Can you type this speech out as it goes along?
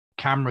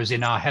cameras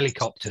in our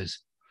helicopters.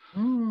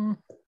 Mm.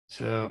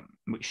 So,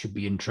 which should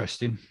be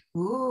interesting.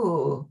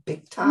 Ooh,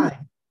 big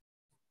time.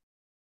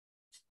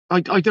 I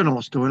don't know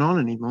what's going on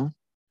anymore.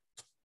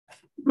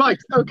 Right.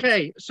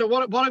 Okay. So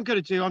what I'm going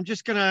to do, I'm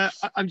just going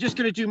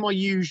to do my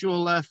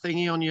usual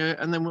thingy on you,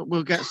 and then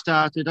we'll get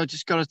started. I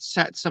just got to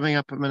set something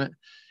up a minute.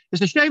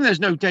 It's a shame there's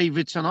no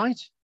David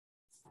tonight.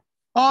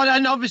 Oh,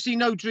 and obviously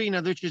no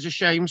Drina, which is a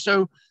shame.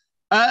 So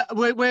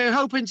we're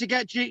hoping to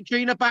get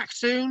Drina back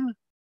soon.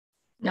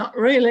 Not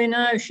really,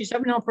 no. She's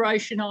having an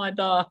operation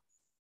either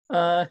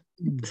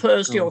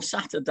Thursday or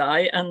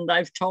Saturday, and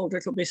they've told her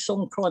it'll be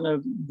some kind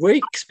of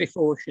weeks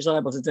before she's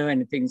able to do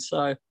anything.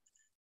 So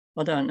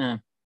I don't know.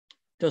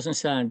 Doesn't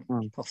sound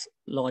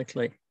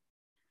likely.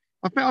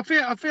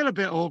 I feel a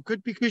bit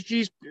awkward because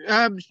she's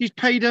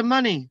paid her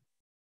money.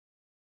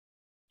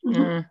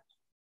 Mm.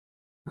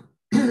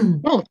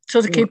 Well,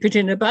 sort of keep it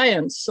in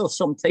abeyance or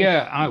something.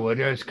 Yeah, I would,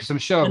 because I'm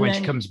sure when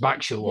she comes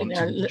back, she'll want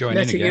to join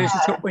in again. Use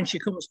it up when she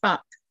comes back.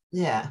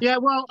 Yeah. Yeah.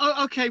 Well,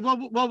 okay. Well,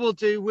 what we'll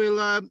do,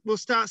 we'll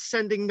start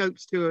sending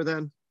notes to her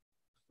then.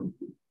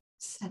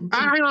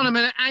 Hang on a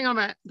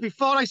minute.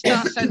 Before I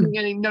start sending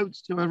any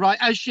notes to her, right?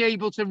 Is she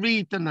able to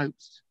read the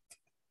notes?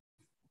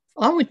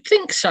 I would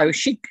think so.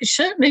 She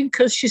certainly,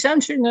 because she's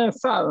answering her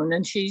phone,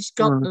 and she's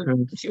got.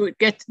 She would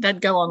get.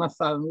 They'd go on her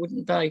phone,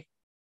 wouldn't they?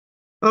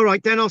 All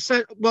right, then I'll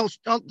send. Well,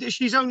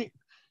 she's only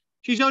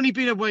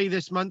been away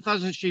this month,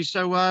 hasn't she?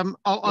 So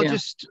I'll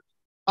just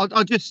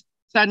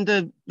send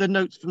her the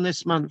notes from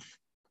this month.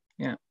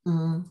 Yeah.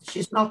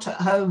 She's not at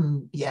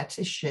home yet,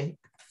 is she?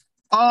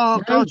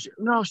 Oh No. God,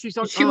 no, she's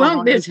not. She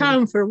won't be at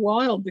home for a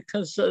while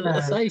because, as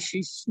I say,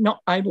 she's not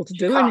able to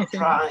do anything.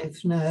 Drive,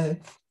 no.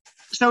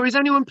 So is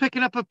anyone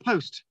picking up a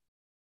post?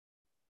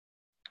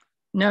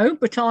 No,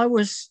 but I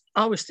was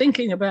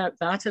thinking about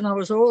that, and I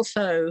was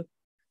also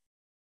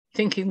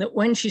thinking that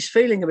when she's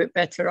feeling a bit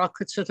better, I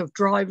could sort of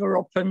drive her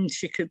up and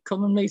she could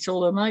come and meet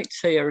all her mates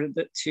here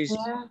that she's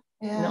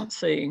not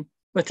seeing.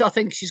 But I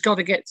think she's got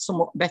to get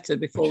somewhat better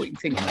before we can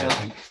think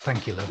about it.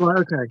 Thank you, love.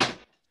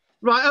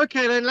 Right,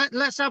 okay. Then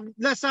let's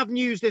have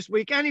news this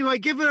week. Anyway,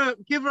 give her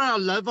our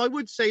love. I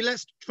would say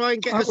let's try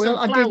and get her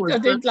some flowers. I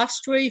did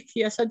last week.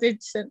 Yes, I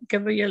did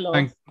give her your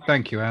love.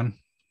 Thank you, Anne.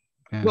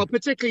 Yeah. Well,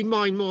 particularly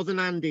mine more than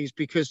Andy's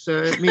because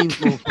it means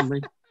more for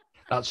me.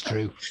 That's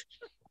true.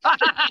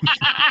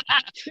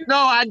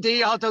 No,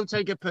 Andy, I don't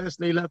take it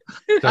personally, love.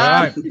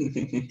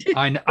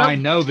 I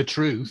know the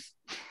truth.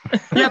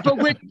 Yeah, but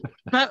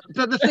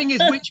the thing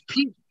is, which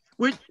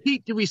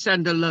Pete do we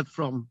send a love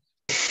from?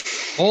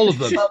 All of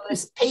them. Well,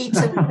 there's Pete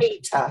and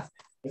Peter.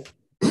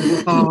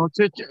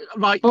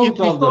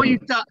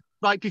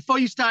 Before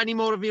you start any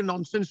more of your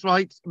nonsense,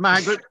 right,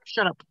 Margaret,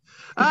 shut up.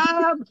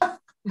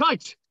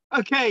 Right,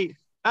 okay.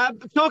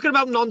 Talking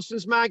about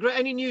nonsense, Margaret,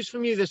 any news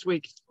from you this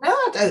week? No,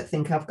 I don't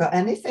think I've got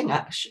anything,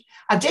 actually.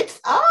 I did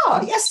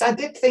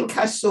think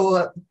I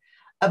saw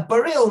a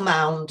burial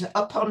mound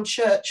up on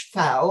Church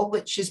Fowl,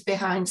 which is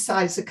behind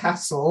Sizer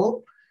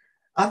Castle.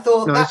 I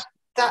thought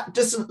that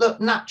doesn't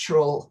look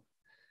natural.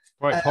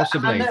 Right,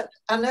 possibly.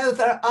 I know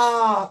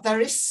there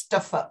is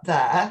stuff up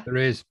there. There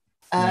is.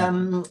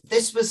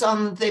 This was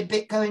on the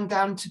bit going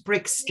down to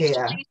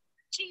Brigsteer,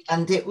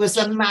 and it was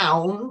a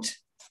mound,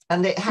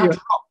 and it had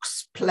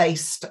rocks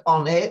placed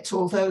on it,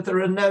 although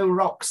there are no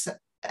rocks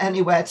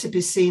anywhere to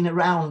be seen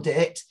around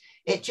it.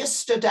 It just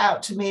stood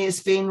out to me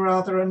as being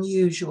rather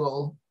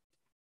unusual.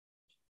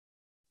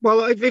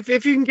 Well, if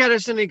you can get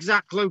us an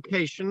exact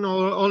location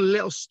or a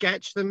little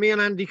sketch, then me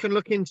and Andy can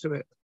look into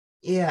it.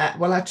 Yeah,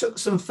 well, I took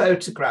some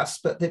photographs,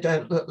 but they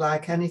don't look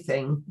like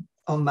anything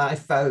on my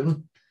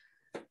phone.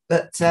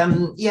 But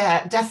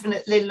it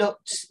definitely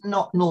looked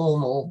not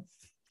normal,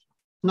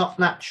 not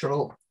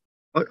natural.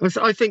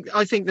 I think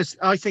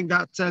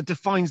that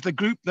defines the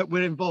group that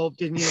we're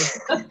involved in here.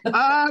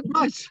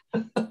 Right.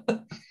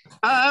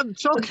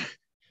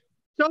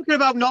 Talking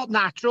about not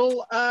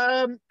natural,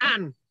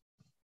 Anne.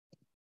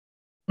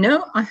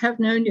 No, I have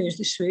no news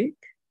this week.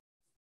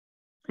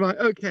 Right.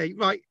 Okay.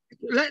 Right.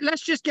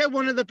 Let's just get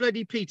one of the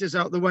bloody Peters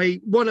out the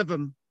way. One of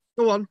them.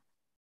 Go on.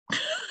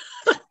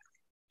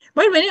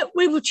 Wait a minute.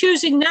 We were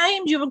choosing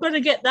names. You were going to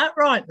get that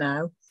right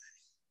now.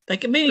 They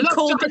can be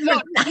called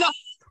different names.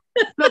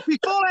 Look,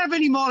 before I have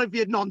any more of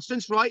your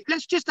nonsense, right,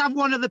 let's just have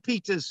one of the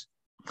Peters.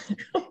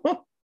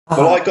 Well,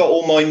 I got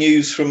all my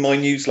news from my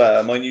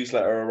newsletter. My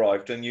newsletter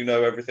arrived, and you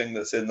know everything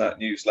that's in that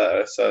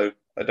newsletter, so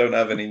I don't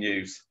have any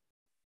news.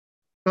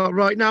 Oh,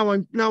 right, now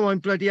I'm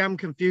bloody am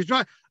confused.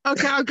 Right,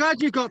 okay, I'm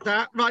glad you got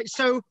that. Right,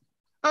 so,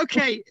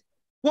 okay,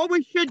 what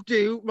we should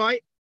do,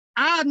 right,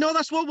 no,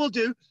 that's what we'll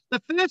do.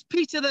 The first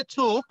Peter that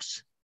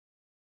talks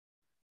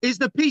is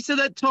the Peter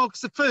that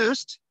talks the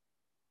first.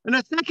 And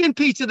the second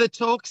Peter that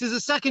talks is the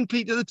second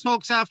Peter that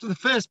talks after the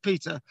first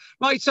Peter.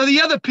 Right, so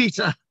the other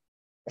Peter.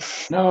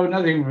 No,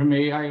 nothing for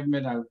me. I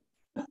admit out.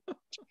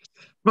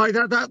 Right,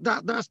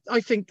 that's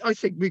I think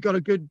we got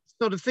a good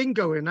sort of thing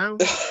going now.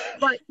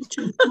 Right.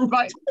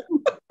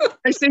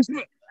 It says,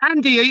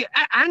 Andy,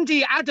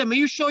 Adam, are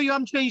you sure you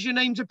haven't changed your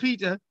name to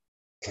Peter?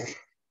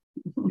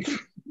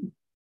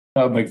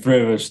 That'll make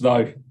three of us,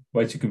 no.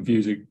 Way too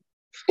confusing.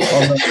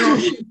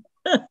 I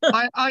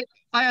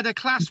had a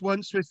class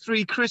once with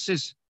 3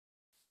 Chris's.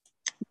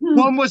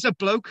 One was a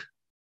bloke,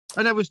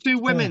 and there was 2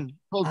 women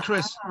called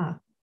Chris.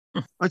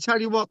 I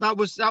tell you what, that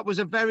was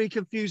a very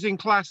confusing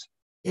class.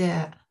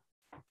 Yeah.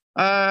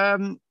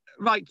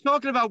 Right,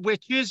 talking about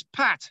witches,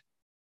 Pat.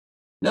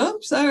 No,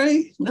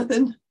 sorry,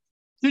 nothing.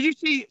 Did you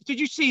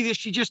see this?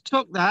 She just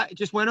took that. It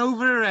just went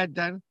over her head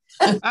then.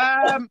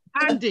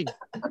 Andy.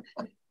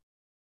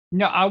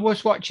 No, I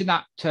was watching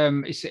that.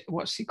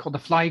 What's it called? The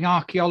Flying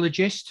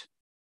Archaeologist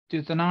the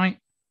other night.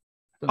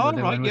 I don't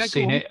know if anyone has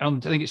seen it. I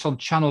think it's on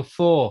Channel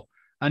 4.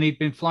 And he'd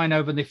been flying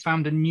over, and they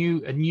found a new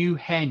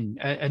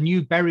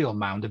burial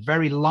mound, a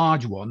very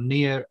large one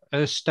near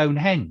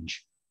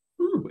Stonehenge,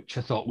 which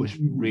I thought was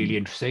really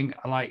interesting.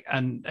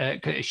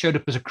 It showed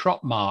up as a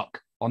crop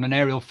mark on an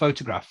aerial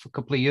photograph a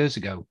couple of years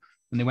ago,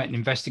 and they went and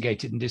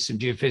investigated and did some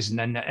geophys and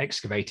then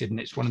excavated, and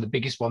it's one of the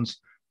biggest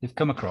ones they've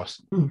come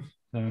across.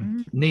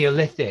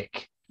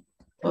 Neolithic.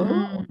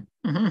 I'm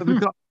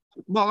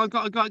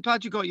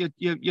glad you got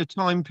your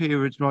time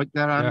periods right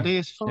there, Andy.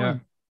 It's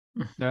fine.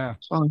 Yeah.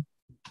 It's fine.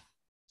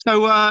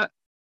 So, but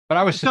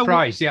I was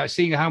surprised,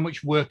 seeing how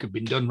much work had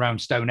been done around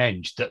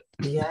Stonehenge that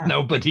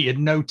nobody had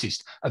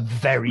noticed a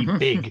very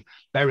big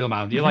burial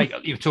mound.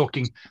 You're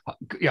talking,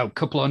 a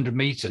couple of 100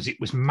 meters. It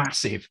was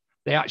massive.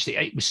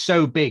 It was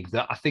so big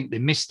that I think they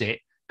missed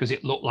it because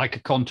it looked like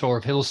a contour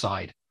of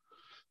hillside.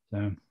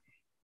 So,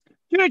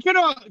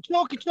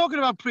 talking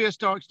about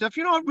prehistoric stuff.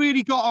 You know, I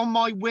really got on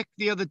my wick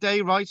the other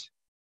day, right?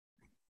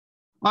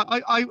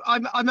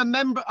 I'm a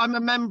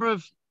member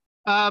of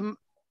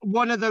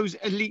one of those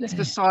elite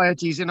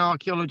societies in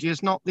archaeology.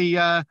 It's not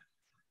the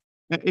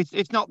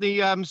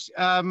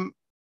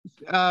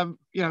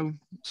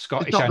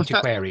Scottish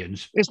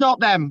Antiquarians. It's not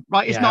them,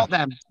 right? It's not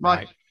them,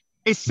 right?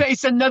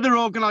 It's another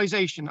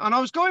organization. And I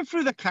was going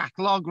through the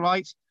catalogue,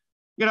 right?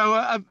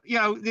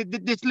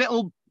 This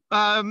little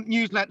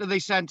newsletter they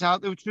sent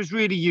out, which was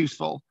really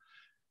useful,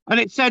 and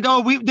it said,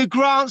 the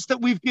grants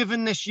that we've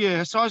given this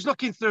year. So I was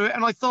looking through it,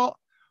 and I thought,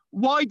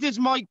 why does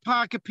Mike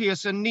Parker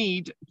Pearson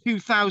need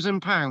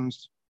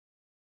 £2,000?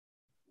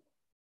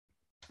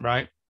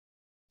 Right.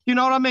 You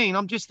know what I mean?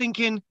 I'm just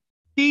thinking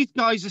these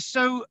guys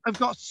have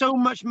got so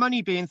much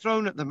money being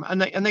thrown at them, and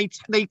they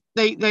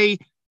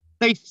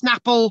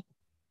snapple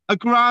a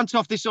grant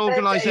off this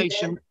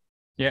organization.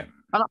 Yeah.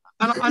 And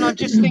I'm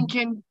just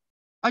thinking,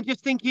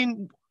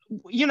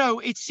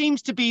 it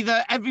seems to be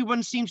that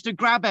everyone seems to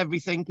grab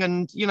everything,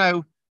 and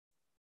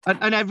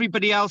and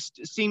everybody else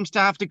seems to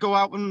have to go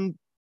out and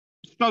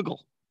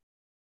struggle.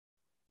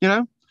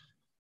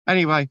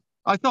 Anyway,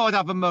 I thought I'd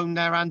have a moan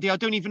there, Andy. I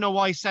don't even know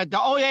why I said that.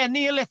 Oh yeah,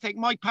 Neolithic,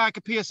 Mike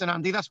Parker Pearson,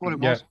 Andy. That's what it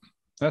was. Yeah,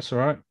 that's all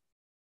right.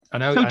 I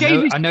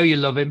know you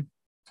love him.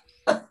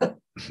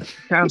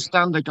 Can't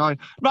stand the guy.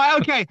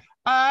 Right, okay.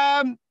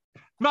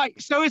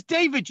 Right, so has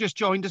David just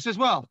joined us as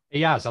well?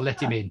 He has. I'll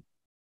let him in.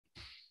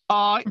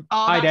 Hi,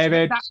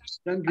 David.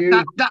 Thank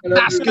you.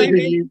 That's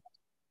good.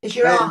 Is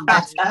your arm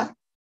better?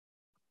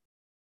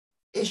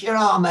 Is your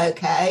arm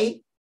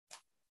okay?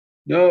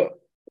 No.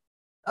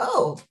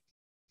 Oh,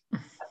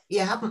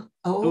 you haven't.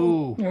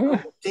 Oh,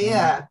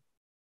 dear.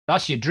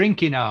 That's your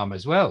drinking arm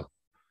as well.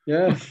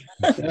 Yeah.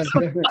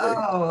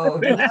 Oh,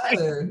 no.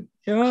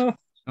 Sure.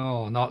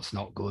 Oh, that's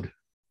not good.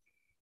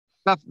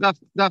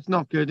 That's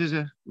not good, is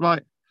it?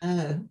 Right.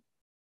 Oh.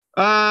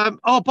 By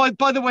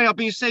the way, I've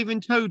been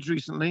saving toads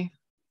recently.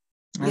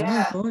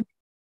 Yeah. Oh, good.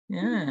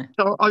 Yeah.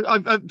 So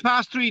I've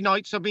past 3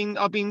 nights I've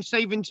been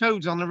saving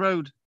toads on the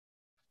road.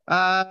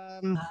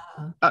 I've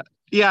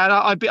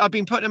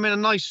been putting them in a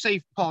nice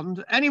safe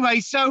pond. Anyway,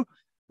 so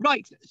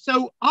I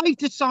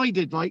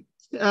decided, right,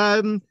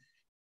 and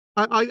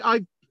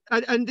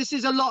this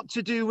is a lot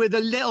to do with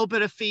a little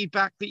bit of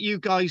feedback that you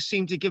guys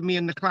seem to give me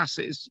in the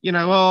classes.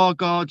 Oh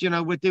God,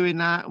 we're doing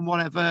that and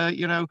whatever.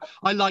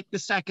 I like the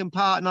second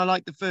part and I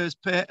like the first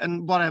bit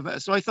and whatever.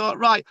 So I thought,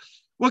 right,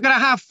 we're going to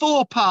have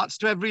 4 parts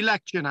to every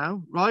lecture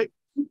now, right?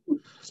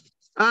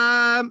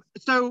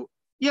 So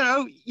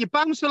you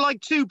bounce to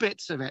like 2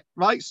 bits of it,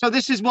 right? So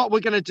this is what we're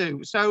going to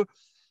do. So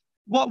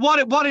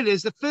what it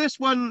is, the first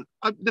one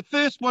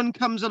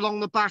comes along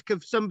the back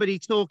of somebody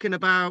talking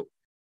about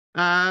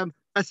a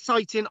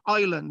site in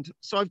Ireland.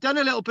 So I've done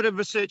a little bit of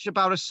research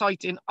about a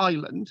site in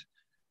Ireland,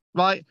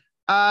 right?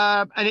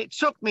 And it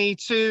took me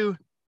to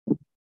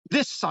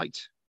this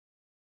site,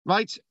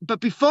 right? But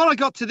before I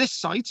got to this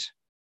site,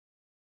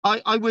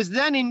 I was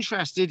then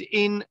interested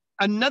in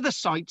another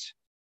site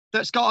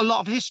that's got a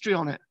lot of history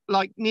on it,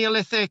 like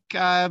Neolithic,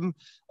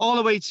 all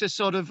the way to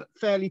sort of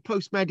fairly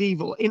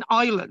post-medieval in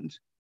Ireland.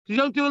 You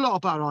don't do a lot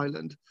about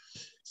Ireland.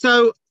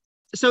 So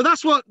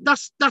that's we're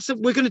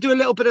going to do a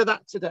little bit of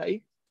that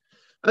today.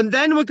 And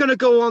then we're going to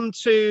go on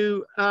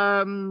to,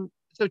 2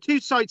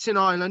 sites in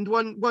Ireland.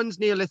 One's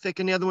Neolithic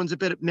and the other one's a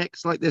bit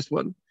mixed, like this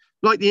one,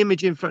 like the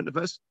image in front of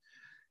us.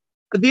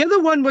 The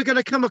other one we're going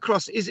to come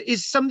across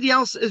is somebody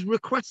else has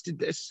requested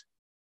this.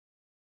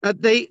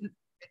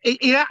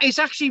 It's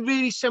actually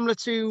really similar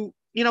to,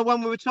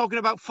 when we were talking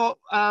about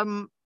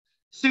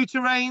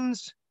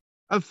souterrains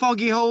of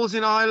foggy holes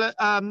in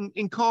Ireland,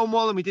 in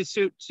Cornwall, and we did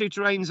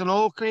souterrains on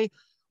Orkney.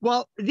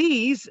 Well,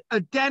 these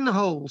are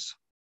Deneholes.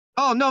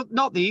 Oh, no,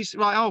 not these.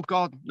 Right. Oh,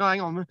 God. No, hang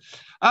on.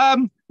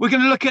 We're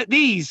going to look at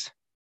these,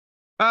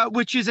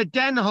 which is a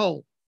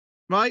Denehole,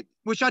 right?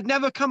 Which I'd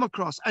never come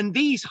across. And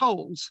these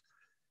holes,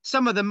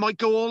 some of them might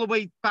go all the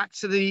way back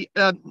to the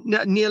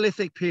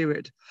Neolithic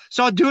period.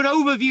 So I'll do an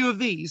overview of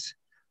these.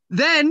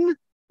 Then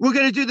we're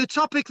going to do the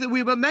topic that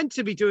we were meant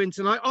to be doing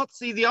tonight,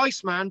 Otzi the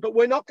Iceman, but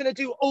we're not going to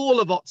do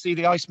all of Otzi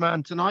the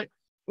Iceman tonight.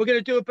 We're going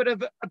to do a bit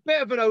of an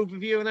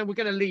overview, and then we're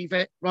going to leave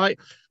it, right?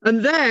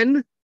 And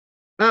then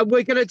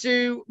we're going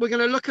to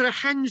look at a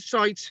henge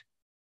site,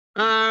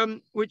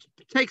 which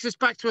takes us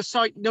back to a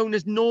site known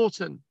as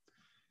Norton.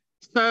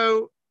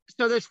 So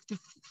there's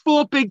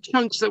 4 big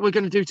chunks that we're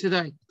going to do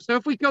today. So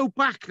if we go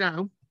back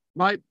now,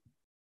 right?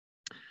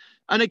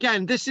 And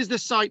again, this is the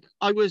site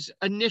I was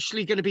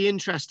initially going to be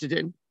interested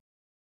in.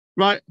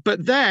 Right,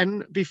 but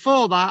then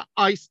before that,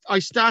 I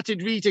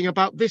started reading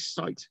about this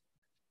site.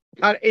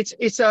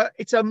 It's a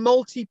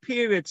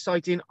multi-period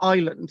site in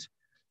Ireland.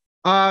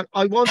 I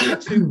wanted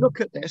to look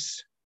at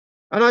this,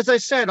 and as I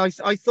said, I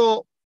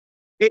thought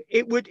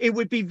it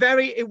would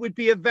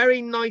be a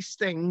very nice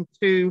thing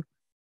to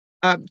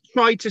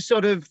try to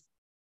sort of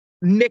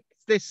mix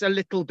this a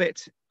little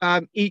bit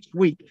each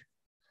week.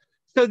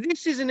 So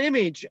this is an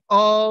image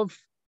of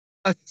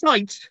a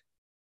site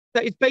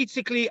that is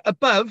basically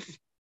above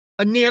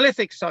a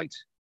Neolithic site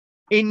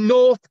in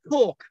North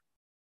Cork.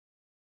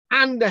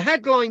 And the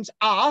headlines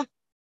are,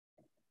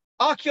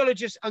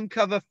 archaeologists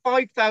uncover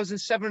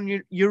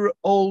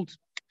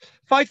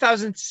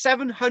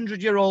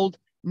 5,700-year-old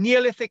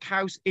Neolithic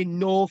house in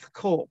North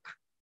Cork.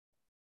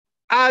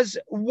 As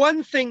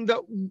one thing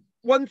that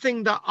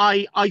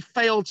I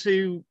fail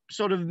to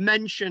sort of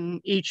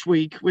mention each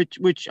week,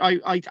 which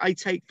I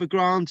take for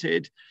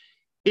granted,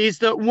 is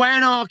that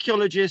when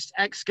archaeologists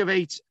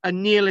excavate a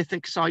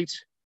Neolithic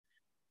site,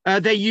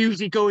 they're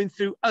usually going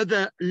through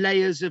other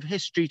layers of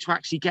history to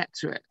actually get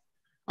to it.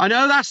 I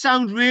know that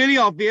sounds really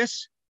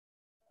obvious,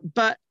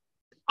 but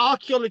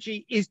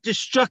archaeology is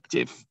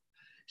destructive.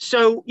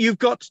 So you've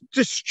got to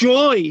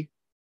destroy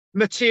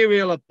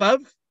material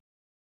above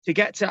to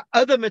get to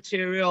other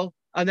material,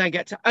 and then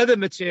get to other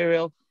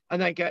material,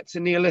 and then get to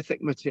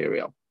Neolithic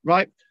material,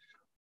 right?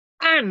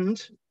 And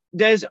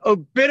there's a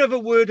bit of a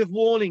word of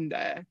warning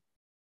there.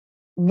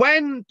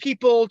 When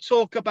people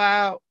talk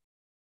about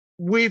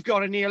we've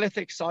got a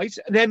Neolithic site,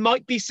 there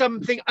might be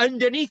something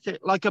underneath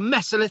it, like a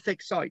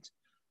Mesolithic site.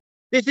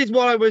 This is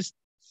what I was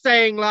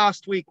saying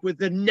last week with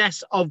the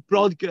Ness of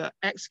Brodgar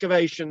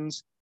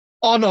excavations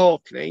on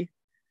Orkney,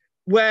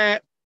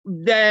 where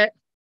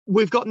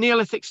we've got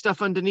Neolithic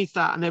stuff underneath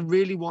that, and they're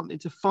really wanting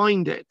to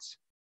find it.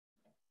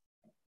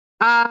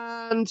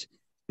 And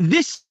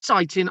this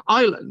site in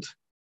Ireland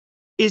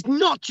is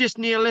not just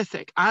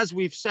Neolithic, as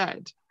we've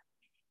said.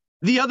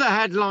 The other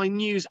headline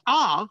news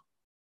are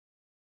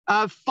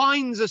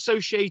finds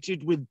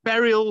associated with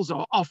burials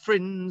or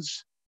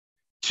offerings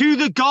to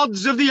the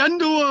gods of the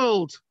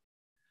underworld.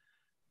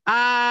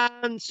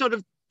 And sort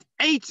of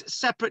 8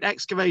 separate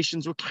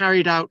excavations were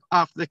carried out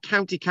after the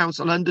county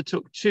council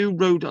undertook 2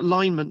 road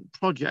alignment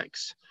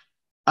projects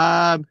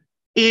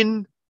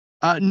in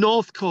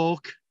North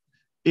Cork,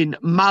 in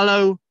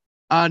Mallow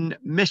and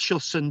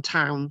Michelson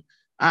Town,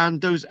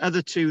 and those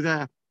other 2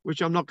 there,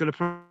 which I'm not going to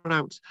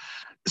pronounce.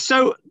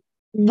 So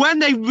when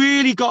they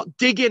really got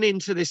digging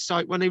into this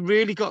site, when they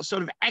really got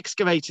sort of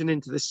excavating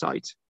into this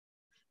site,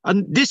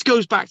 and this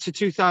goes back to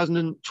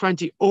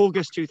 2020,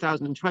 August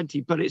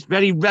 2020, but it's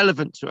very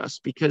relevant to us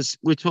because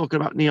we're talking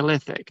about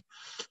Neolithic.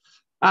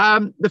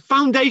 The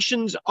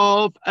foundations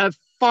of a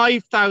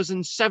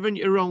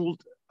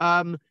 5,007-year-old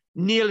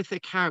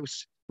Neolithic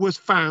house was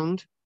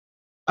found.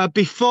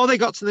 Before they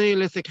got to the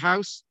Neolithic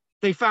house,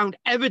 they found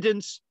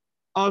evidence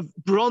of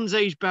Bronze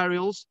Age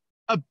burials.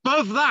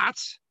 Above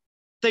that,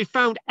 they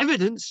found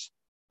evidence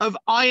of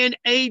Iron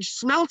Age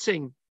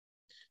smelting,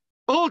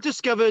 all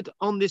discovered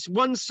on this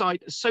one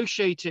site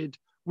associated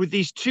with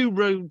these 2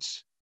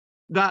 roads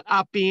that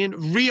are being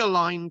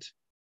realigned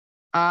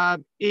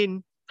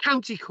in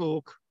County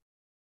Cork,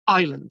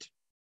 Ireland.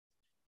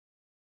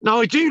 Now,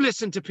 I do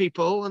listen to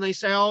people and they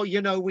say, oh,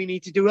 you know, we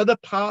need to do other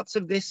parts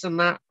of this and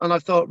that. And I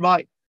thought,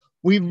 right,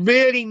 we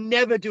really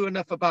never do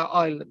enough about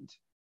Ireland.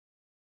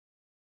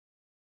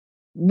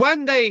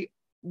 When they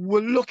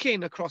were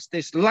looking across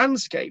this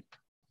landscape,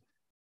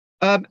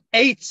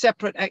 8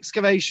 separate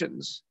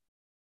excavations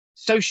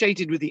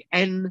associated with the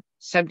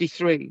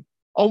N73.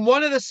 On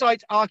one of the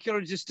sites,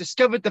 archaeologists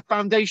discovered the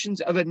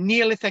foundations of a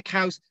Neolithic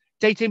house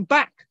dating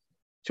back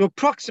to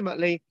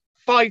approximately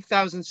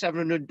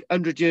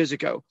 5,700 years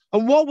ago.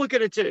 And what we're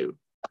going to do,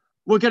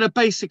 we're going to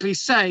basically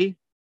say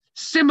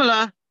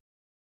similar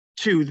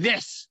to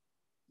this.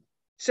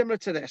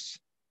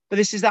 But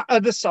this is that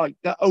other site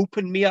that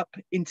opened me up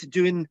into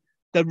doing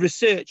the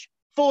research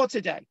for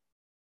today.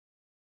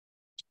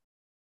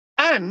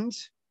 And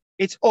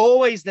it's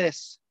always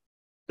this,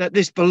 that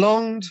this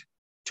belonged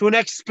to an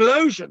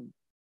explosion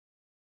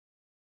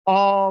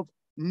of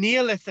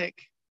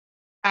Neolithic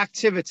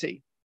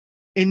activity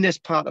in this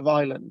part of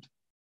Ireland.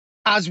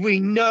 As we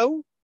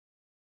know,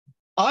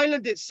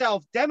 Ireland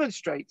itself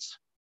demonstrates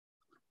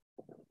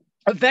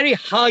a very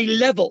high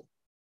level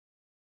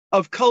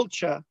of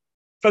culture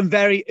from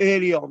very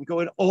early on,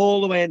 going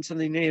all the way into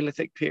the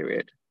Neolithic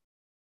period.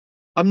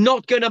 I'm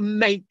not going to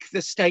make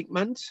the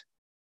statement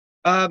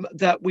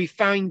that we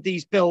found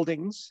these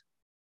buildings,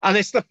 and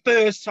it's the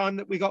first time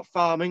that we got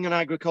farming and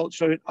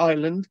agriculture in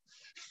Ireland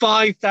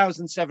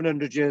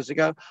 5,700 years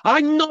ago.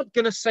 I'm not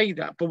going to say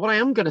that, but what I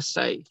am going to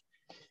say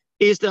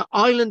is that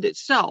Ireland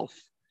itself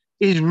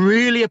is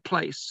really a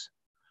place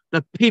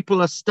that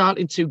people are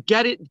starting to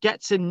get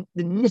to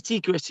the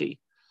nitty-gritty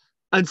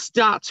and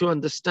start to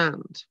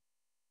understand.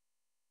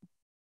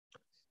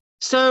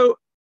 So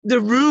the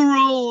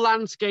rural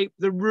landscape,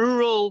 the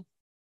rural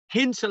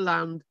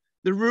hinterland,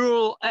 the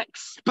rural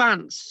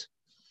expanse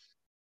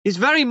is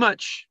very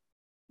much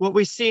what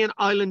we see in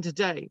Ireland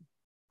today,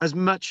 as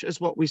much as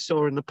what we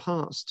saw in the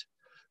past.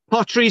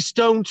 Pottery,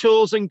 stone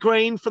tools, and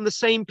grain from the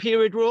same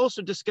period were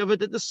also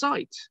discovered at the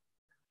site.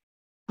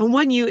 And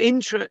when you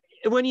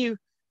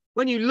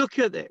look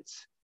at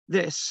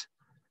this,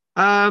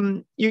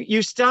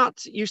 you start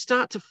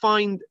to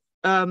find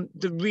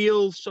the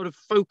real sort of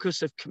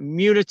focus of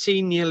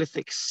community,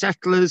 Neolithic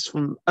settlers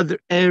from other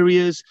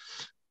areas,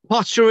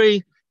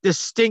 pottery,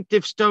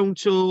 distinctive stone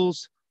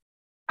tools,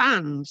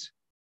 and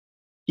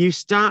you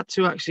start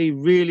to actually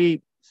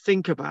really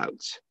think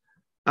about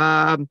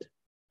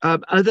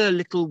other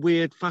little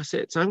weird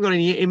facets. I haven't got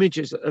any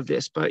images of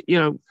this, but you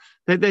know,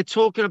 they're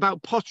talking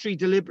about pottery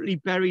deliberately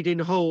buried in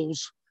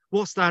holes.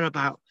 What's that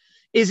about?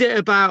 Is it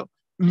about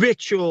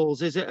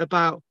rituals? Is it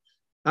about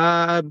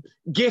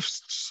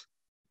gifts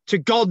to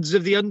gods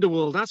of the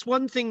underworld? That's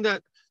one thing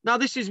that. Now,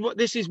 this is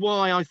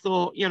why I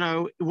thought, you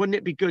know, wouldn't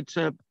it be good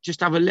to just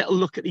have a little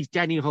look at these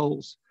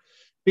Deneholes?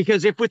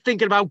 Because if we're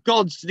thinking about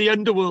gods to the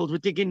underworld, we're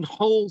digging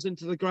holes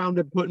into the ground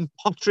and putting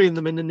pottery in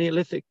them in the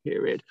Neolithic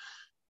period.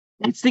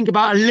 Let's think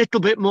about a little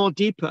bit more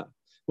deeper.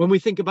 When we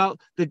think about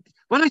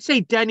when I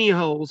say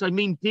Deneholes, I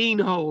mean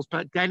Deneholes,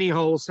 but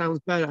Deneholes sounds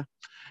better.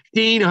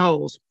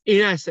 Deneholes in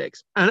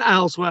Essex and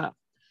elsewhere.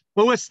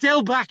 But we're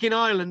still back in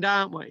Ireland,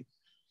 aren't we?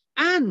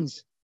 And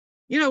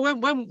you know,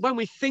 when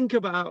we think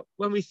about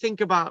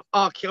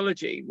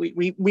archaeology,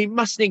 we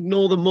mustn't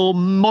ignore the more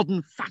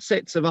modern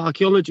facets of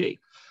archaeology,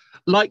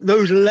 like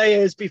those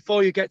layers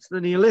before you get to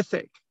the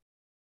Neolithic.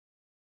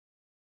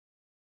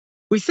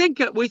 We think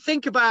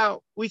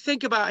about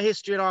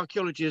history and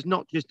archaeology as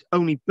not just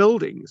only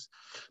buildings,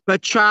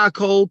 but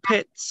charcoal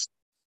pits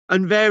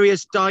and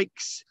various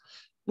dikes.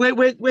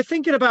 We're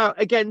thinking about,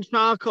 again,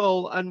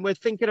 charcoal, and we're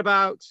thinking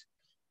about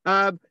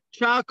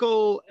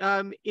charcoal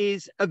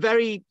is a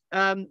very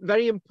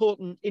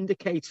important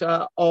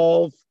indicator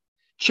of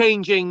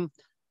changing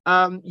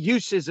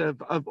uses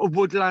of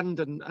woodland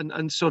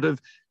and sort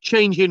of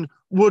changing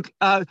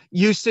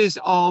uses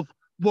of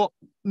what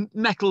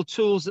metal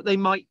tools that they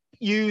might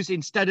use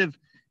instead of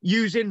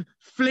using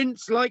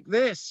flints like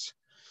this.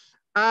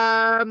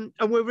 And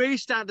we're really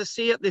starting to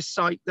see at this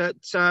site that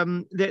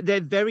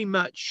they're very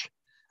much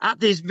at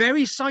this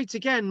very site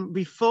again,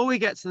 before we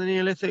get to the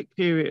Neolithic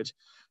period.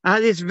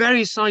 At this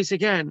very site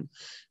again,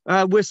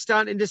 we're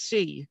starting to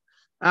see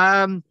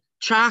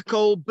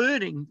charcoal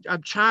burning,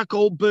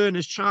 charcoal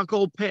burners,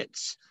 charcoal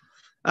pits.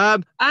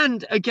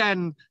 And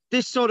again,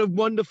 this sort of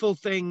wonderful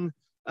thing,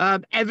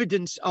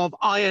 evidence of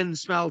iron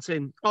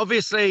smelting.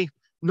 Obviously,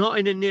 not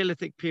in a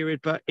Neolithic period,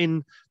 but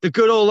in the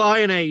good old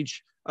Iron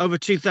Age over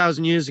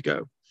 2,000 years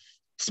ago.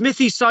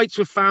 Smithy sites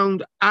were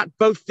found at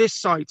both this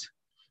site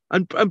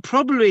and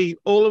probably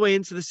all the way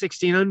into the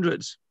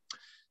 1600s.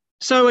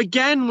 So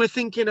again, we're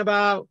thinking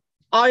about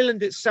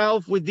Ireland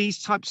itself with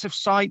these types of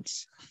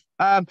sites,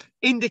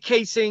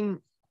 indicating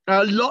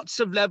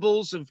lots of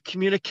levels of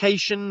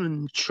communication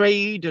and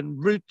trade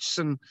and routes.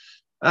 And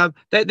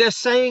they're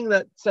saying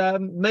that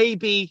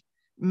maybe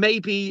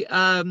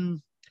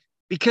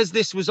because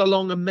this was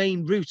along a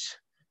main route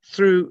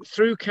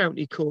through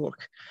County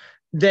Cork,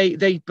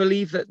 they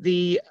believe that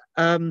the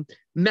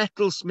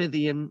metal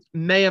smithing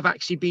may have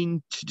actually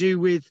been to do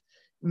with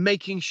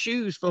making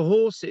shoes for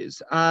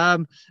horses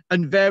and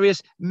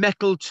various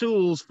metal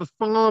tools for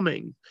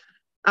farming.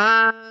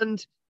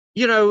 And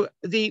you know,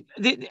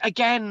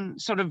 again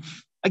sort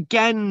of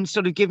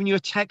giving you a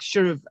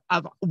texture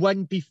of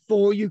when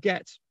before you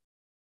get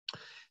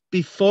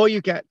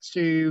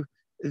to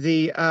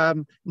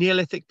the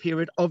Neolithic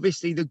period.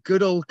 Obviously the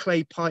good old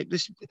clay pipe.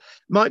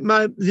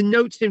 The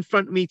notes in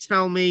front of me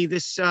tell me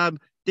this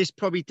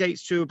probably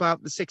dates to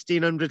about the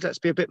 1600s. Let's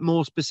be a bit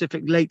more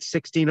specific, late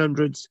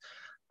 1600s.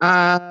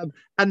 And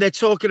they're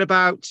talking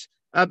about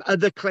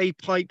other clay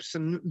pipes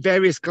and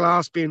various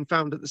glass being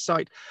found at the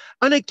site.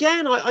 And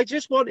again, I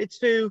just wanted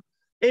to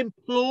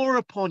implore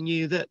upon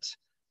you that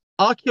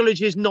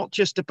archaeology is not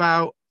just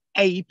about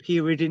a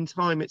period in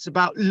time. It's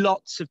about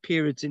lots of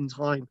periods in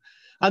time.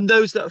 And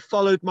those that have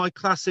followed my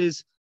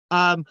classes,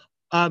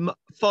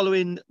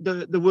 following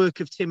the work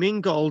of Tim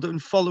Ingold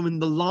and following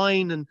the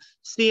line and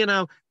seeing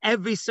how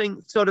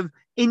everything sort of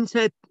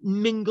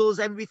intermingles,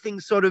 everything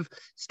sort of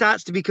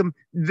starts to become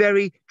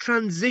very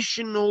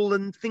transitional,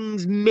 and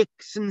things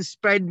mix and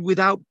spread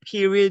without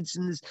periods,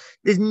 and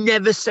there's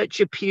never such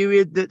a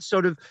period that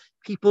sort of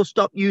people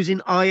stop using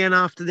iron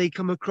after they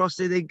come across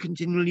it. They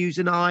continue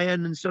using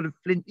iron, and sort of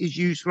flint is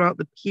used throughout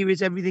the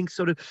periods. Everything's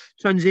sort of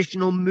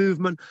transitional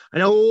movement,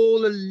 and all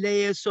the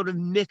layers sort of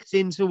mix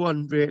into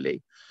one,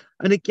 really.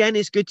 And again,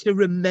 it's good to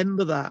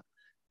remember that.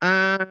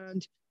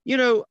 And, you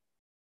know,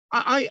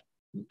 I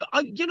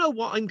you know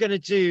what I'm going to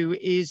do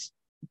is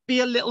be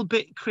a little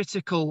bit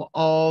critical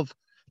of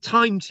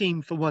Time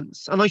Team for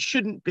once, and I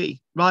shouldn't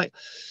be, right?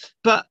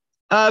 But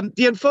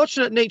the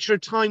unfortunate nature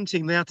of Time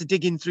Team, they had to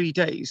dig in 3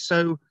 days.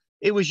 So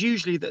it was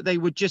usually that they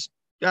would just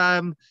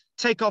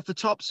take off the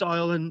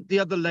topsoil and the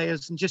other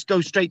layers and just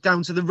go straight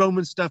down to the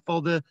Roman stuff,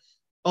 or the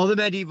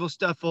medieval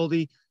stuff, or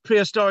the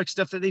prehistoric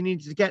stuff that they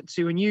needed to get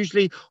to. And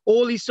usually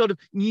all these sort of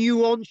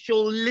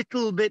nuancial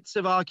little bits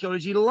of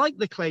archaeology, like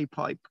the clay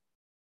pipe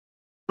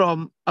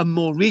from a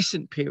more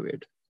recent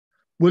period,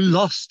 were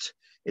lost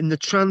in the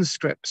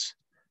transcripts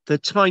the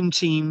Time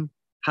Team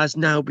has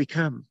now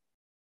become.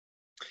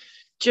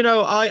 Do you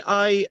know,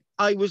 I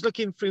was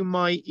looking through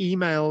my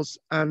emails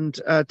and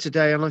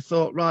today, and I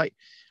thought, right,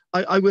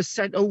 I was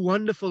sent a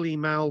wonderful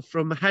email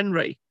from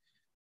Henry,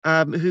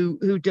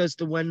 who does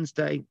the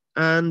Wednesday,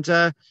 and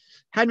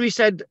Henry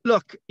said,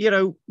 look, you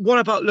know, what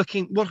about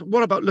looking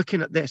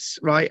at this,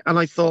 right? And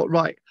I thought,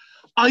 right,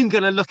 I'm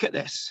going to look at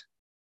this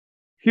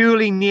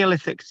purely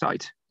Neolithic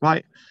site,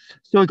 right?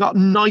 So we got a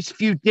nice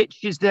few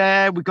ditches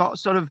there. We got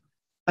sort of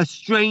a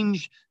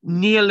strange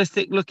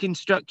Neolithic looking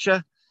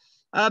structure.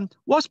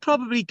 What's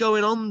probably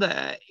going on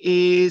there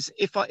is,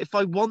 if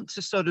I want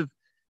to sort of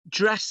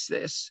dress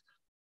this,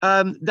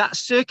 that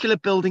circular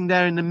building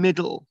there in the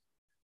middle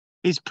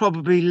is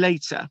probably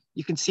later.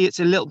 You can see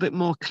it's a little bit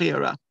more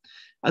clearer.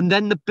 And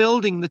then the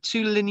building, the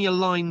two linear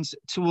lines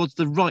towards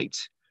the right,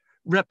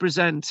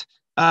 represent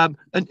an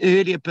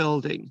earlier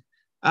building.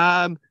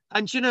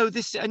 And, you know,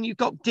 this, and you've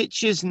got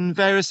ditches and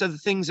various other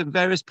things and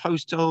various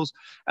post holes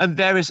and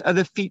various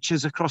other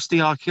features across the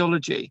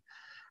archaeology.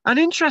 And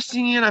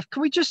interestingly enough,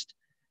 can we just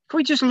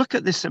look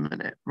at this a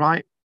minute,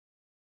 right?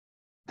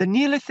 The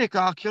Neolithic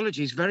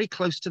archaeology is very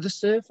close to the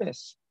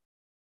surface.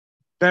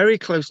 Very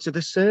close to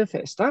the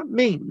surface. That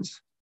means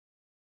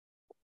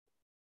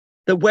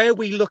that where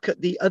we look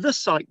at the other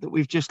site that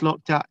we've just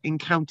looked at in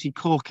County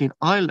Cork in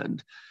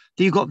Ireland,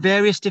 that you've got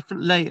various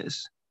different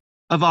layers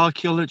of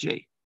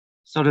archaeology,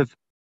 sort of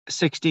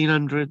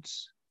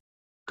 1600s,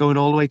 going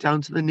all the way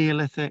down to the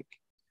Neolithic,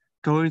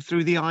 going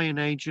through the Iron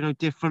Age, you know,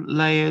 different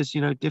layers,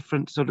 you know,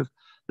 different sort of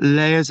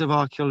layers of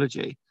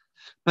archaeology.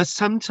 But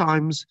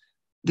sometimes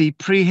the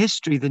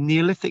prehistory, the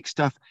Neolithic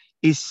stuff,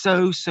 is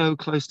so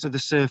close to the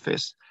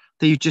surface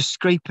that you just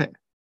scrape it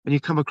and you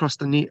come across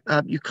the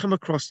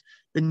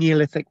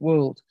Neolithic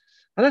world.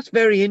 And that's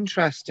very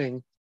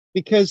interesting,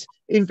 because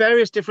in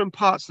various different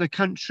parts of the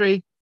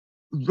country,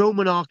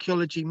 Roman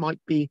archaeology might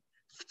be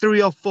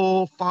 3 or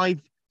 4,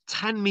 5,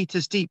 10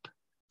 meters deep,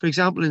 for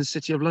example, in the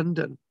city of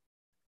London.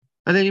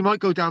 And then you might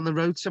go down the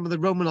road, some of the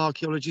Roman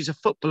archaeology is a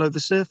foot below the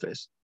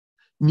surface.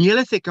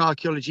 Neolithic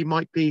archaeology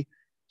might be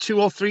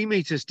 2 or 3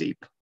 meters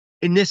deep.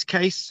 In this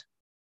case,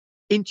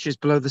 inches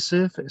below the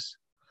surface.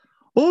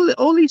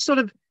 All these sort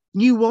of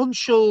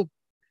nuancial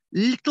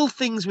little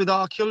things with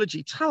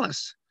archaeology tell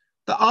us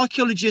that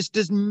archaeology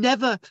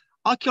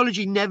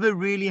never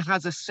really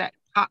has a set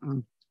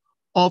pattern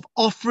of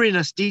offering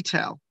us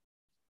detail.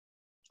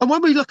 And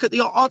when we look at the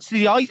Otzi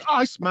the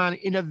Iceman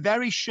in a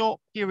very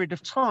short period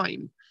of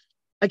time,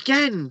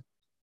 again,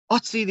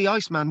 Otzi the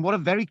Iceman, what a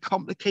very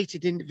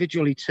complicated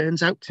individual he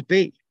turns out to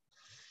be.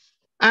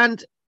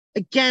 And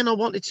again, I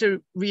wanted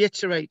to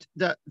reiterate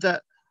that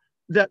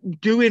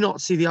doing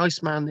Otzi the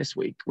Iceman this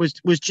week was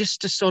just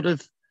to sort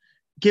of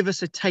give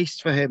us a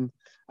taste for him.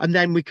 And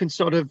then we can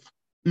sort of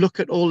look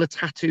at all the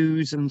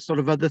tattoos and sort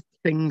of other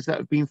things that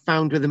have been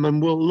found with him.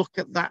 And we'll look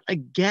at that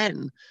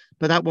again,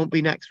 but that won't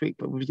be next week.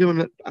 But we'll be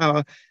doing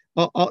our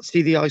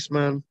Otzi the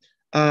Iceman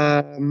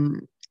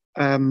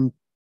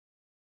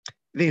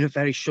in a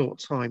very short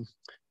time.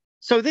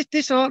 So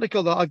this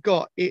article that I've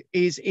got, it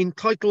is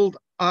entitled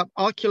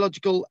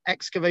Archaeological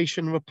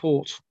Excavation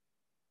Report.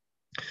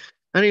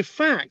 And in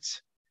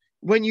fact,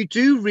 when you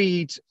do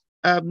read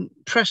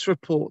press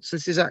reports,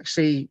 this is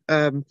actually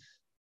a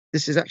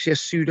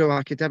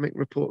pseudo-academic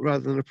report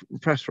rather than a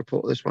press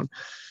report, this one.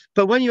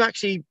 But when you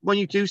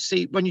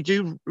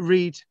do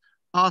read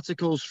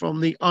articles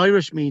from the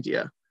Irish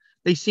media,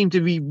 they seem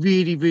to be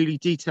really, really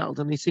detailed,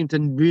 and they seem to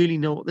really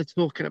know what they're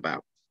talking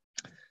about.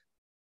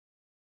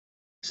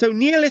 So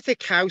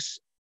Neolithic house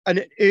and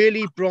an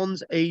early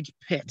Bronze Age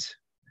pit.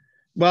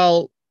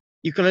 Well,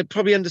 you can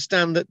probably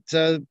understand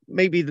that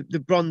maybe the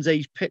Bronze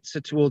Age pits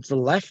are towards the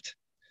left.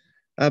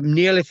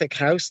 Neolithic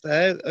house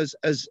there,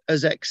 as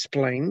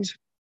explained.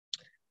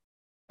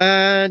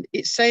 And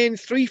it's saying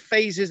 3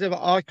 phases of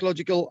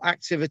archaeological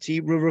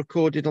activity were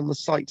recorded on the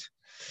site.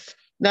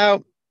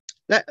 Now,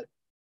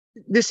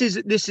 this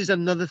is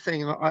another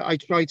thing. I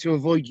try to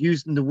avoid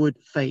using the word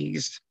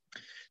phased,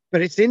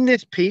 but it's in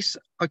this piece.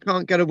 I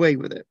can't get away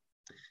with it.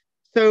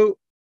 So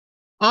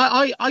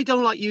I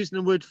don't like using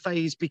the word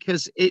phase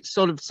because it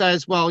sort of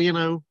says, well, you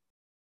know,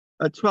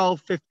 at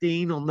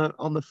 12:15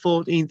 on the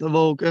 14th of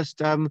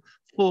August,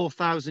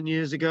 4,000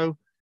 years ago,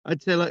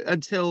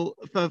 until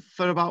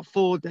for about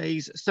 4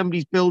 days,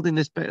 somebody's building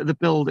this bit of the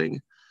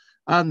building.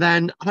 And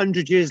then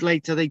 100 years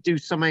later, they do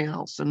something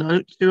else.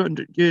 And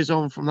 200 years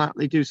on from that,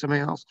 they do something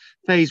else.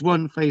 Phase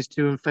 1, phase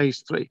 2, and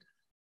phase 3.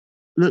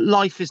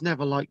 Life is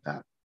never like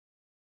that.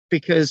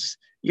 Because,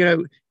 you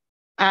know,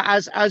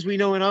 as we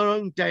know in our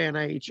own day and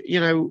age, you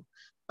know,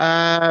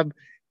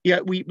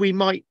 we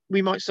might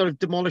sort of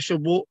demolish a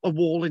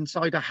wall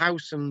inside a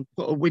house and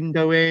put a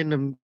window in,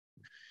 and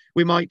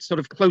we might sort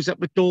of close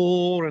up the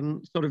door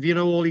and sort of, you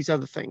know, all these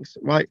other things,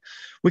 right?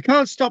 We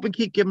can't stop and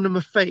keep giving them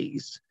a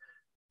phase.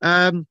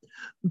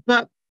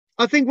 But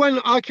I think when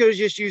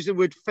archaeologists use the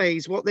word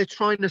phase, what they're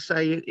trying to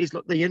say is,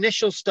 look, the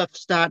initial stuff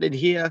started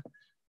here,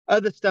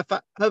 other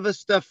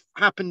stuff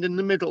happened in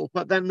the middle,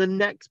 but then the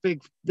next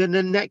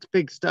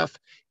big stuff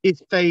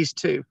is phase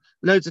 2.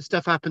 Loads of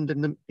stuff happened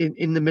in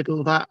the middle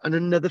of that, and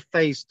another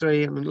phase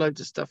 3, and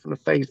loads of stuff in a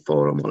phase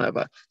 4 and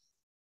whatever.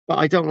 But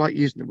I don't like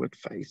using the word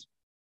phase.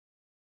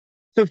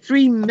 So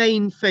 3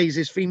 main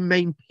phases, 3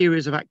 main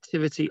periods of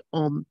activity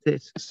on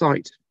this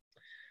site.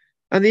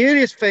 And the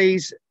earliest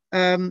phase,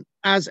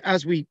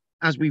 as we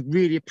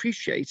really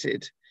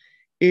appreciated,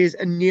 is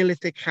a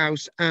Neolithic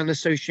house and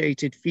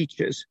associated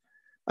features.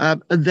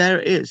 And there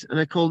it is, and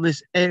I call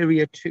this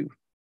Area 2.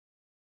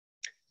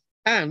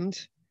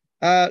 And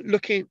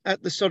looking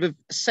at the sort of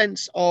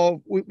sense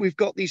of, we've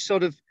got these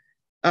sort of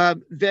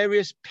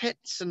various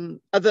pits and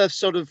other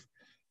sort of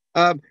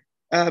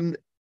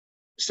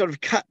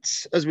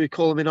cuts, as we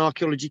call them in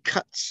archaeology,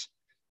 cuts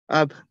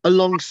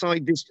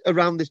alongside this,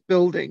 around this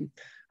building.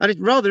 And it's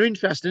rather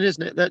interesting,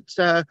 isn't it,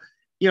 that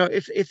you know,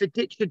 if a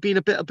ditch had been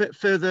a bit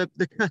further,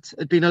 the cut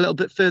had been a little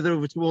bit further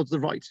over towards the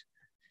right,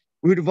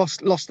 we would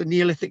have lost the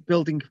Neolithic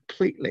building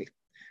completely.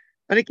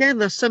 And again,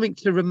 there's something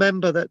to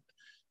remember, that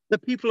the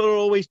people are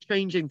always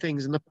changing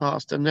things in the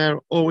past, and they're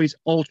always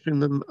altering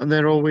them, and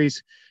they're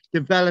always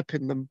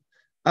developing them.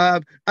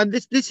 And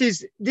this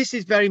is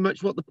very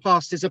much what the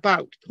past is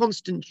about: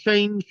 constant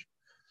change,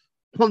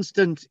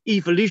 constant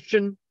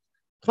evolution,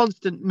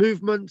 constant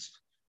movement.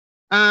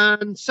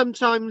 And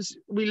sometimes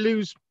we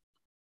lose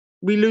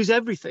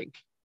everything.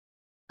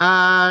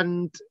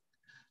 And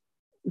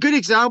a good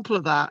example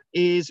of that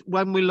is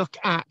when we look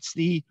at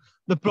the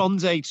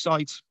Bronze Age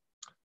site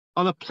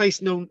on a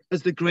place known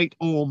as the Great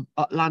Orme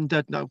at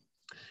Llandudno.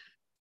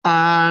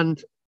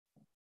 And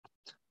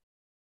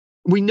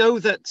we know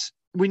that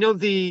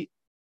the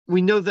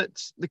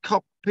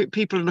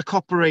people in the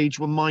Copper Age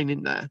were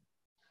mining there,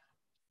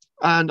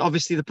 and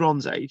obviously the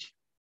Bronze Age,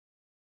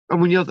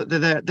 and we know that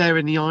they're there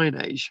in the Iron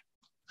Age.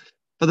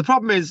 But the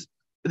problem is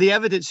the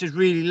evidence is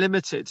really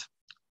limited,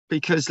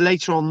 because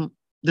later on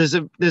there's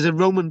a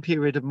Roman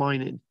period of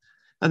mining,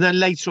 and then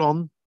later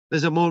on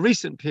there's a more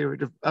recent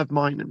period of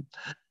mining.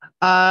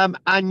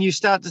 And you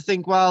start to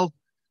think, well,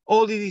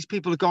 all of these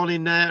people have gone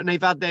in there and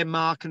they've had their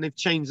mark and they've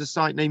changed the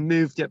site and they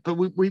moved it. But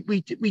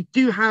we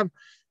do have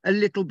a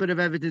little bit of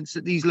evidence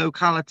that these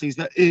localities,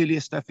 that earlier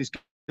stuff is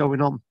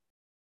going on.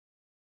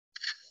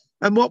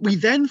 And what we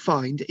then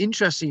find,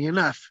 interesting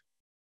enough,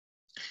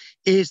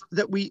 is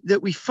that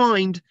we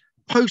find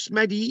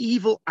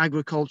post-medieval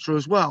agriculture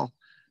as well.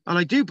 And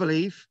I do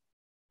believe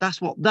that's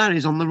what that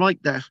is on the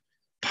right there,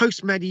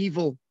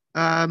 post-medieval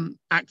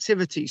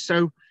activity.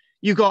 So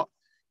you've got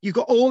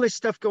all this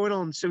stuff going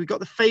on. So we've got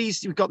the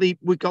phase, we've got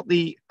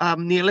the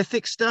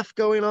Neolithic stuff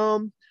going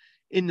on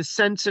in the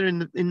center,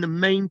 in the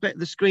main bit of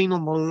the screen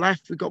on the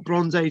left. We've got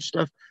Bronze Age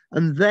stuff,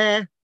 and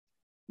there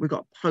we've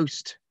got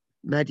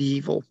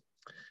post-medieval.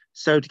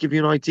 So to give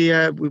you an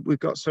idea, we've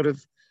got sort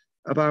of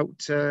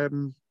about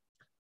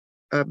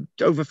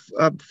over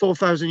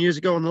 4,000 years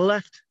ago on the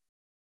left.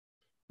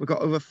 We've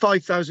got over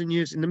 5,000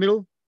 years in the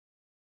middle.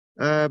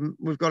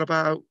 We've got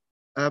about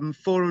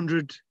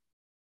 400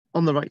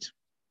 on the right.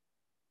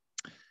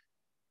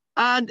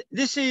 And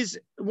this is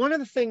one of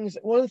the things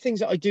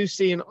that I do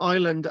see in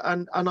Ireland,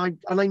 and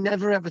I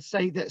never ever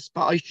say this,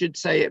 but I should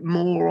say it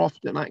more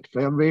often,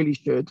 actually. I really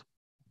should.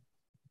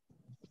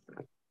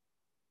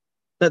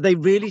 That they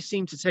really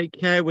seem to take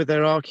care with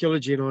their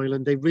archaeology in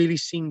Ireland. They really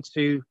seem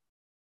to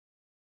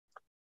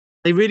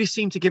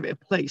give it a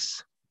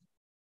place.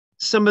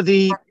 Some of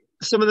the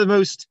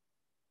most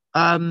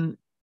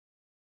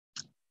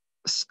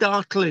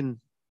startling,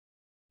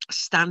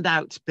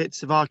 standout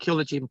bits of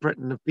archaeology in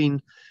Britain have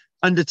been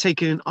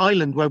undertaken in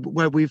Ireland,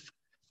 where we've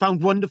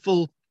found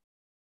wonderful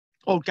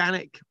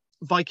organic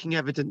Viking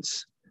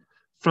evidence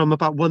from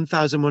about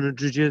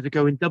 1,100 years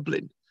ago in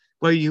Dublin,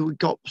 where you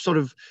got sort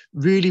of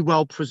really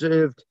well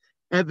preserved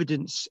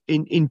evidence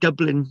in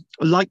Dublin,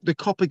 like the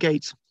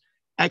Coppergate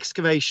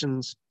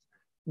excavations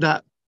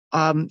that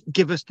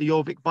give us the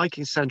Jorvik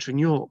Viking Centre in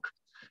York.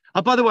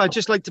 By the way, I'd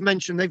just like to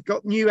mention they've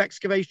got new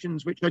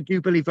excavations, which I do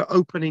believe are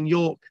open in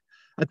York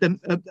at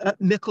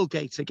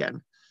Micklegate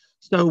again.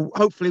 So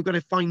hopefully we're going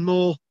to find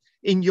more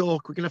in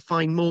York, we're going to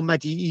find more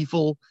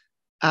medieval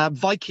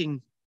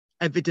Viking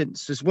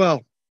evidence as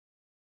well.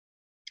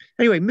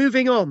 Anyway,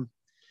 moving on.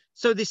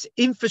 So this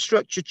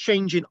infrastructure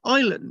change in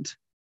Ireland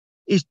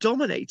is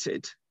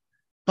dominated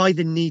by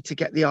the need to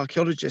get the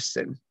archaeologists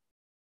in.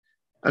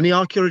 And the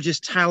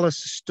archaeologists tell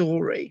us a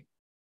story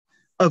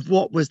of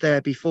what was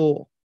there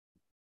before.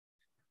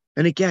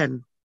 And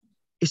again,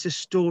 it's a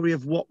story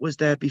of what was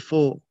there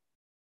before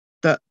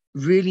that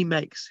really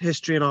makes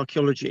history and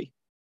archaeology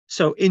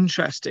so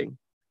interesting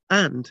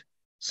and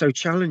so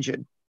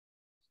challenging.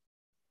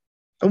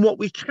 And what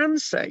we can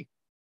say,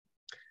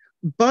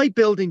 by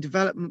building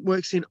development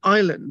works in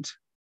Ireland,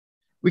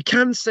 we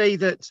can say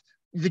that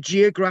the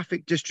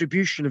geographic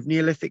distribution of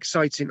Neolithic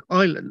sites in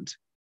Ireland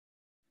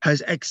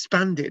has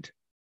expanded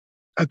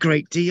a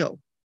great deal.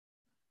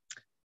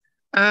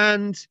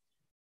 And,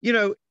 you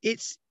know,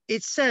 it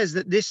says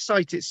that this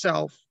site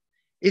itself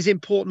is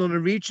important on a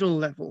regional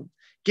level,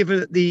 given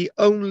that the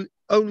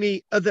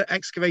only other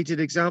excavated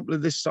example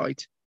of this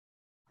site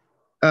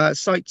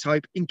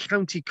type in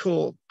County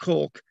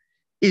Cork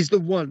is the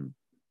one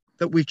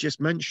that we've just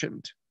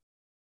mentioned.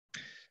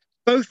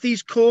 Both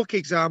these Cork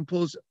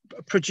examples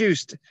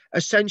produced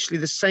essentially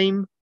the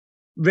same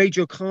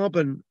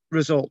radiocarbon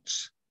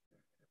results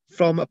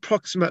from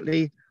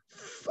approximately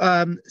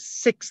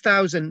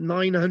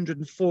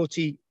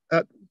 6,940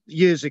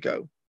 years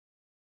ago.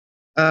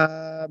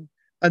 And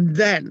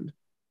then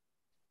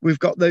we've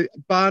got the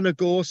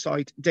Barnagore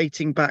site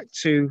dating back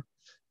to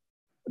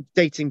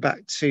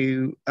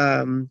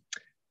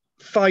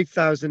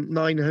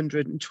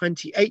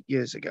 5,928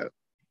 years ago.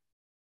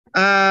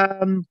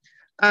 And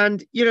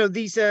you know,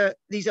 these are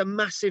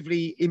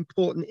massively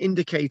important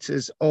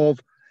indicators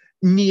of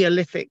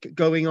Neolithic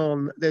going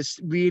on. There's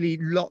really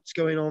lots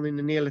going on in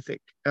the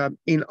Neolithic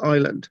in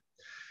Ireland.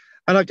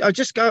 And I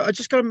just got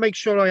to make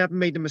sure I haven't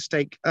made a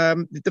mistake.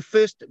 The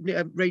first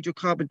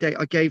radiocarbon date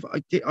I gave,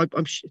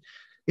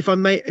 if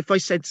I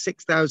said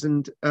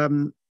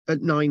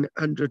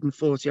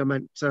 6,940, I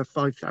meant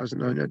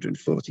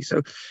 5,940. So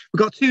we've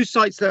got two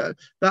sites that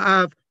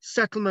have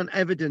settlement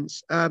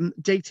evidence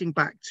dating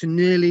back to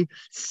nearly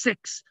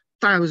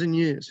 6,000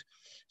 years.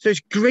 So it's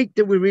great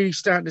that we're really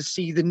starting to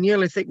see the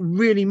Neolithic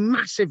really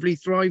massively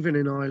thriving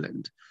in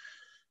Ireland.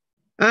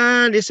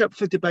 And it's up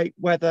for debate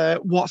whether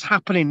what's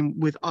happening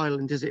with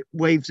Ireland, is it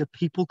waves of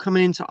people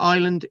coming into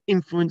Ireland,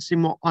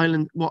 influencing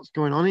what's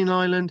going on in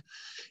Ireland?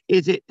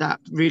 Is it that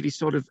really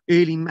sort of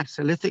early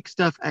Mesolithic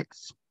stuff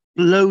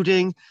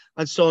exploding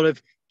and sort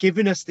of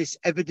giving us this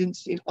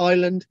evidence in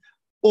Ireland?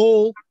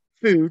 All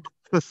food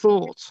for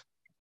thought.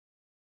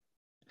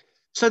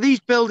 So this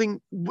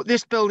building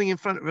in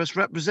front of us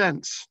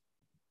represents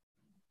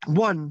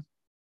one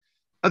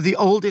of the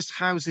oldest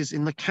houses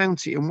in the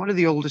county and one of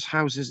the oldest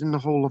houses in the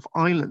whole of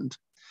Ireland.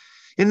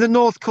 In the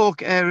North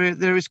Cork area,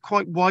 there is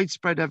quite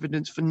widespread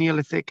evidence for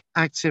Neolithic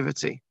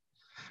activity.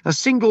 A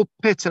single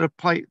pit at a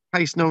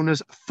place known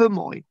as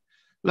Fermoy,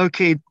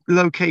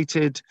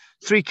 located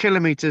 3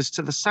 kilometres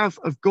to the south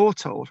of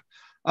Gortald,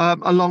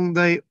 along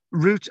the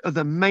route of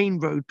the main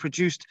road,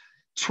 produced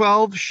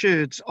 12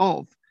 sherds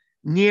of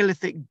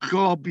Neolithic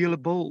globular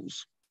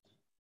bowls.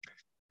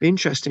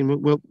 Interesting.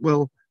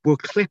 We'll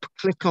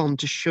click on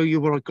to show you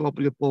what a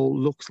globular bowl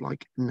looks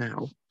like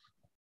now.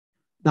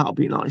 That'll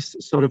be nice.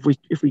 Sort of,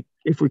 if we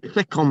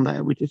click on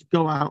there, we just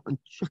go out and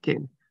chuck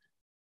in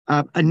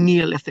a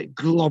Neolithic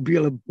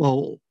globular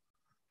bowl.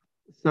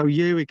 So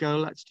here we go.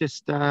 Let's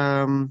just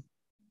and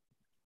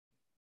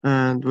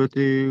we'll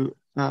do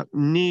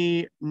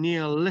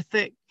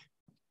Neolithic,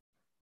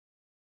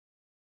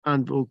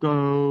 and we'll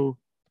go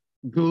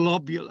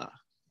globular.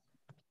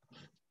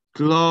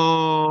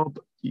 Bowl.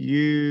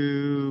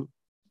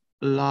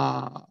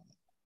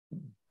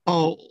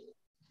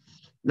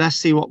 Let's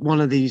see what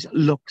one of these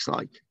looks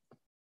like.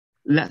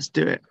 Let's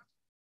do it.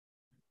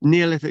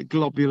 Neolithic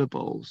globular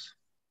bowls.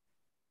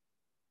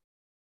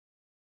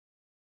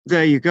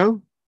 There you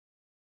go.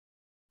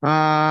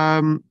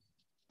 Hang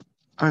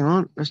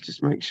on, let's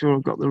just make sure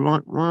I've got the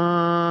right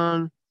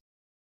one.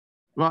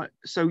 Right,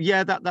 so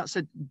yeah, that's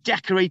a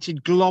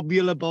decorated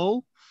globular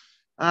bowl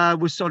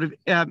with sort of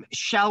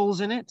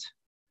shells in it.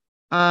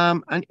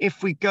 And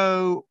if we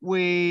go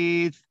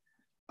with,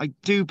 I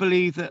do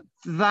believe that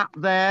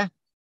there,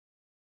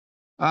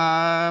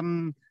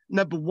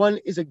 number one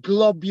is a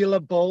globular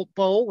bowl.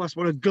 That's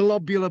what a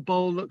globular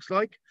bowl looks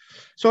like.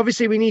 So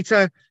obviously we need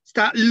to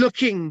start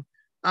looking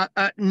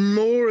at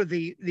more of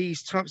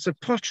these types of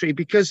pottery,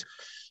 because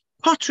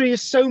pottery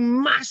is so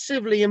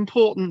massively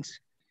important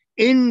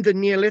in the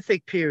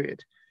Neolithic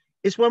period.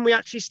 It's when we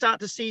actually start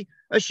to see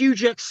a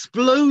huge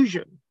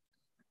explosion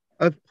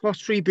of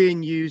pottery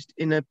being used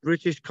in a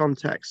British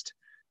context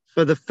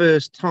for the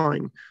first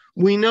time.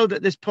 We know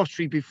that there's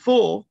pottery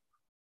before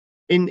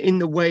in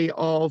the way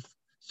of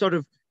sort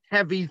of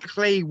heavy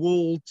clay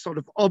walled sort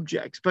of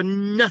objects, but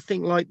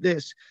nothing like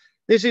this.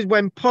 This is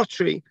when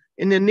pottery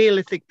in the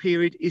Neolithic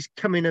period is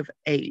coming of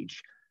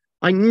age.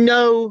 I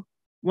know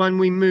when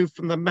we moved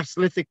from the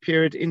Mesolithic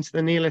period into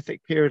the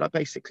Neolithic period, I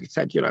basically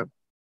said,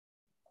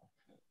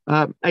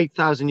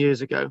 8,000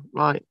 years ago,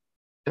 right?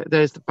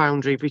 There's the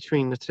boundary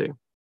between the two.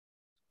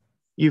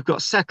 You've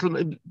got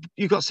settlement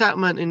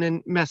in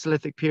the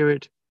Mesolithic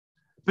period,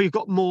 but you've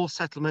got more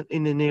settlement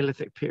in the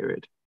Neolithic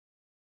period.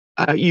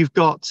 You've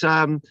got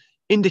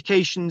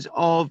indications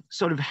of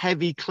sort of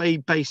heavy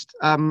clay-based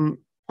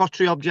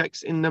pottery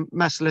objects in the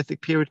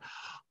Mesolithic period,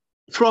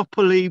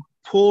 properly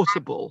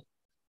portable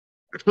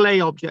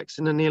clay objects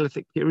in the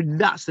Neolithic period.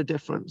 That's the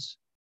difference.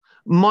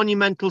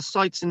 Monumental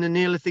sites in the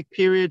Neolithic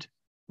period,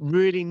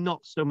 really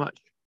not so much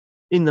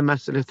in the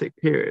Mesolithic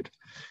period.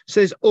 So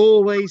there's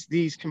always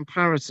these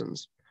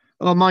comparisons.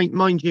 Oh,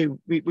 mind you,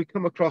 we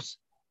come across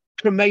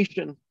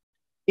cremation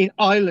in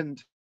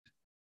Ireland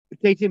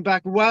dating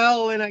back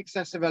well in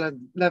excess of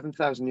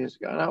 11,000 years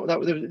ago.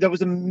 That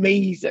was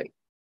amazing.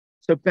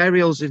 So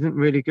burials isn't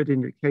really a good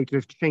indicator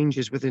of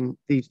changes within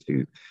these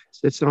two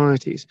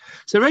societies.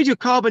 So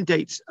radiocarbon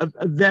dates are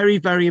very,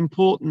 very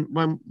important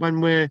when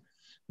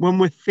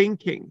we're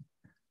thinking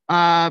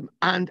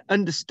and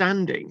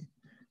understanding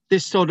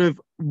this sort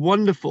of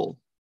wonderful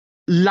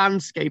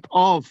landscape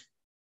of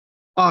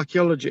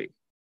archaeology.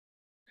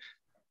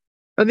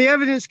 And the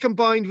evidence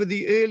combined with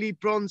the early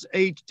Bronze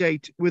Age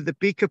date with the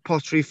beaker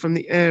pottery from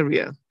the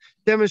area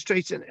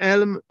demonstrates an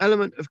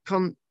element of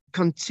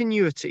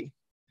continuity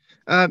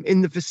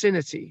in the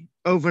vicinity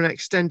over an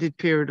extended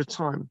period of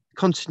time.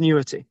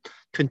 Continuity.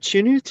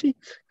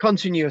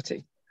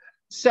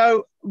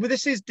 So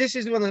this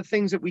is one of the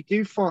things that we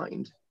do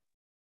find.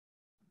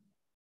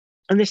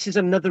 And this is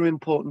another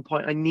important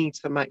point I need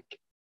to make.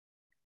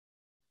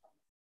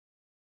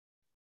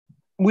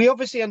 We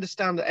obviously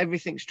understand that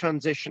everything's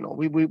transitional.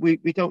 We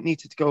don't need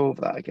to go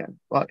over that again,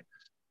 right?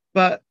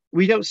 But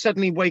we don't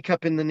suddenly wake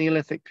up in the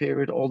Neolithic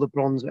period or the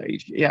Bronze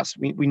Age. Yes,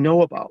 we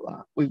know about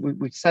that.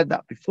 We said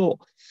that before.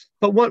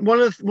 But one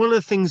of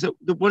the things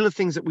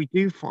that we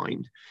do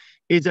find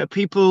is that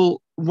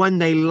people, when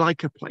they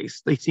like a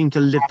place, they seem to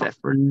live there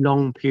for a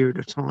long period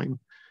of time.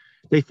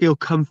 They feel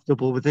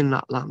comfortable within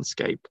that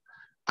landscape,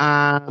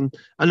 and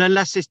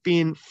unless it's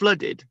being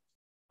flooded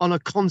on a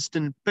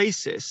constant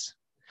basis.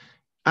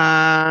 You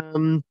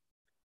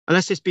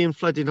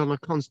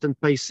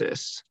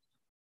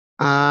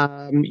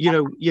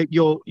know,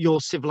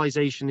 your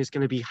civilization is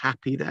going to be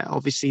happy there.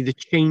 Obviously, the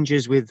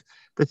changes with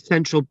the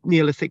central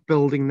Neolithic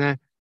building there,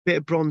 bit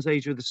of Bronze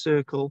Age with the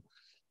circle,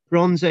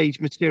 Bronze Age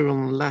material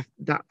on the left,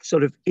 that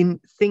sort of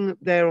thing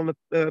there on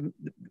the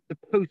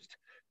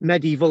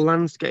post-medieval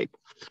landscape.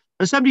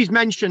 And somebody's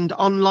mentioned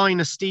online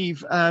a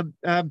Steve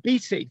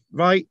Beatty,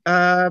 right?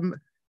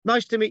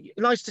 Nice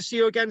to see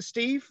you again,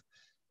 Steve.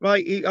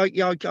 Right,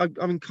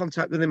 I'm in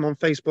contact with him on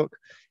Facebook.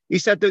 He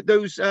said that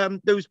those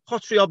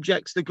pottery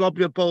objects, the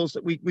globular bowls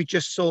that we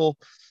just saw,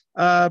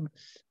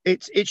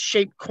 it's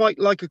shaped quite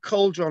like a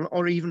cauldron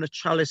or even a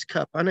chalice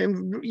cup.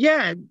 And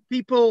yeah,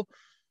 people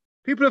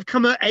have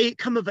come of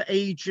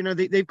age. You know,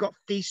 they've got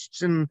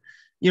feasts, and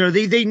you know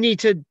they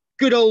need a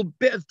good old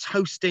bit of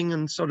toasting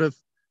and sort of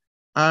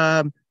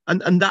and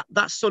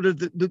that's sort of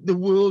the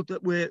world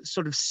that we're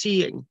sort of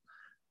seeing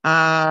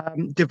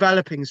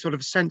developing, sort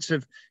of sense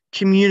of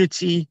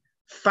community,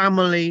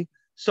 family,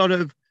 sort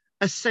of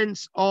a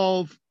sense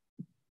of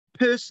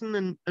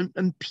person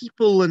and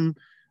people and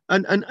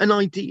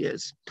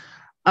ideas.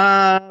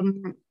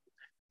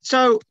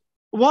 So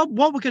what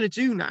we're going to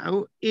do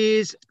now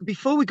is,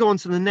 before we go on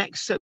to the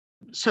next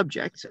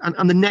subject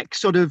and the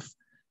next sort of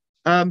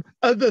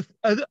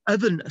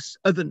otherness,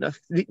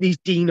 these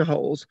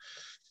Deneholes,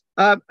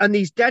 and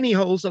these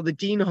Deneholes are the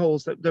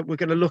Deneholes that we're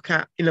going to look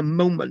at in a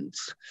moment.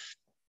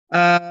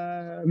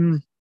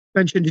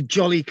 Mentioned a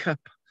jolly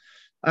cup.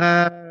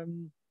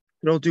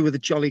 Could all do with a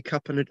jolly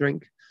cup and a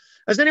drink.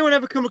 Has anyone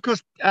ever come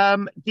across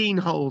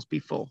Deneholes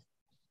before?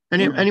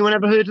 Anyone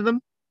ever heard of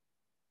them?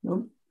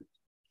 No.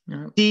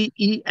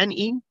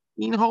 D-E-N-E?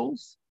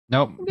 Deneholes?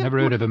 Nope, never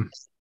heard of them.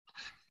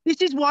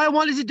 This is why I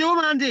wanted to do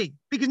them, Andy,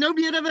 because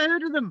nobody had ever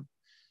heard of them.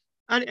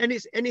 And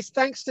it's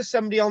thanks to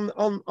somebody on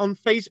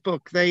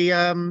Facebook. They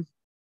and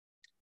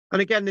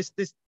again, this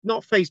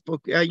not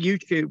Facebook,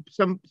 YouTube.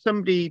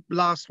 Somebody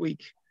last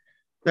week,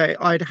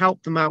 I'd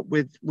helped them out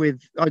with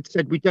I'd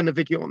said we'd done a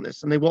video on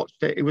this, and they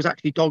watched it. It was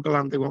actually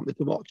Doggerland they wanted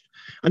to watch,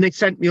 and they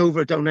sent me over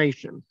a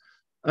donation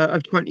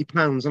of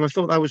 £20, and I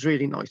thought that was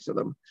really nice of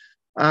them.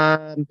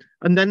 And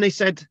then they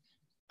said,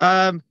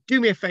 do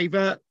me a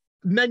favor,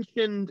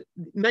 mention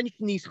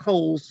these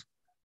holes,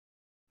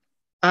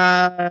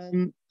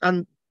 and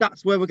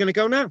that's where we're going to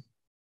go now.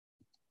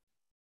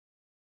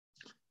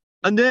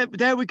 And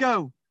there we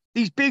go.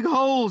 These big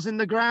holes in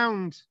the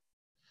ground.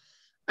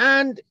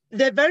 And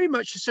they're very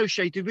much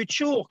associated with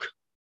chalk.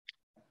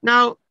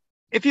 Now,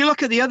 if you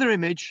look at the other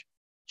image,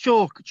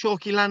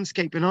 chalky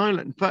landscape in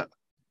Ireland, but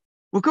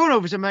we're going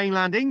over to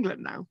mainland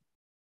England now,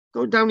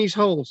 going down these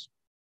holes.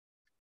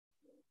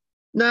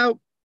 Now,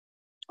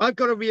 I've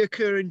got a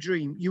reoccurring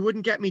dream. You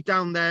wouldn't get me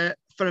down there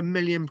for £1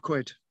 million,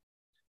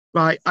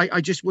 right?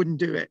 I just wouldn't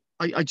do it.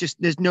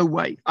 There's no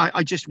way.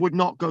 I just would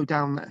not go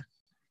down there.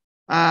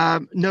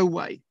 No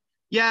way.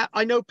 Yeah,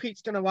 I know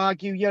Pete's going to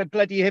argue, you're a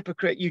bloody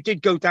hypocrite. You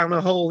did go down a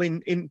hole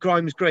in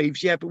Grimes'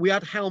 graves. Yeah, but we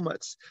had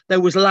helmets. There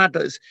was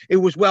ladders. It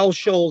was well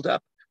shouldered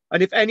up.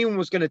 And if anyone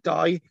was going to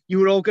die, you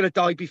were all going to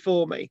die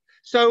before me.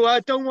 So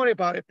don't worry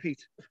about it,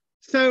 Pete.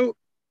 So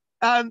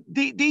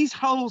these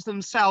holes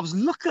themselves,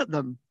 look at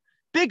them.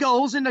 Big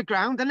holes in the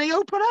ground and they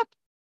open up.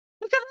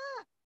 Look at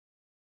that.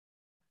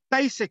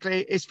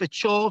 Basically, it's for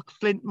chalk,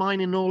 flint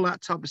mining, all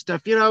that type of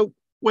stuff, you know.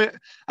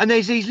 And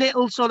there's these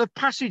little sort of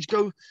passage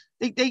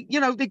they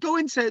go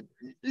into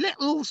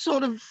little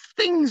sort of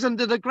things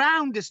under the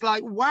ground. It's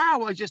like,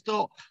 wow, I just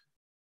thought,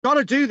 got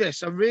to do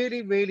this. I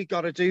really, really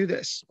got to do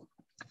this.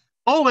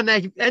 Oh, and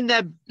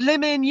they're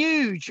blimmin'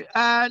 huge.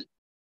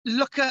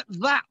 Look at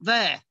that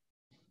there.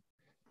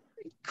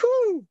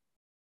 Cool.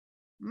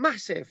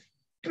 Massive.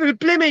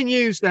 Blimmin'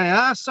 huge they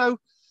are. So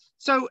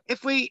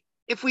if we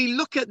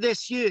look at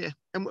this here,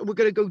 and we're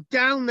going to go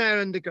down there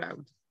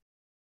underground.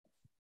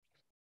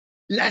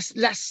 Let's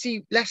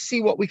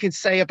see what we can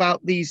say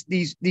about these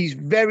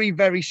very,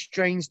 very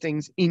strange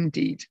things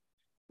indeed.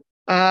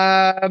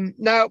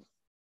 Now,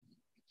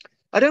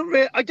 I don't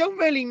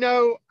really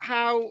know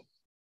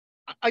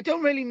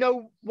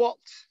what,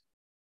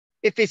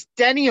 if it's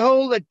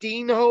Dennyhole, a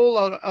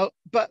Deanhole,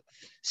 but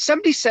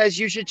somebody says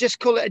you should just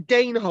call it a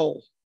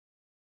Danehole.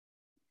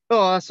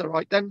 Oh, that's all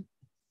right then.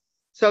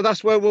 So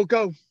that's where we'll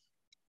go.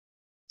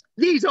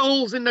 These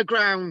holes in the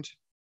ground.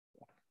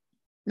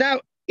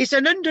 Now, it's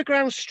an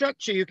underground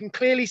structure. You can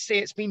clearly see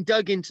it's been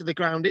dug into the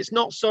ground. It's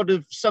not sort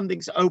of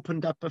something's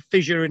opened up a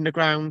fissure in the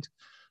ground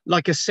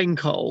like a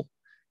sinkhole.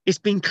 It's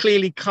been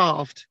clearly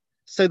carved.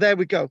 So there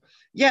we go.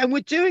 Yeah, and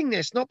we're doing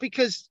this not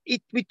because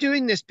we're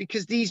doing this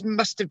because these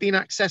must have been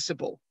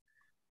accessible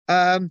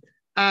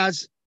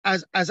as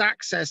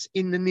access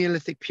in the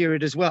Neolithic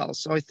period as well.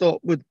 So I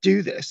thought we'd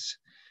do this.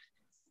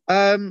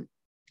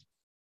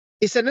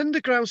 It's an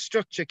underground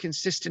structure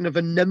consisting of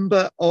a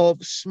number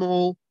of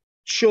small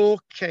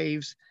chalk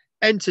caves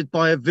entered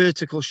by a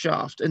vertical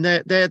shaft. And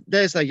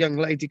there's a young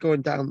lady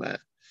going down there.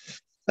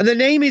 And the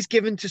name is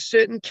given to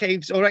certain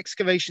caves or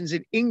excavations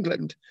in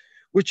England,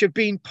 which have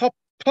been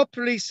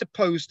popularly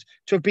supposed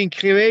to have been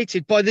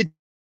created by the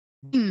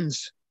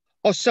Danes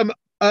or some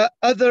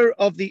other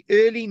of the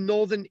early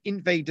northern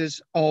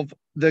invaders of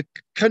the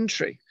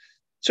country.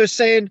 So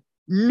saying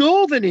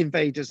northern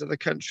invaders of the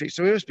country.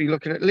 So we must be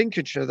looking at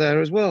Lincolnshire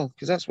there as well,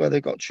 because that's where they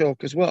got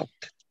chalk as well.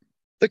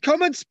 The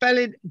common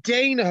spelling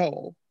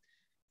Denehole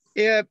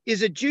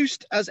is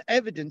adduced as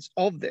evidence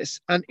of this,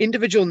 and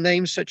individual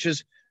names such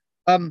as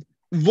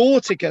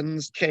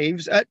Vortigern's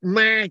caves at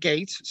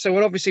Margate, so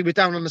we're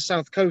down on the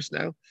south coast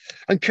now,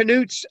 and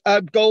Canute's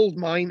gold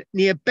mine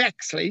near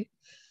Bexley.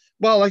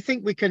 Well, I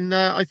think we can.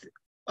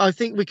 I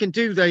think we can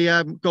do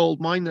the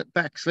gold mine at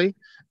Bexley.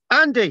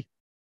 Andy,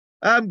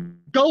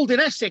 gold in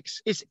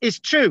Essex is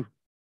true.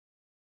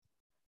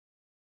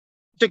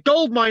 The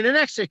gold mine in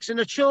Essex in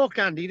a chalk,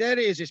 Andy. There it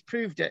is. It's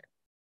proved it.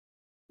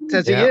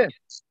 Says it here.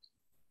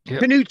 Yep.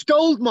 Canute's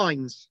gold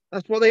mines.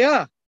 That's what they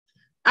are.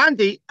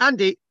 Andy.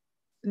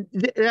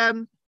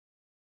 There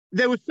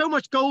was so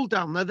much gold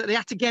down there that they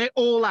had to get it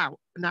all out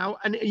now.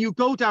 And you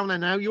go down there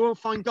now, you won't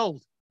find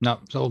gold. No,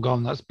 it's all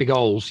gone. That's big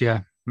holes.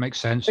 Yeah, makes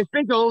sense. It's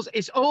big holes.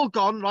 It's all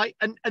gone, right?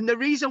 And the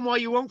reason why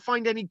you won't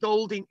find any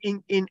gold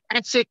in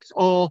Essex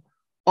or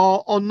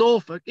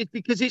Norfolk is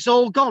because it's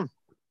all gone.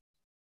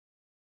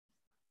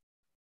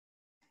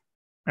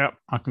 Yep,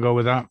 I can go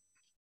with that.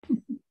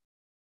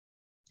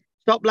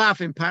 Stop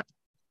laughing, Pat.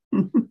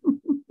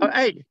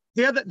 Hey,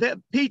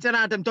 Pete and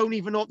Adam don't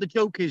even know what the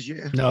joke is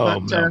yet. No,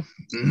 but, no.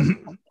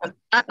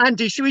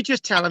 Andy, should we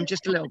just tell them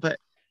just a little bit?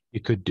 You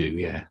could do,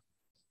 yeah.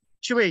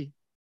 Should we?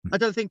 I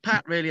don't think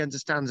Pat really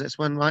understands this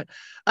one, right?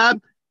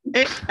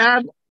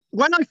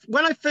 When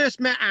I first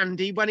met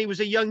Andy when he was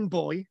a young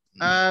boy,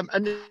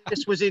 and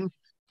this was in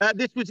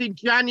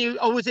January,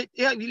 or was it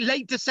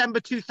late December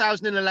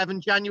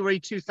 2011, January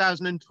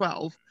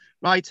 2012,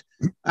 right?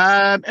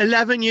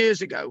 11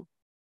 years ago.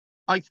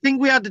 I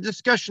think we had a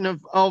discussion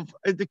of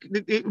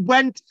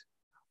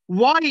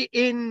why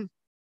in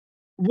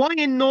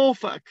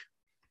Norfolk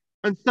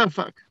and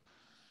Suffolk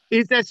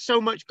is there so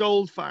much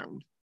gold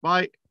found,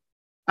 right?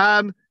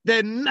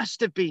 There must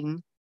have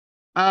been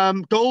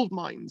gold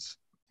mines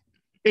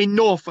in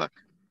Norfolk.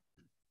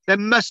 There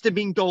must have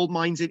been gold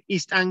mines in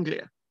East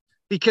Anglia,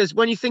 because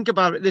when you think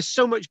about it, there's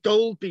so much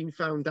gold being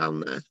found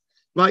down there,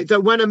 right?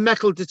 That when a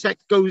metal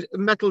detecting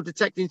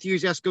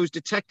enthusiast goes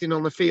detecting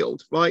on the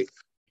field, right?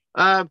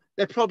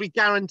 They're probably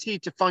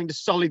guaranteed to find a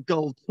solid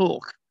gold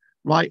chalk,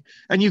 right?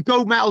 And you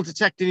go metal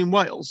detecting in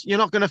Wales, you're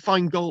not going to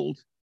find gold.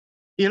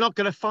 You're not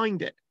going to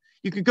find it.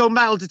 You could go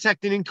metal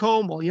detecting in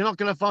Cornwall, you're not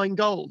going to find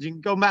gold. You can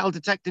go metal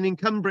detecting in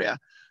Cumbria,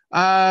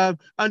 and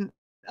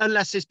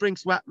unless this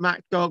brings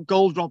back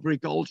gold robbery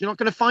gold, you're not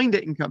going to find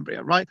it in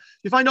Cumbria, right?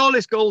 You find all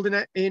this gold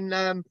in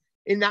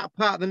that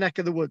part of the neck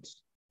of the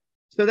woods.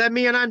 So then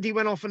me and Andy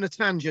went off on a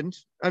tangent,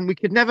 and we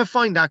could never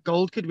find that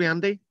gold, could we,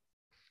 Andy?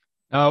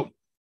 No.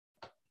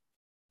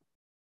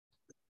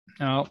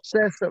 No.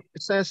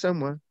 It's there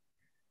somewhere.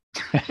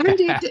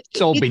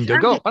 It's all been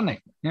dug up, hasn't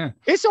it? Yeah.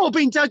 It's all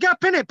been dug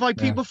up, isn't it, by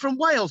people from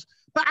Wales?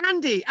 But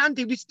Andy,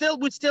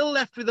 we're still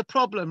left with a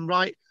problem,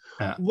 right?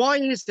 Yeah. Why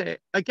is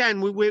it?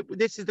 Again,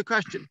 this is the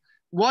question.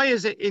 Why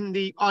is it in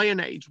the Iron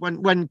Age,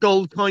 when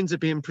gold coins are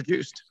being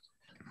produced,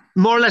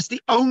 more or less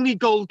the only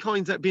gold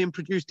coins that are being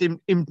produced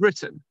in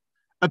Britain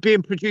are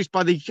being produced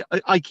by the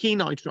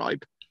Iceni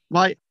tribe,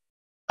 right?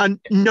 And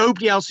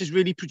nobody else is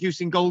really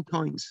producing gold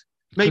coins.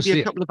 Maybe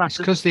a couple of It's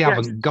because they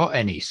haven't got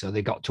any, so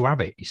they got to have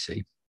it, you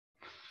see.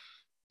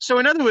 So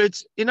in other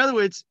words,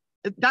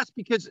 that's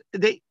because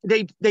they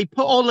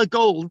put all the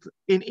gold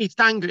in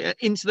East Anglia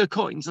into the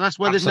coins, and that's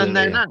why there's none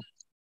there now.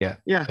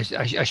 Yeah.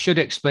 I should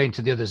explain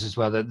to the others as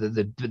well that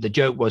the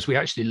joke was we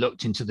actually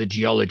looked into the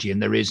geology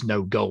and there is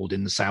no gold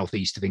in the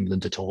southeast of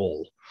England at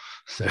all.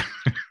 So,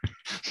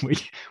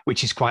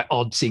 which is quite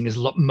odd, seeing as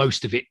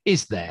most of it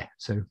is there.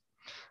 So,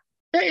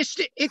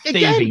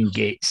 thieving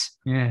gits.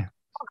 Yeah.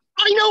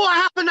 I know what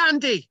happened,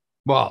 Andy.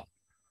 What?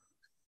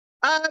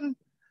 As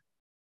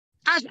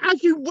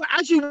you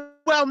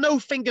well know,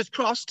 fingers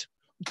crossed,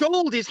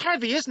 gold is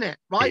heavy, isn't it?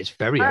 Right. It's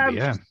very heavy,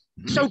 yeah.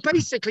 So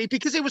basically,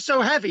 because it was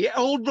so heavy, it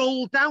all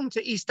rolled down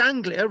to East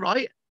Anglia,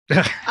 right?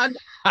 and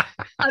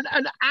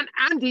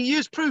Andy,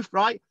 here's proof,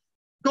 right?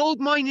 Gold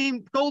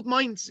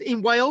mines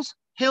in Wales,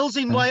 hills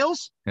in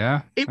Wales.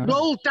 Yeah. It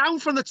rolled down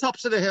from the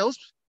tops of the hills.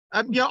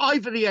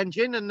 Either the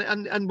engine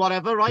and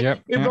whatever, right?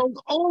 Yep, it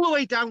rolled all the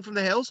way down from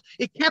the hills.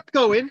 It kept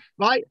going,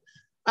 right?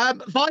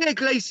 Via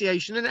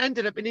glaciation and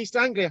ended up in East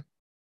Anglia.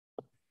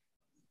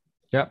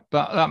 Yeah,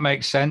 that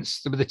makes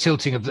sense. The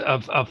tilting of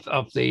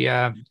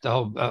the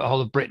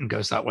whole of Britain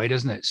goes that way,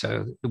 doesn't it?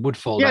 So the would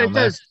fall down. Yeah, it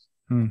does.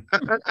 And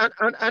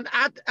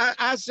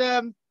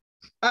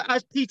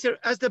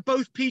as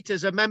both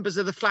Peters are members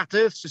of the Flat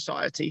Earth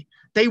Society,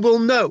 they will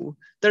know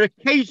that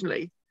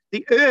occasionally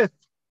the Earth,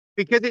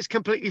 because it's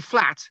completely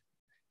flat,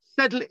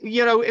 suddenly,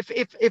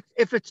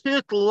 if a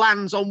turtle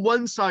lands on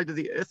one side of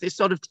the Earth, it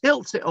sort of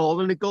tilts it all,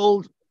 and the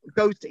gold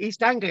goes to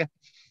East Anglia.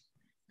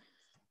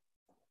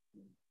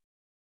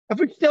 Have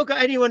we still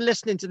got anyone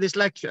listening to this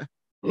lecture?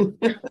 Oh,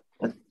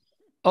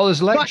 there's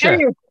a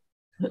lecture.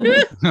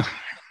 It's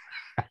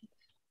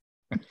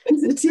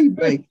a tea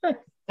break. I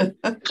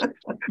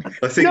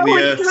think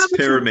the Earth's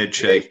pyramid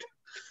shaped.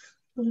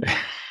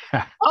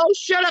 Oh,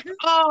 shut up.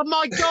 Oh,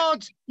 my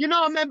God. You're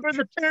not a member of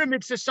the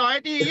Pyramid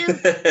Society, are you?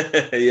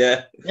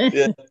 Yeah.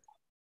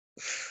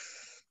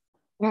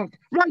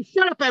 Right,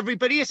 shut up,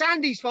 everybody. It's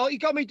Andy's fault. He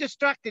got me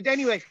distracted.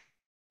 Anyway,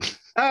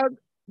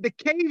 the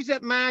caves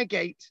at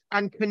Margate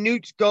and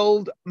Canute's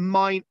gold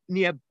mine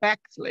near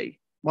Bexley,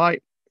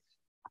 right,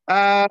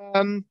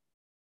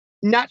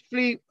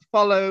 naturally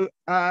follow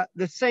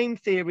the same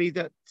theory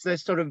that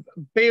there's sort of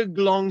big,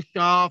 long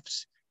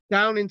shafts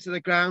down into the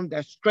ground.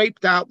 They're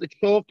scraped out, the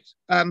chalk's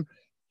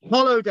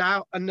hollowed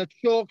out, and the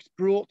chalk's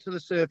brought to the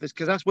surface,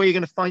 because that's where you're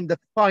going to find the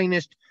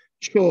finest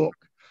chalk.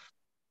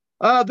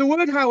 The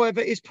word, however,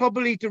 is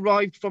probably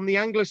derived from the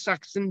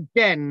Anglo-Saxon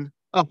den,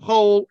 a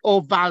hole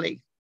or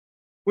valley,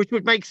 which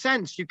would make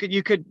sense. You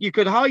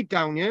could hide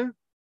down here.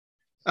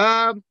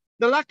 The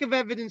lack of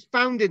evidence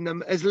found in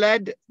them has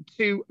led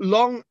to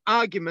long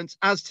arguments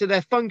as to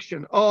their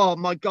function. Oh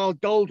my God,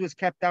 gold was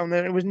kept down there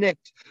and it was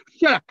nicked.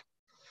 Shut up.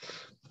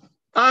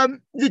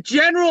 The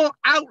general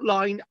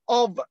outline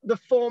of the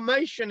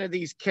formation of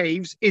these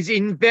caves is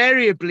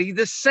invariably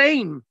the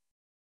same,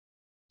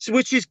 so,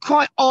 which is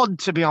quite odd,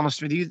 to be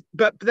honest with you.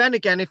 But then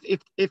again,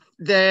 if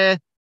they're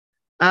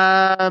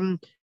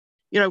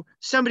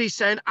somebody's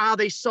saying, are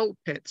they salt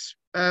pits?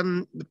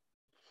 No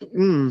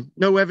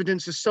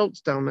evidence of salts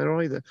down there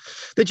either.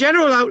 The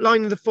general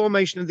outline of the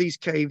formation of these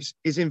caves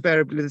is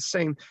invariably the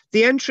same.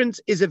 The entrance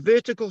is a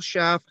vertical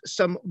shaft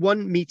some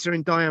 1 meter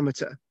in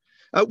diameter,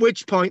 at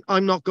which point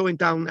I'm not going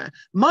down there.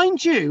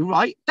 Mind you,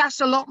 right,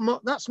 that's a lot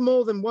more, that's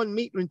more than 1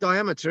 meter in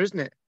diameter, isn't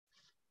it?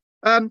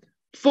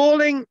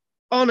 Falling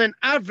on an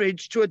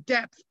average to a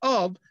depth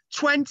of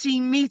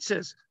 20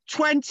 meters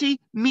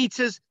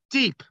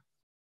deep.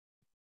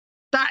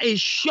 That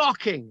is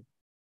shocking.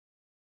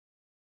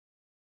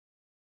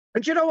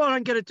 And do you know what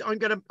I'm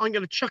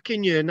gonna chuck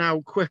in here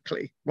now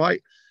quickly,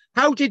 right?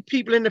 How did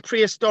people in the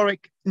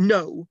prehistoric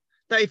know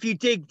that if you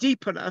dig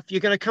deep enough, you're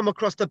going to come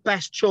across the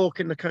best chalk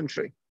in the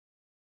country?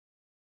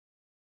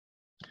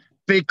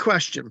 Big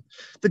question.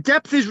 The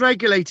depth is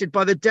regulated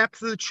by the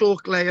depth of the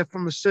chalk layer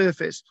from the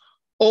surface.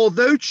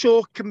 Although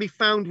chalk can be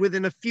found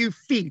within a few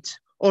feet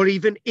or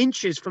even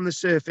inches from the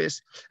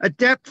surface, a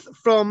depth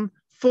from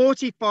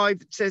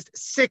 45 says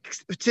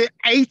 6 to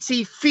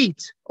 80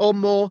 feet or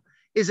more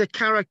is a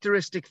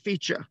characteristic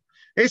feature.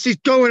 This is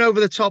going over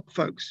the top,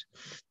 folks.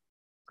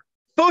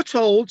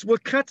 Footholds were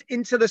cut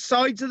into the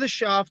sides of the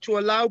shaft to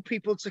allow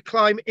people to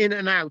climb in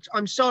and out.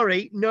 I'm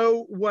sorry,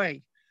 no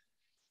way.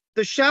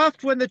 The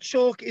shaft, when the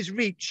chalk is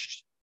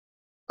reached,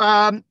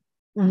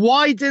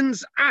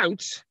 widens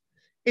out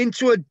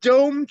into a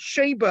dome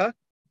chamber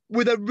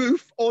with a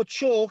roof or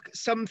chalk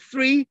some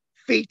 3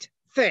 feet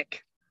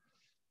thick.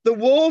 The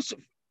walls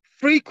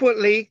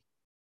frequently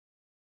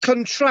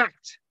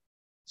contract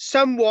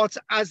somewhat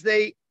as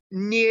they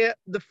near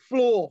the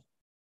floor.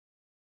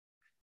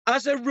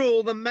 As a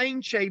rule, the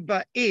main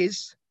chamber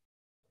is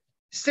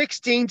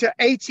 16 to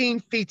 18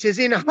 feet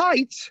in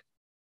height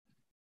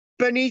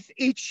beneath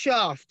each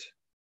shaft.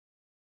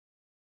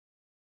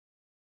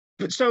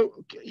 But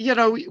so, you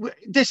know,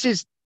 this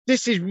is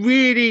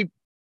really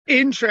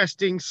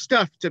interesting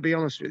stuff, to be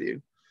honest with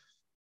you.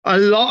 A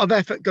lot of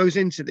effort goes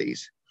into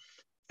these.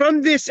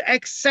 From this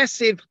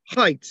excessive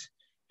height,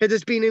 it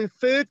has been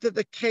inferred that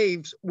the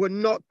caves were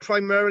not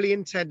primarily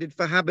intended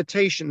for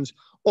habitations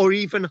or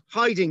even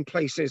hiding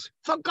places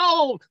for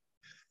gold.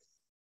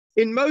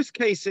 In most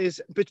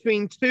cases,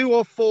 between 2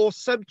 or 4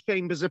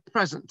 subchambers are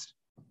present.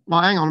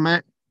 Well, hang on a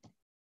minute.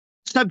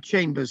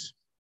 Subchambers.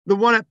 The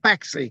one at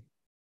Bexley.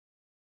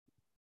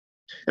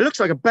 It looks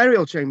like a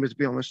burial chamber, to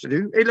be honest with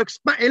you. It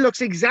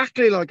looks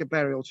exactly like a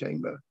burial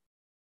chamber.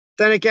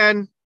 Then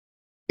again,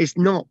 it's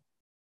not.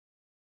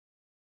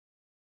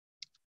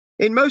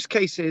 In most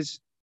cases,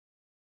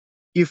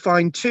 you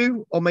find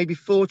 2 or maybe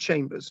 4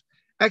 chambers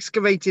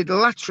excavated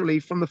laterally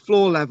from the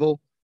floor level,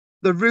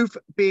 the roof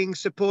being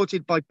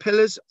supported by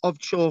pillars of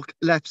chalk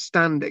left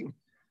standing.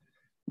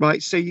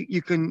 Right, so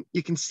you can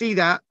see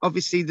that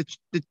obviously the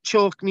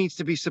chalk needs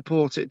to be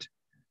supported.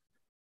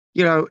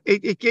 You know,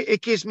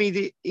 it gives me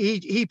the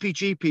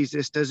heebie-jeebies.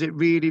 This does, it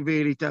really,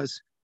 really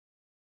does.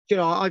 You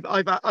know,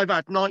 I've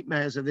had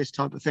nightmares of this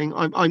type of thing.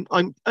 I'm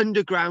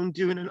underground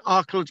doing an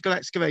archaeological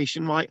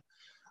excavation, right,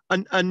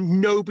 and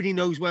nobody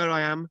knows where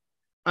I am,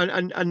 and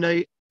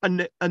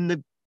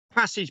the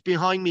passage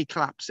behind me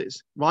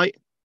collapses, right,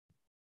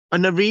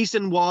 and the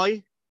reason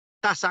why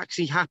that's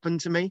actually happened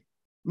to me,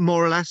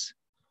 more or less,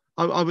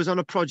 I was on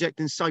a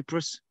project in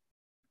Cyprus,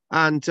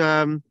 and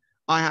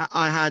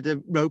I had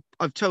a rope.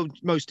 I've told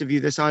most of you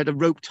this. I had a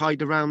rope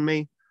tied around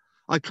me.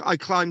 I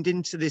climbed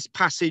into this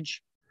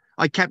passage.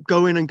 I kept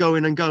going and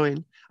going and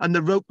going. And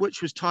the rope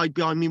which was tied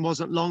behind me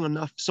wasn't long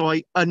enough. So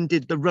I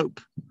undid the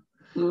rope.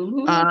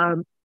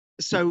 Mm-hmm.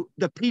 So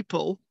the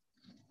people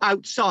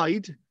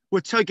outside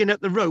were tugging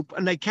at the rope,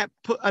 and they kept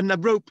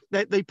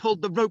they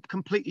pulled the rope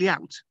completely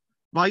out.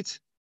 Right.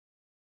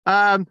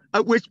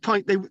 At which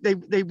point they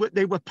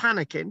were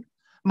panicking.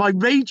 My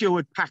radio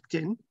had packed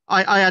in.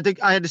 I had a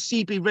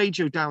CB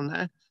radio down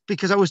there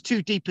because I was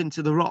too deep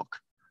into the rock,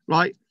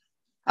 right?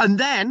 And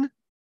then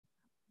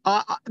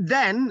I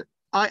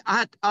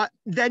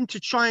had to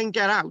try and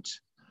get out,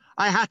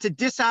 I had to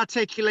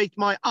disarticulate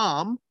my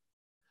arm.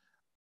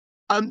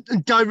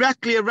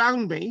 Directly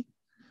around me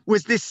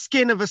was this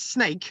skin of a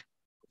snake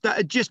that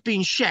had just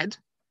been shed.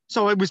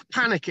 So I was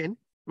panicking,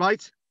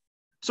 right?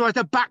 So I had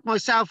to back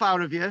myself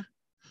out of here.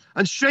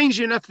 And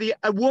strangely enough,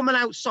 a woman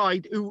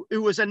outside who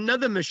was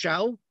another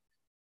Michelle,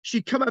 she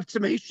come up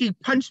to me, she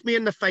punched me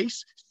in the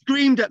face,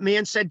 screamed at me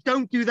and said,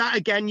 "Don't do that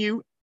again,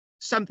 you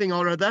something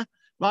or other,"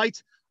 right?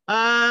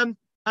 And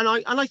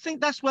I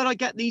think that's where I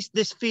get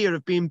this fear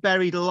of being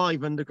buried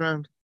alive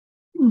underground.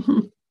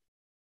 Mm-hmm.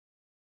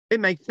 It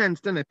makes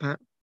sense, doesn't it, Pat?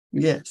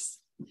 Yes.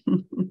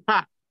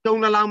 Pat,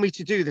 don't allow me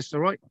to do this,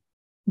 all right?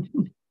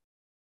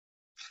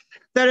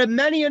 There are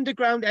many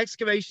underground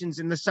excavations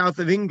in the south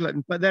of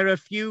England, but there are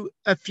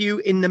a few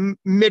in the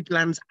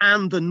Midlands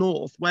and the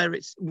north, where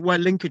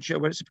Lincolnshire,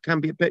 where it can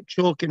be a bit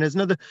chalky. And there's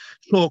another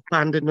chalk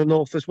land in the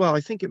north as well. I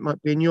think it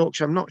might be in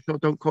Yorkshire. I'm not sure.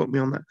 Don't quote me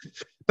on that.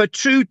 But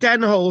true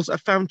Deneholes are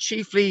found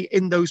chiefly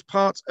in those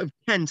parts of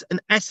Kent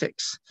and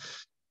Essex,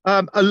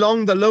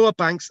 along the lower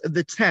banks of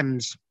the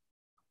Thames.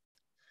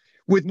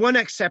 With one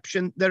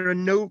exception, there are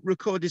no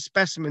recorded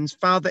specimens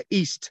farther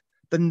east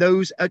than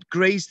those at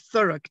Gray's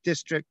Thurrock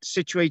district,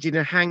 situated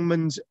in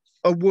Hangman's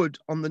Wood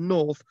on the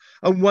north,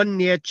 and one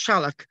near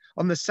Challock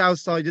on the south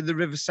side of the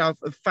river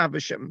south of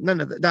Faversham.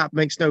 None of that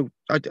makes no,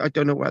 I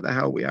don't know where the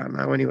hell we are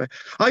now anyway.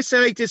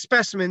 Isolated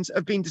specimens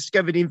have been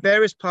discovered in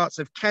various parts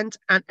of Kent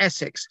and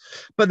Essex,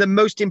 but the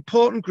most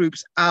important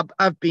groups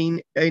have been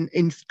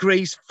in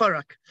Gray's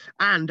Thurrock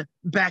and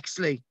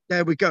Bexley.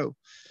 There we go.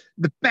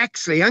 The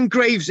Bexley and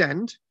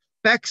Gravesend,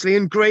 Bexley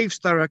and Graves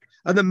Thurrock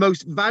are the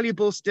most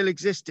valuable still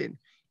existing.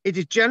 It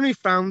is generally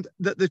found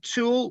that the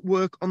tool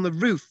work on the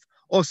roof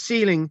or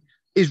ceiling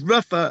is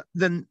rougher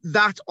than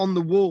that on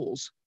the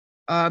walls,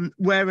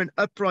 where an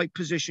upright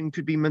position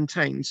could be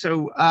maintained.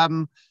 So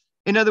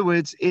in other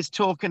words, it's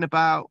talking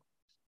about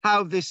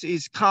how this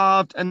is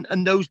carved,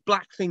 and those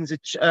black things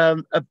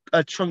are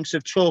chunks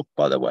of chalk,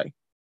 by the way.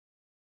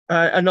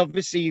 And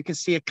obviously you can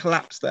see a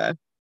collapse there.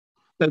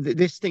 So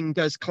this thing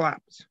does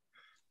collapse.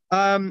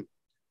 And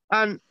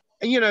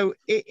you know,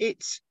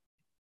 it's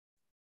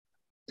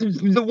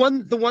the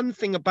one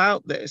thing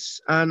about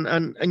this,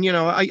 and you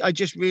know, I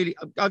just really,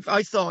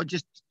 I thought I'd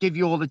just give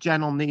you all the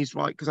gen on these,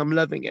 right, because I'm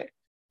loving it,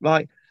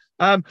 right?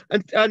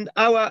 And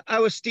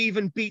our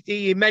Stephen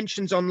Beatty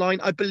mentions online,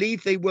 I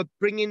believe they were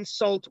bringing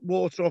salt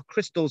water or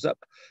crystals up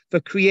for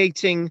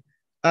creating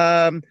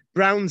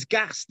Brown's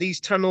gas.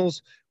 These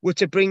tunnels were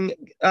to bring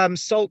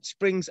salt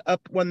springs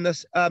up when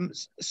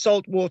the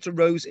salt water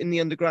rose in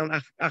the underground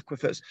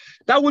aquifers.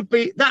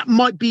 That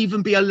might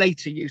even be a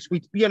later use.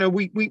 We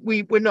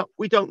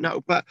don't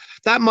know, but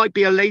that might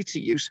be a later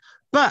use.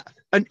 But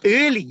an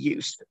early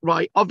use,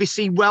 right?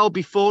 Obviously, well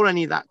before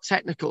any of that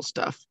technical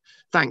stuff.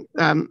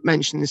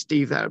 Mentioning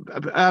Steve there.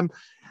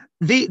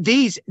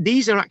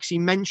 These are actually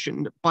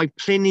mentioned by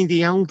Pliny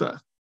the Elder.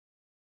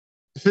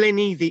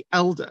 Pliny the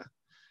Elder.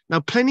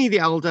 Now, Pliny the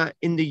Elder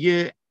in the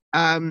year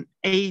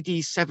AD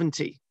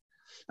 70,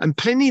 and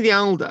Pliny the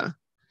Elder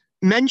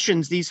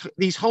mentions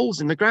these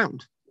holes in the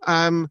ground.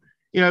 The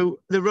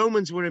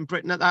Romans were in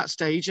Britain at that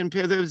stage, and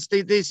there's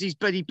these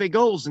bloody big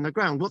holes in the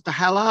ground. What the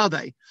hell are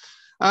they?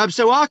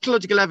 So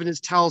archaeological evidence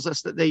tells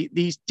us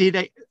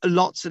that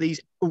lots of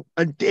these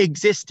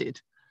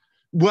existed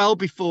well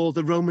before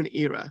the Roman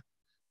era,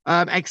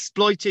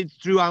 exploited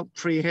throughout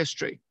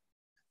prehistory.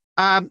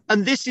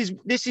 And this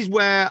is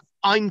where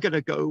I'm going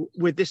to go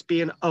with this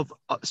being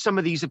some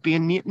of these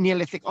being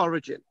Neolithic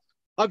origin.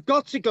 I've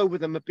got to go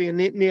with them at being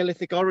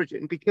Neolithic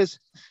origin because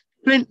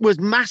flint was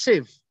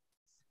massive.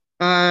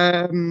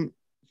 Flint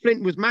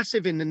was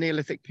massive in the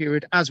Neolithic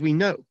period, as we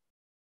know.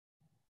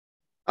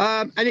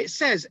 And it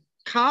says,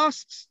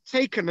 casts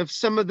taken of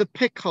some of the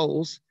pick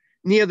holes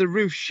near the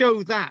roof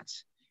show that,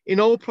 in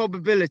all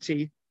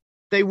probability,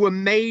 they were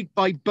made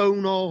by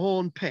bone or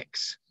horn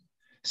picks.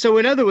 So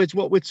in other words,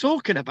 what we're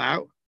talking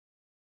about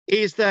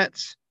is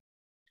that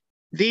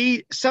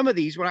some of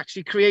these were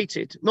actually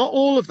created. Not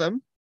all of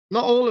them.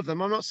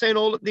 I'm not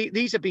saying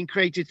these have been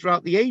created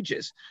throughout the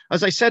ages.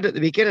 As I said at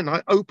the beginning,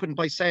 I opened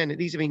by saying that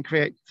these have been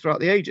created throughout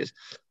the ages.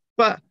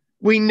 But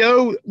we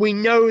know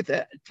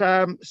that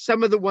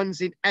some of the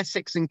ones in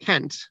Essex and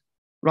Kent,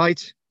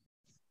 right,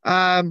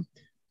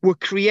 were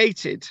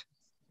created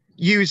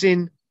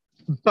using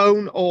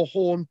bone or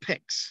horn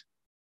picks,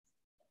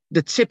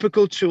 the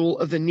typical tool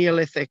of the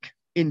Neolithic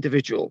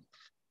individual.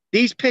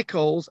 These pick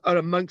holes are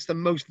amongst the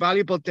most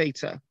valuable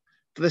data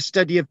for the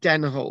study of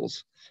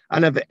Deneholes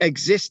and have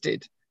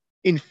existed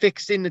in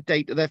fixing the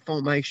date of their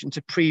formation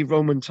to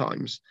pre-Roman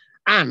times,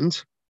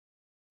 and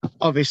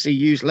obviously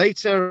used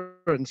later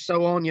and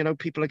so on.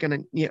 People are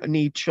going to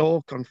need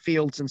chalk on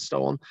fields and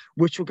so on,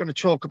 which we're going to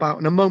talk about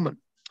in a moment.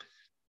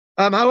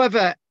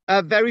 However,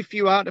 very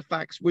few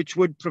artifacts which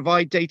would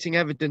provide dating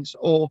evidence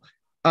or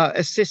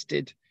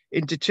assisted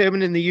in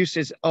determining the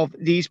uses of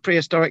these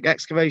prehistoric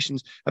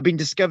excavations have been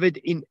discovered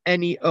in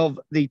any of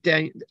the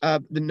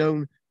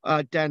known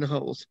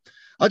Deneholes.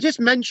 I'll just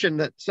mention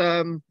that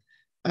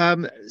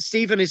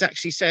Stephen is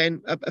actually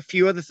saying a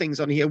few other things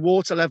on here.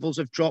 Water levels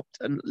have dropped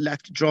and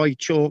left dry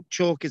chalk.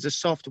 Chalk is a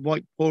soft,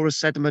 white, porous,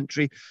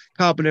 sedimentary,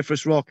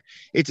 carboniferous rock.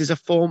 It is a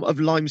form of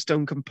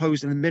limestone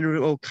composed of the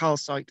mineral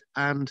calcite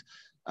and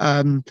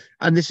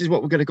this is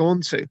what we're going to go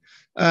on to.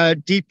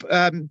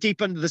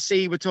 Deep under the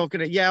sea, we're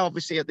talking,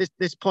 obviously at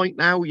this point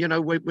now,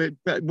 we're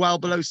well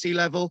below sea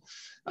level.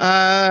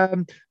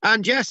 And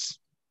yes,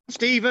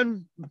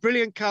 Stephen,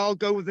 brilliant, Carl,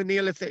 go with the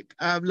Neolithic.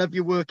 Love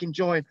your work,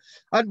 enjoying.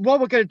 And what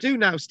we're going to do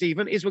now,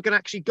 Stephen, is we're going to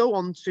actually go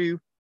on to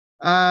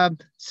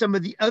some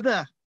of the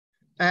other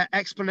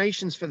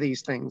explanations for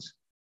these things.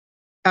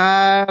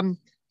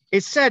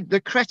 It's said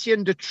that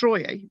Chrétien de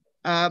Troyes,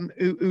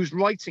 who's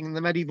writing in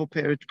the medieval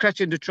period,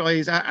 Chrétien de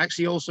Troyes is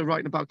actually also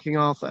writing about King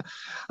Arthur,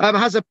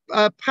 has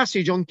a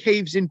passage on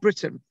caves in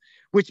Britain,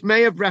 which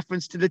may have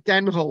reference to the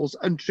Deneholes,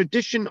 and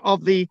tradition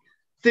of the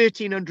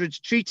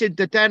 1300s treated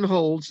the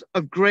Deneholes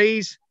of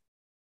Grays,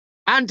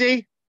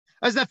 Andy,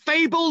 as the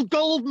fabled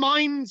gold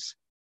mines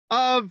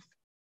of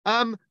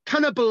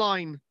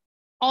Cynnabeline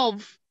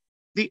of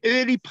the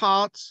early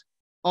parts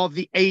of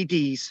the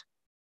ADs.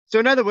 So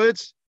in other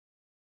words,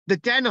 the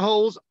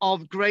Deneholes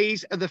of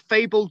Grays are the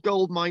fabled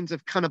gold mines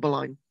of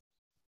Cynnabeline.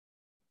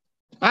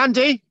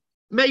 Andy,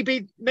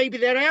 maybe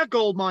there are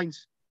gold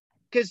mines,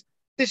 because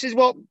this is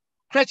what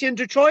Chrétien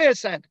de Troyes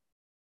said.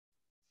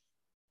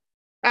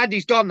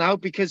 Andy's gone now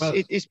because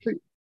it's...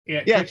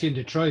 Yeah, Chrétien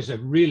de Troyes is a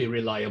really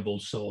reliable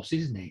source,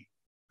 isn't he?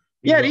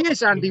 He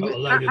is, Andy. A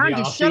load of Andy,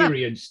 the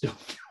Arthurian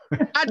stuff.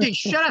 Andy,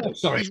 shut up.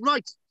 Sorry. He's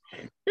right.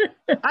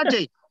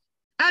 Andy,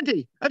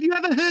 have you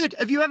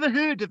ever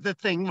heard of the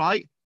thing,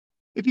 right?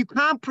 If you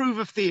can't prove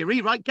a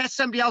theory, right, get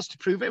somebody else to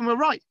prove it and we're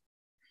right.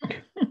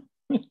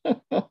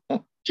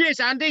 Cheers,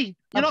 Andy.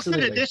 You're not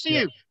good at this, are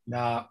you?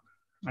 No,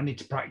 I need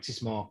to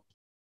practice more.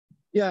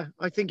 Yeah,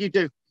 I think you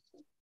do.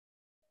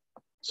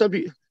 So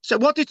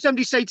what did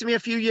somebody say to me a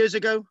few years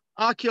ago?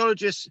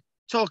 Archaeologists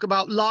talk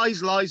about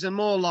lies, lies, and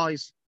more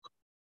lies.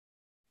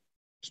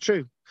 It's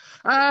true.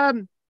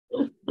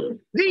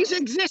 These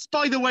exist,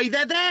 by the way.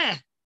 They're there.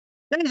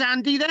 There's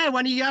Andy there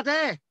when he had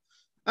hair.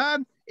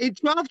 In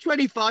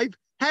 1225,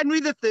 Henry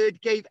III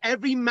gave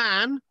every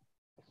man,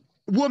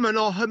 woman,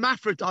 or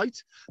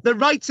hermaphrodite the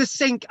right to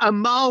sink a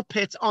marl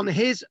pit on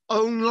his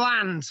own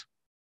land.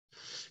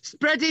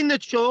 Spreading the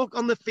chalk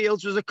on the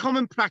fields was a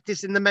common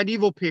practice in the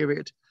medieval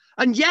period.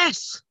 And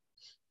yes,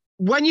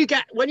 when you've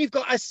got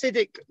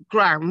acidic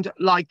ground,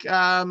 like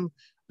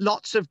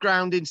lots of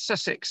ground in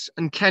Sussex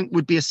and Kent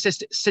would be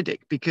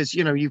acidic because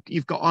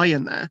you've got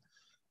iron there.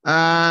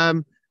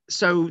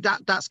 So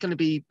that's going to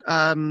be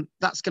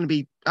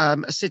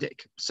acidic.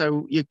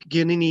 So you're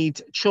going to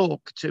need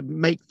chalk to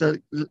make the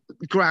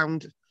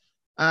ground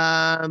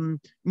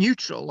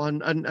neutral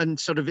and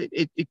sort of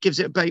it gives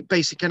it a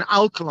basic and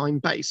alkaline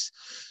base.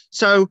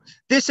 So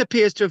this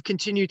appears to have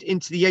continued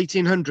into the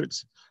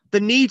 1800s. The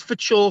need for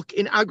chalk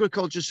in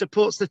agriculture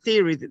supports the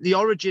theory that the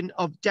origin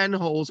of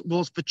Deneholes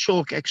was for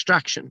chalk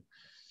extraction.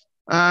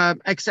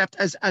 Except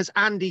as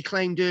Andy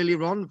claimed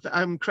earlier on,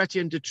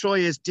 Chrétien de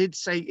Troyes did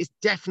say it's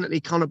definitely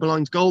Connor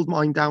gold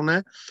mine down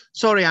there.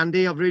 Sorry,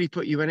 Andy, I've really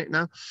put you in it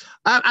now.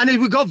 And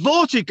we've got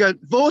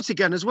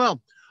Vortigern as well.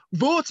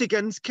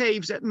 Vortigern's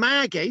caves at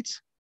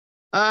Margate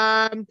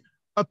are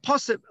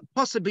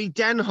possibly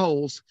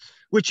Deneholes,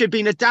 which had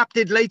been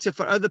adapted later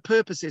for other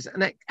purposes,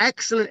 and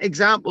excellent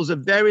examples of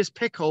various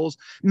pick holes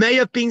may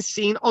have been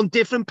seen on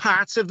different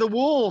parts of the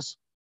walls.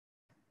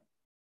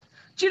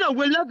 Do you know,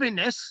 we're loving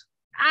this.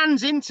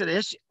 Anne's into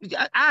this.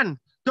 Anne,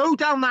 go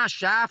down that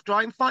shaft,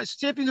 right, and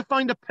see if you can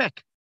find a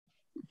pick.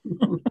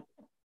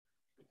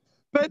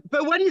 But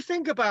when you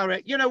think about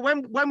it, you know,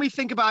 when we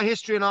think about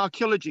history and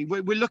archaeology,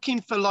 we're looking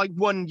for like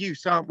one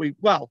use, aren't we?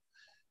 Well,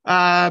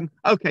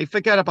 okay,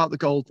 forget about the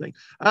gold thing.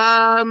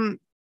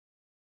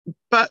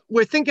 But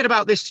we're thinking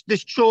about this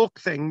chalk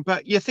thing,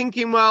 but you're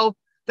thinking, well,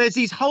 there's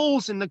these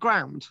holes in the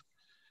ground.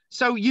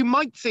 So you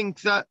might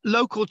think that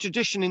local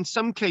tradition in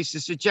some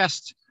cases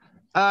suggests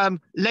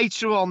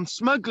later on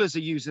smugglers are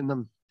using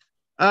them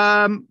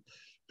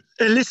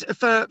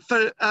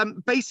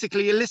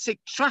basically illicit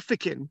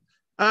trafficking.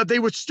 They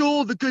would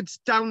store the goods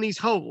down these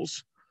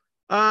holes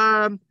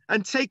and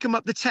take them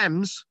up the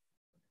Thames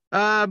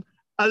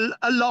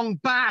along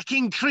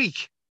Barking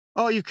Creek.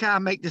 Oh, you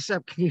can't make this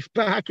up, can you?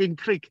 Barking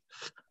Creek.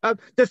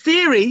 The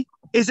theory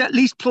is at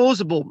least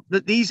plausible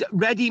that these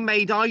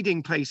ready-made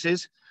hiding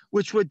places,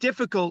 which were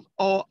difficult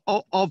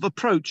of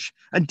approach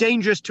and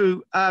dangerous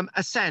to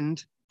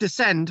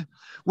descend,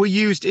 were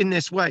used in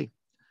this way.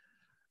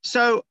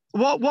 So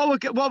what we're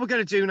going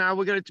to do now,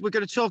 we're going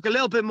to talk a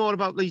little bit more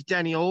about these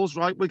Deneholes,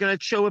 right? We're going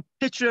to show a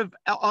picture of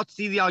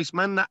Otzi the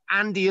Iceman that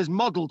Andy has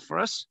modelled for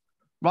us,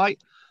 right?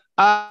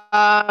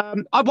 Why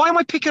am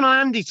I picking on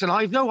Andy tonight?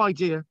 I have no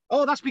idea.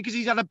 Oh, that's because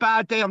he's had a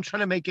bad day. I'm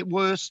trying to make it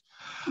worse.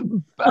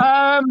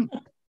 Right,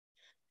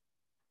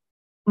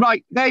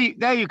 there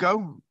you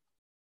go.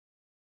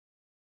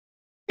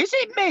 Is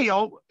it me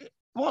or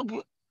what?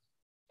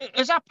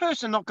 Is that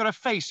person not got a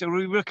face, or are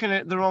we looking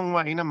at it the wrong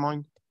way? Never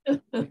mind.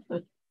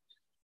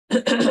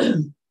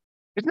 Isn't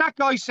that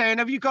guy saying,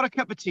 "Have you got a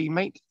cup of tea,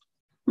 mate?"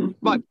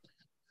 Right.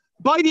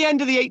 By the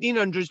end of the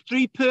 1800s,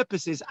 three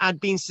purposes had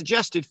been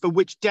suggested for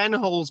which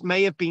Deneholes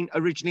may have been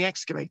originally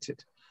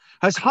excavated: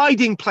 as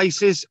hiding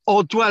places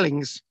or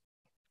dwellings,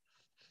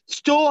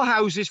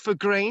 storehouses for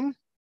grain,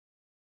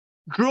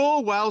 draw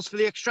wells for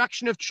the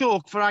extraction of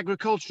chalk for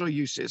agricultural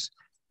uses,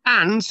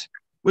 and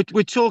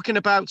we're talking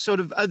about sort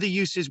of other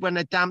uses when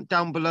they're damp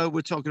down below.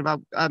 We're talking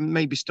about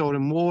maybe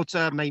storing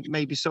water,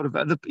 maybe sort of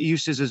other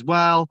uses as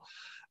well.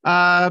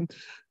 Thank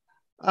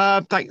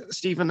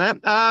Stephen there.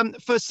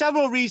 For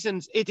several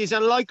reasons, it is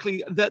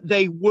unlikely that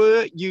they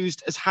were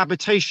used as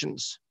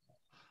habitations,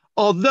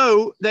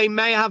 although they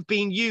may have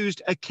been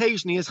used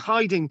occasionally as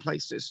hiding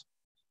places.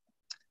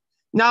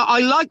 Now,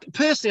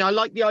 personally, I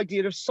like the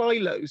idea of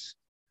silos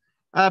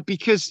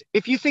because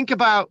if you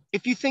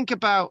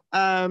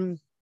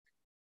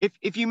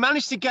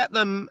manage to get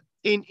them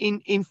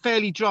in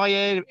fairly dry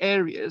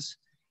areas,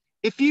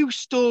 if you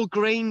store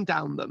grain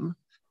down them,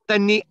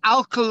 then the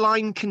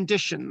alkaline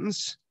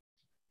conditions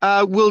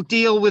will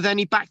deal with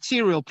any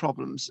bacterial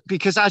problems,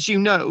 because as you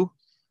know,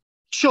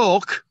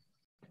 chalk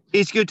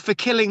is good for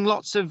killing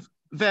lots of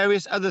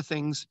various other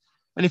things.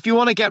 And if you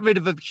want to get rid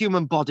of a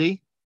human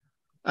body,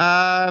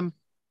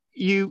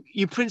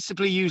 you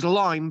principally use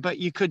lime, but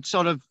you could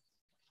sort of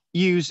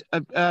use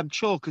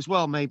chalk as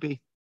well, maybe.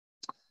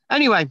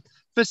 Anyway,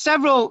 for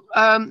several,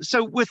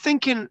 so we're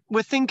thinking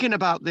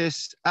about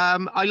this.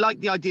 I like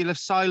the idea of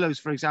silos,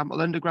 for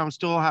example. Underground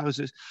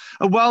storehouses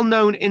are well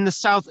known in the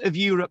south of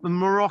Europe and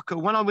Morocco.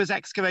 When I was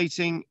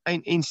excavating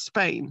in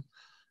Spain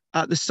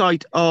at the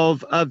site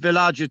of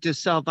Villaggio de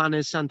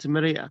Salvanes Santa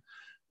Maria,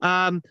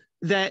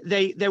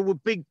 there were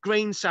big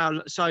grain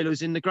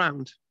silos in the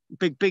ground,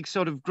 big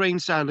sort of grain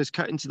silos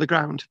cut into the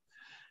ground.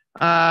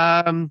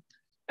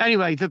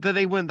 Anyway, but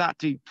they weren't that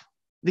deep.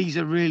 These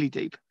are really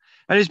deep.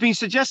 And it's been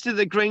suggested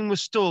that grain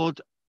was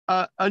stored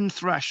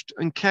unthreshed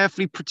and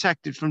carefully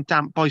protected from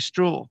damp by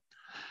straw.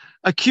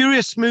 A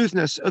curious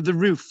smoothness of the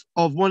roof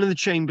of one of the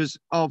chambers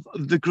of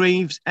the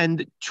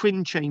Gravesend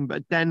twin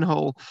chamber,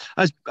 Denhole,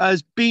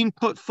 has been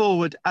put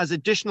forward as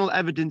additional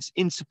evidence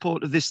in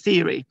support of this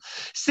theory.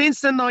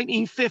 Since the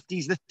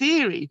 1950s, the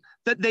theory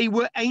that they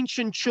were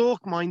ancient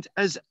chalk mines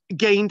has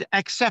gained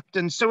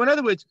acceptance. So in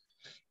other words,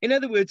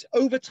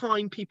 over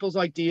time, people's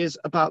ideas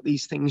about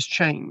these things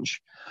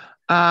change.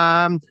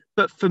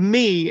 But for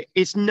me,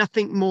 it's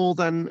nothing more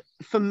than,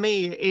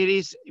 it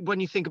is when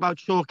you think about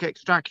chalk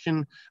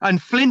extraction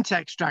and flint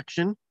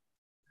extraction.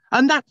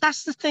 And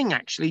that's the thing,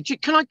 actually.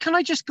 Can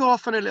I just go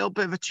off on a little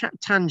bit of a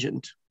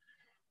tangent?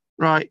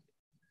 Right.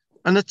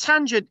 And the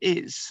tangent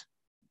is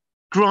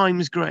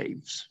Grimes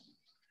graves.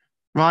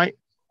 Right.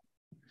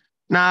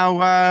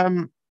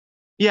 Now,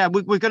 Yeah,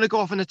 we're going to go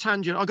off on a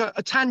tangent. I got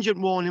a tangent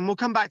warning. We'll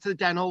come back to the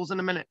Deneholes in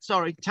a minute.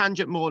 Sorry,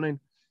 tangent warning.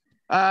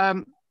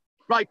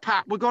 Right,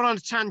 Pat, we're going on a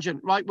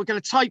tangent, right? We're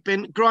going to type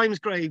in Grimes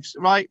graves,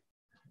 right?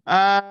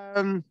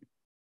 I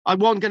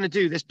wasn't going to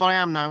do this, but I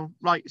am now.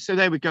 Right, so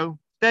there we go.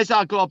 There's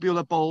our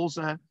globular balls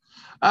there.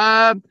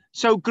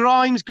 So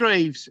Grimes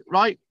graves,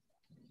 right?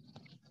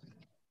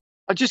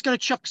 I'm just going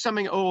to chuck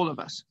something at all of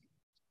us.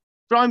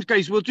 Grimes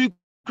graves, we'll do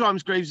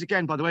Grimes graves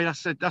again, by the way.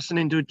 That's an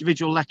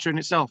individual lecture in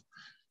itself,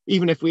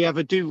 even if we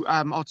ever do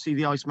Otzi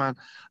the Iceman.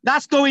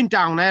 That's going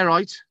down there,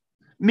 right?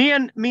 Me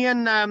and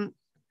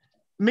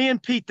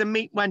Pete the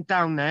Meat went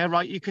down there,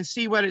 right? You can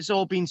see where it's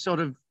all been sort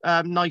of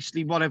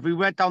nicely, whatever. We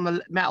went down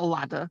the metal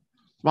ladder,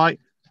 right?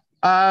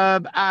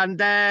 And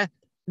there,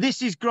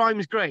 this is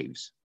Grimes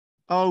graves.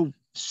 Oh,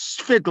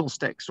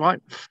 fiddlesticks,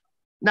 right?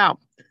 Now,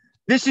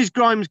 this is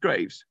Grimes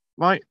graves,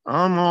 right?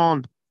 I'm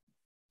on.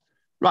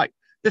 Right.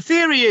 The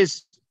theory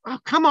is, oh,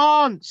 come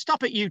on,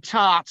 stop it, you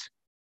tart.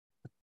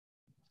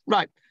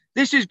 Right.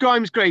 This is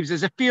Grimes graves.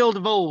 There's a field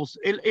of holes.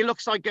 It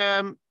looks like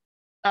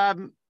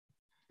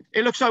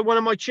it looks like one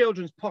of my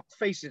children's popped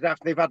faces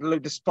after they've had a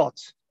load of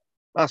spots.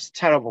 That's a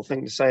terrible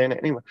thing to say, isn't it?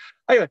 Anyway,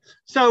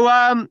 so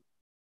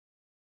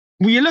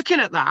when you're looking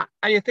at that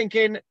and you're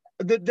thinking,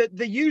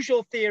 the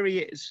usual theory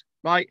is,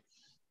 right,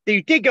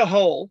 you dig a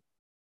hole,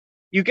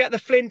 you get the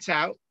flint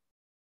out,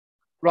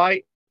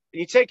 right,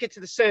 and you take it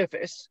to the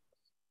surface,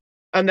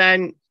 and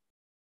then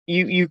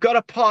you've got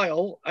a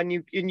pile and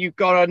you've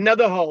got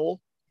another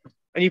hole,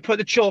 and you put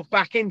the chalk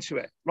back into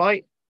it,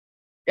 right?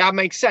 That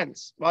makes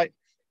sense, right?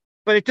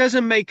 But it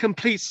doesn't make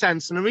complete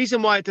sense. And the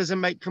reason why it doesn't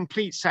make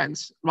complete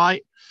sense,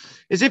 right,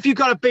 is if you've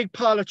got a big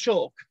pile of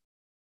chalk,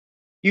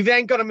 you've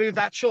then got to move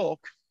that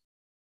chalk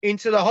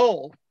into the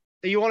hole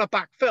that you want to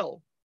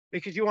backfill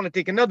because you want to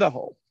dig another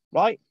hole,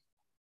 right?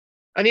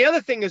 And the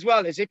other thing as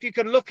well is if you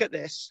can look at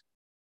this,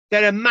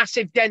 there are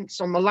massive dents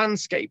on the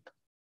landscape,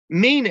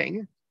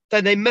 meaning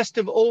that they must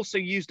have also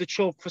used the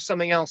chalk for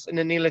something else in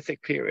the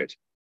Neolithic period.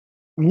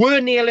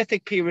 Were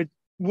Neolithic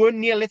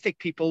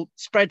people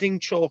spreading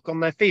chalk on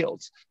their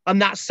fields?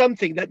 And that's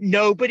something that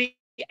nobody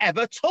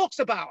ever talks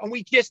about, and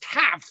we just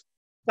have.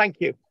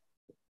 Thank you.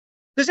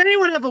 Does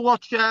anyone ever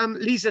watch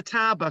Lisa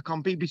Tarbuck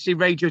on BBC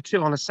Radio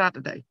 2 on a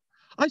Saturday?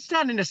 I'm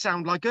starting to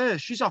sound like her.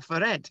 She's off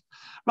her head.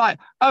 Right,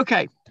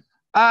 okay.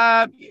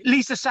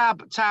 Lisa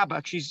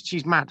Tarbuck,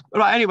 she's mad.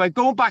 Right, anyway,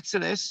 going back to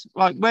this.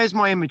 Right, where's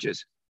my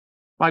images?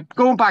 Right,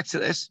 going back to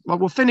this. Well,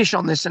 we'll finish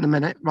on this in a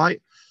minute,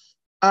 right?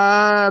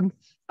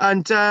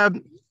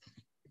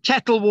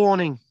 Kettle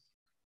warning.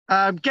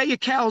 Get your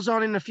kettles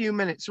on in a few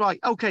minutes. Right,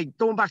 okay,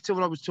 going back to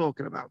what I was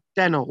talking about.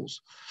 Deneholes.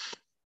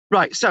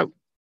 Right, so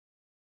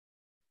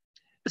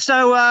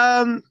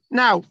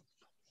now,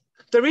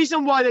 the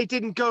reason why they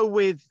didn't go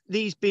with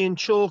these being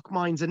chalk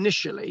mines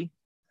initially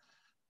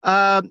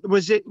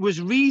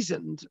was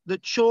reasoned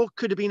that chalk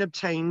could have been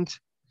obtained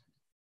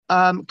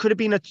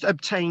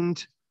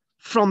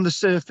from the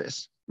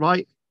surface,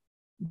 right?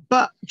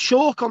 But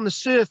chalk on the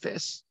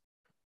surface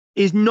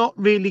is not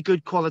really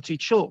good quality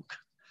chalk.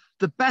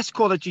 The best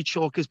quality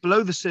chalk is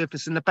below the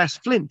surface, and the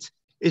best flint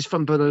is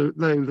from below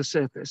the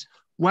surface.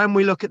 When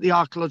we look at the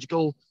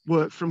archaeological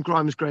work from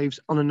Grimes graves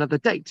on another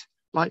date,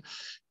 right?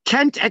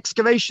 Kent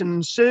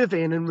Excavation,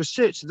 Surveying and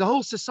Research, the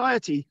whole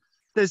society,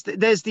 there's the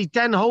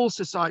Deneholes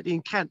Society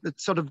in Kent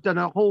that's sort of done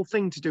a whole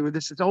thing to do with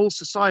this. It's a whole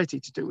society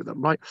to do with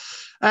them, right?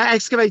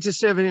 Excavators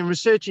surveying and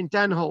researching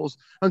Deneholes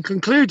and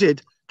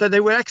concluded that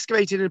they were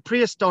excavated in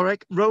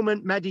prehistoric,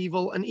 Roman,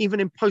 medieval, and even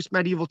in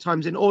post-medieval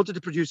times in order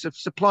to produce a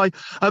supply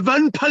of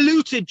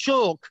unpolluted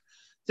chalk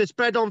to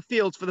spread on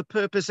fields for the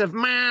purpose of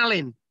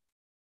marling.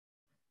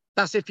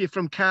 That's if you're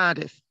from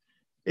Cardiff.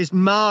 It's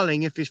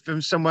marling if you're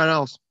from somewhere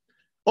else.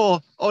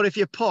 Or if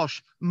you're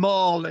posh,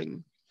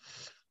 marling.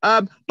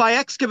 By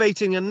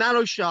excavating a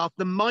narrow shaft,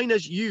 the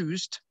miners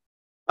used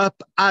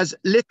up as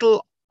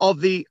little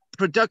of the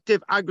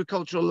productive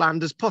agricultural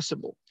land as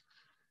possible.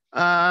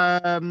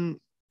 Whatever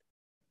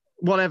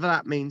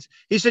that means.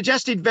 He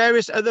suggested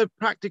various other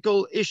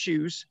practical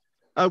issues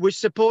which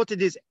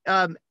supported his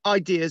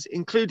ideas,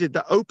 included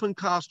that open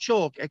cast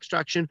chalk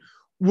extraction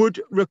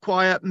would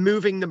require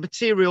moving the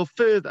material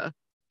further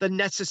than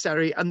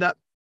necessary, and that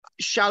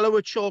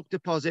shallower chalk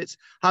deposits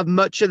have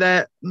much of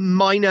their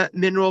minor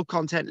mineral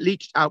content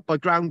leached out by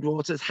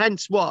groundwater,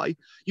 hence why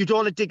you don't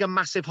want to dig a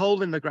massive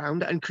hole in the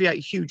ground and create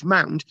a huge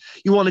mound.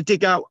 You want to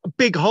dig out a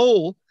big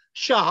hole,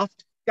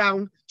 shaft,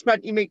 down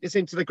 20 meters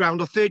into the ground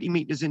or 30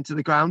 meters into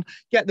the ground,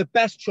 get the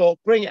best chalk,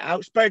 bring it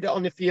out, spread it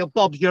on the field.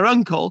 Bob's your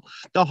uncle.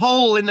 The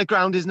hole in the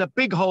ground isn't a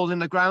big hole in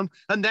the ground,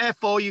 and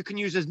therefore you can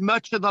use as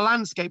much of the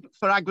landscape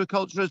for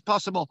agriculture as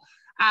possible.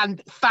 And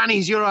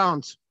Fanny's your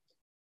aunt.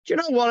 Do you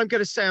know what I'm going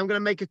to say? I'm going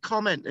to make a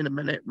comment in a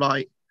minute,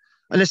 right?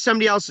 And there's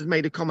somebody else has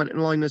made a comment in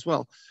line as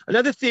well.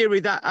 Another theory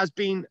that has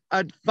been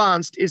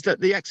advanced is that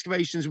the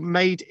excavations were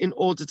made in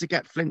order to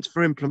get flints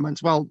for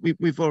implements. Well,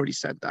 we've already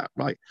said that,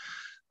 right?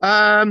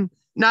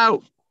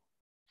 Now,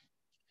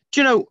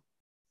 do you know,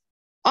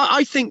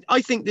 I think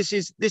this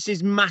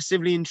is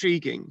massively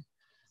intriguing.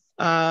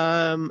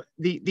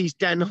 these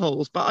den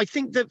holes. But I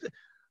think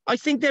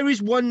there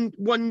is one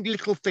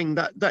little thing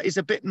that is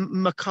a bit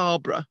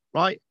macabre,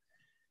 right?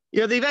 You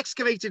know, they've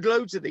excavated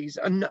loads of these,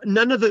 and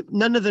none of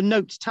the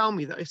notes tell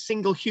me that a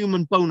single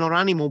human bone or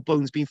animal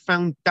bone's been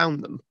found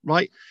down them,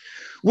 right?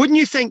 Wouldn't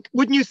you think?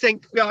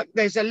 Like,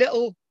 there's a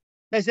little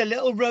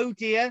road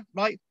here,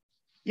 right?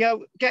 You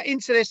know, get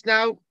into this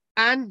now,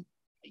 and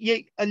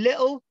a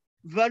little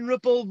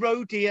vulnerable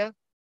road deer.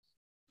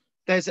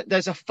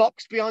 There's a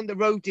fox behind the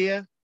roe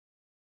deer.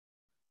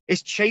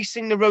 It's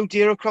chasing the roe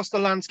deer across the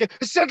landscape.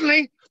 And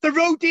suddenly, the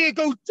roe deer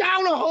goes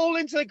down a hole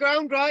into the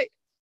ground, right?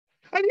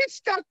 And it's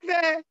stuck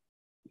there,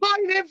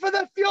 pining for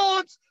the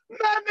fjords.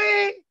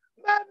 Mummy,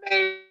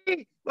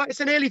 mummy. Right, it's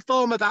an early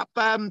form of that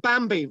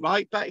Bambi,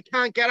 right? But it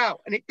can't get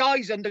out, and it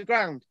dies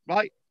underground,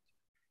 right?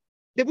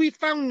 We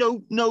found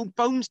no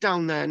bones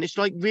down there, and it's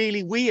like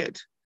really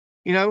weird,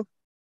 you know.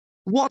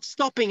 What's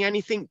stopping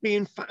anything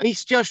being found?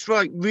 It's just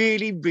like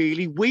really,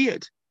 really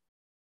weird,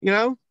 you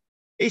know.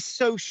 It's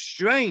so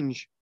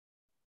strange.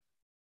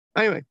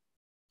 Anyway,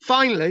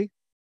 finally,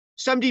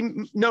 somebody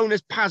known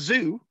as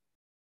Pazoo.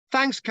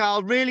 Thanks,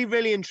 Carl. Really,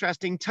 really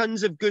interesting.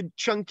 Tons of good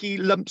chunky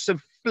lumps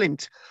of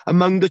flint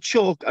among the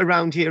chalk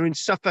around here in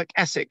Suffolk,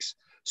 Essex.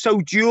 So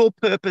dual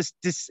purpose,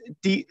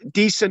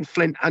 decent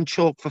flint and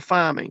chalk for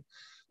farming.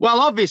 Well,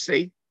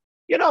 obviously,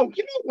 you know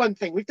one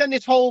thing. We've done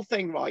this whole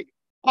thing, right?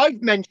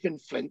 I've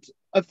mentioned flint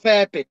a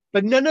fair bit,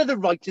 but none of the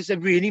writers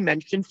have really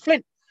mentioned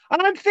flint.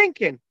 And I'm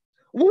thinking,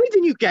 why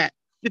didn't you get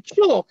the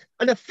chalk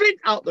and the flint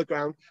out the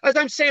ground, as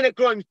I'm saying at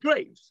Grimes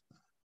Graves?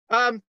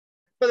 But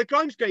the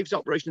Grimes Graves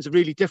operations are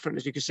really different,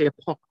 as you can see, a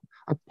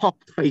pop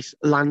face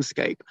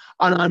landscape.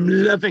 And I'm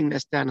loving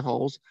this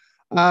Deneholes.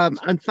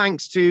 And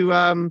thanks to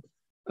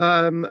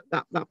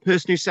that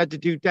person who said to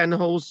do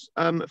Deneholes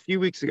a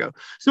few weeks ago.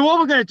 So what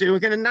we're going to do, we're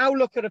going to now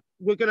look at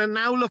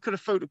a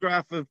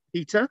photograph of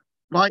Peter,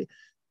 right?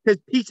 Because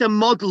Peter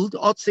modelled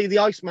Otzi the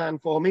Iceman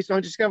for me. So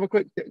I'm just going to have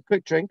a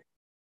quick drink.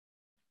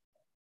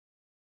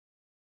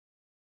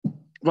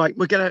 Right,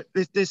 we're going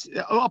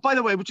to, oh, by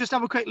the way, we'll just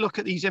have a quick look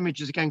at these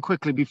images again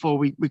quickly before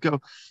we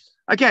go.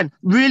 Again,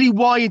 really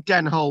wide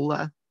den hole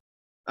there.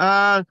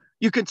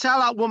 You can tell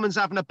that woman's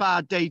having a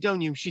bad day,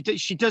 don't you? She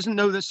doesn't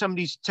know that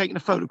somebody's taking a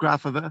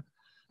photograph of her.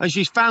 And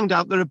she's found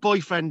out that her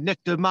boyfriend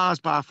nicked a Mars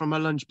bar from her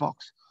lunchbox.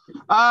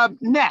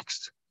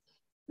 Next.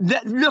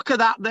 Look at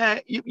that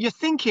there. You're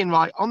thinking,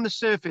 right, on the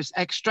surface,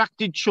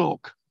 extracted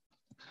chalk.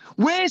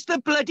 Where's the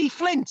bloody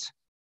flint?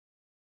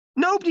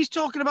 Nobody's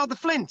talking about the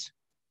flint.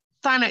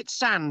 Thanet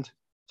sand.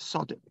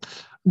 Sod it.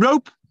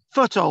 Rope,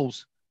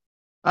 footholes.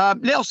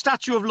 Little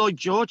statue of Lloyd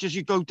George as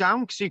you go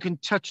down, so you can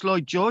touch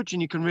Lloyd George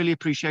and you can really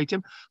appreciate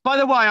him. By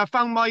the way, I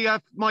found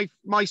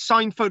my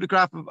signed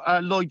photograph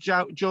of Lloyd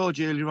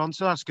George earlier on,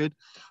 so that's good.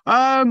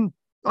 I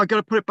got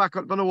to put it back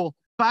up on the wall.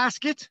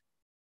 Basket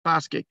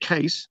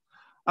case.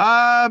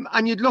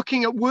 And you're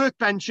looking at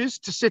workbenches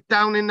to sit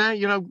down in there,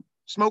 you know,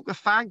 smoke a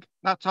fag,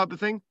 that type of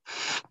thing.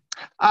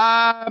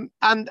 And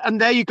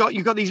there you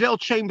got these little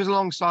chambers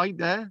alongside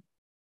there.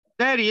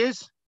 There he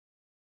is.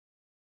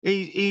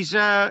 He's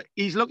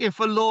looking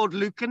for Lord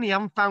Lucan. He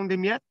haven't found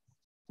him yet.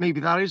 Maybe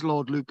that is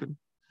Lord Lucan.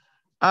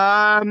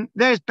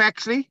 There's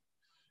Bexley,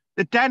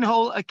 the den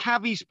hole at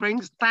Cavey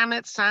Springs,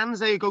 Thanet Sands.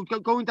 There you go,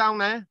 going down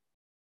there.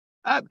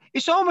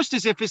 It's almost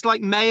as if it's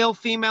like male,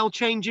 female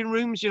changing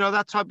rooms, you know,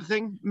 that type of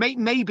thing.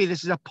 Maybe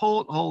this is a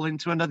porthole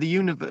into another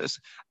universe.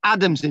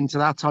 Adam's into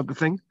that type of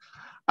thing.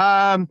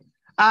 So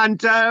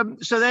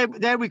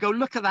there we go.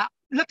 Look at that.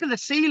 Look at the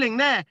ceiling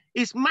there.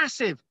 It's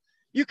massive.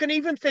 You can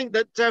even think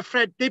that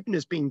Fred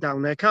Dibner's been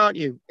down there, can't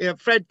you?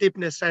 Fred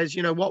Dibner says,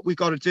 you know what we've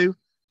got to do?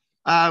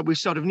 We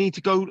sort of need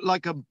to go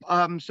like a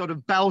sort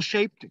of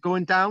bell-shaped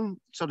going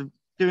down, sort of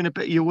doing a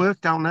bit of your work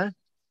down there.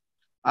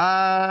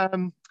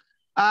 Oh,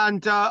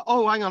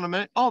 hang on a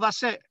minute. Oh,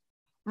 that's it.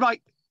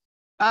 Right.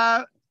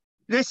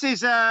 This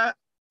is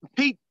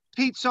Pete.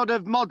 Pete sort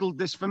of modelled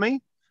this for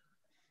me.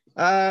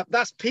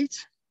 That's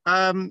Pete.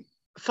 5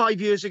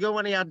 years ago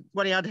when he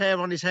had hair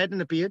on his head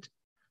and a beard.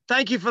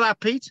 Thank you for that,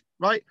 Pete.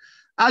 Right.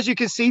 As you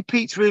can see,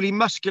 Pete's really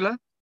muscular.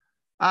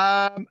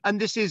 And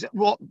this is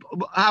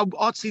how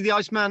Otzi the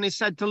Iceman is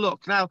said to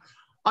look. Now,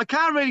 I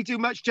can't really do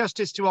much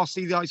justice to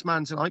Otzi the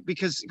Iceman tonight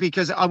because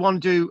I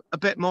want to do a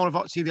bit more of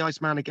Otzi the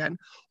Iceman again.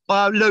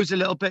 Loads of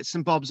little bits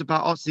and bobs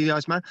about Otzi the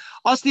Iceman.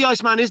 Otzi the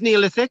Iceman is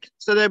Neolithic,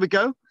 so there we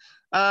go.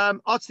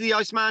 Otzi the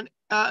Iceman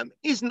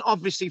isn't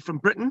obviously from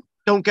Britain.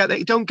 Don't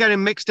get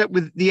him mixed up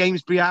with the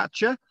Amesbury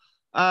Archer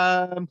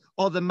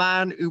or the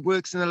man who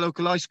works in a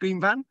local ice cream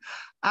van.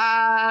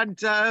 And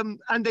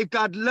they've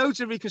got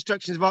loads of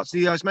reconstructions of Otzi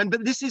the Iceman,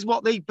 but this is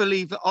what they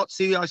believe that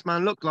Otzi the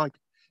Iceman looked like.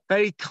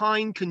 Very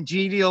kind,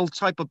 congenial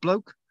type of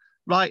bloke,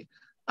 right?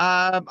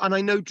 And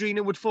I know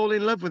Drina would fall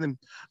in love with him.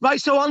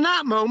 Right, so on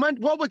that moment,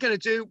 what we're gonna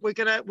do, we're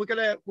gonna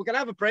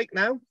have a break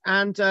now,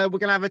 and we're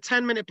gonna have a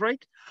 10-minute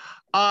break.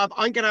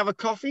 I'm gonna have a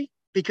coffee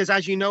because,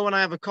 as you know, when I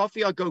have a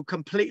coffee, I go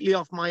completely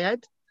off my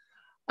head.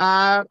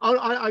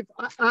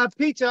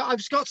 Peter, I've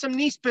just got some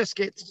Nice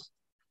biscuits.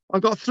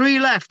 I've got 3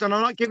 left, and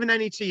I'm not giving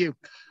any to you.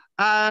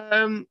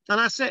 And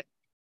that's it.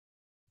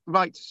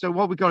 right. So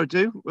what we got to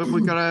do?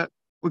 We got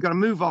to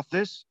move off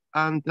this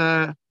and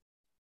hang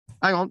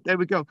on. There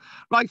we go.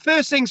 Right.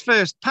 First things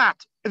first. Pat,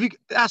 if you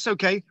that's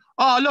okay.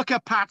 Oh, look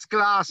at Pat's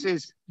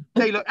glasses.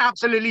 They look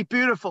absolutely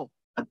beautiful.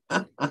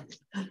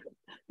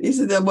 These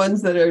are the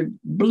ones that are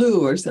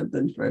blue or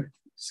something for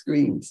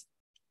screens.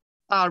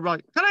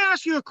 Right. Can I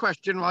ask you a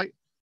question? Right.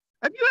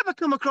 Have you ever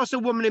come across a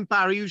woman in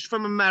Barry who's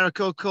from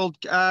America called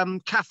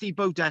Kathy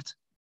Bodette?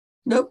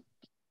 Nope.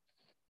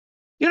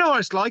 You know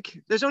what it's like.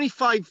 There's only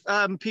 5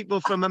 people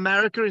from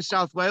America in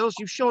South Wales.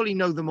 You surely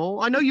know them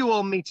all. I know you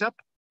all meet up.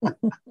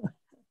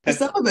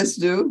 Some of us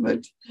do,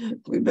 but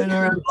we've been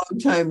around a long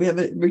time. We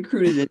haven't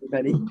recruited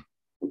anybody.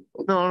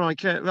 No, I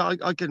can't.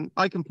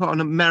 I can put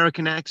an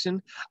American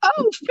accent.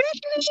 Oh,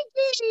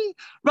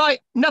 right.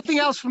 Nothing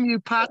else from you,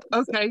 Pat.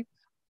 Okay.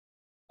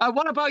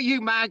 What about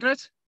you,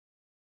 Margaret?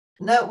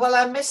 No, well,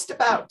 I missed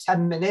about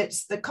 10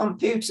 minutes. The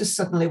computer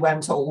suddenly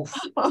went off.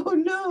 Oh,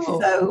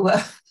 no.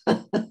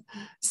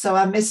 So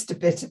I missed a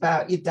bit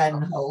about your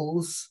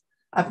Deneholes.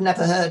 I've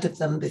never heard of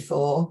them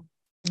before.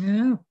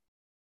 Yeah.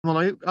 Well,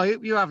 I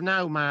hope you have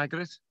now,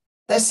 Margaret.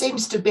 There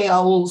seems to be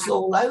holes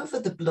all over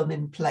the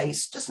blooming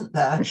place, doesn't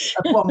there?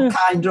 Of one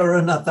kind or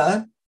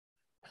another.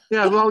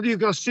 Yeah, well, you've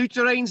got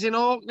souterrains in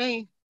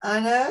Orkney. I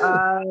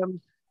know.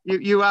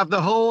 You have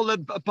the hole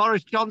that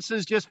Boris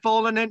Johnson's just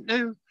fallen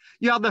into.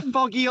 You have the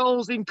foggy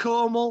holes in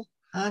Cornwall.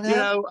 I know. You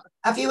know,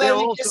 have you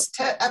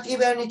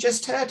only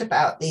just heard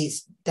about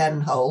these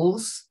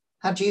Deneholes?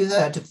 Had you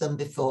heard of them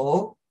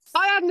before?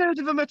 I hadn't heard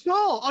of them at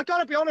all. I got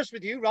to be honest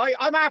with you, right?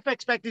 I'm half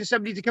expecting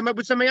somebody to come up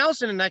with something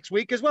else in the next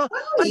week as well.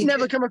 I'd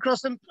never come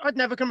across them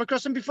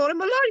before in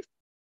my life.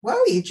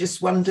 Well, you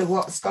just wonder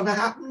what's going to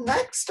happen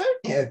next,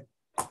 don't you?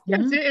 Yeah,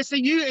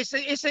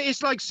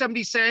 it's like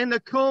somebody saying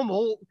that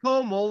Cornwall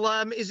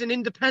is an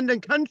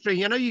independent country.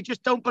 You know, you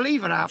just don't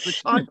believe it half the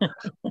time.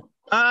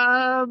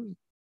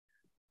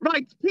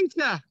 Right,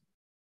 Peter.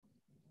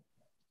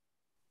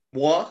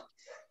 What?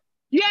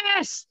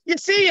 Yes, you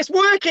see, it's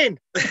working.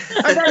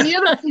 And then the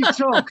other two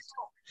talk.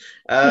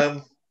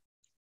 I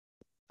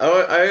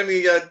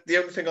only the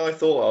only thing I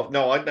thought of.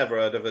 No, I'd never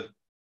heard of a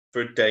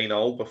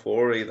Denehole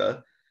before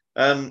either.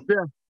 Yeah.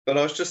 But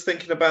I was just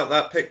thinking about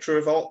that picture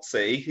of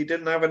Otzi. He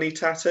didn't have any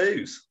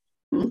tattoos.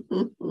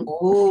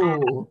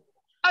 Oh.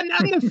 And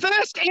the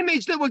first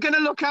image that we're going to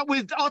look at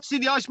with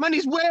Otzi the Iceman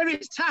is where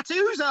his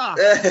tattoos are.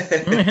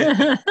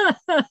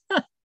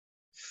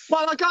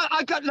 Well,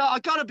 I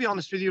got to be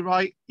honest with you,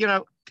 right? You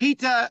know,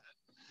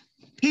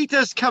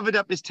 Peter's covered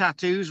up his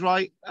tattoos,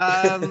 right?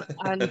 And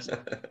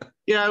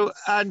you know,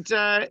 and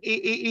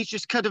he's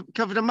just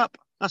covered them up.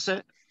 That's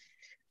it.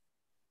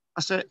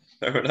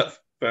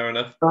 Fair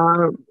enough.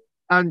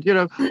 And you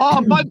know,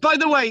 oh, by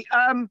the way,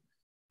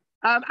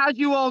 as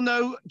you all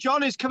know,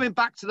 John is coming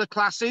back to the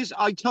classes.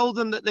 I told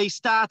them that they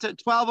start at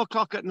 12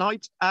 o'clock at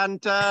night,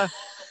 and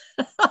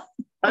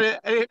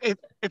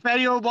if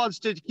anyone wants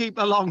to keep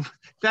along,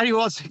 if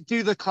anyone wants to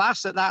do the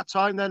class at that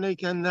time, then they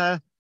can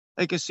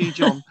see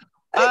John.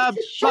 It's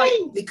a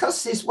shame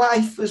because his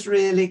wife was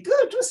really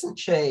good, wasn't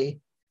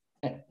she?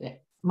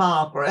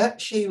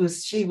 Margaret, she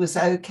was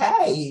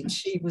okay.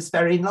 She was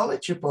very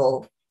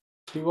knowledgeable.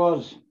 She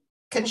was.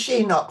 Can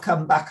she not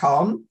come back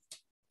on?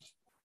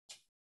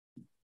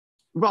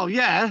 Well,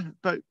 yeah,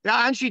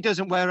 and she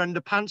doesn't wear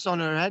underpants on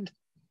her head.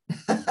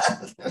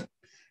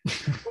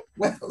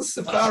 Well,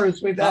 so far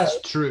as we know. That's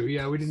true.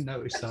 Yeah, we didn't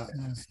notice that.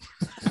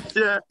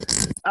 No.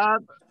 Yeah.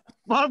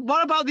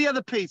 What about the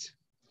other Pete?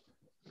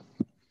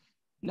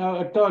 No,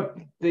 I thought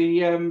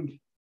the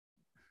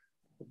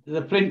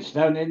flints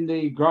down in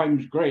the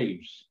Grimes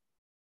graves,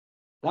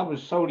 that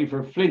was solely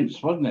for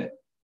flints, wasn't it?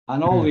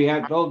 And all the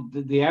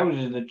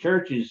houses, the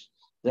churches,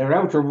 their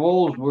outer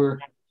walls were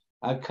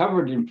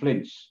covered in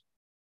flints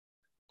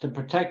to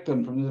protect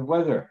them from the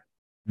weather.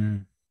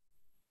 Mm.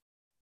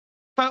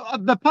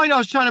 But the point I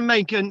was trying to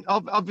make, and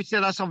obviously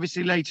that's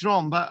later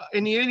on, but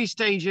in the early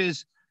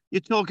stages, you're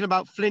talking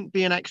about flint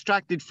being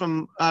extracted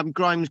from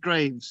Grimes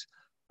graves.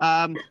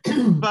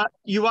 But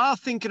you are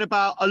thinking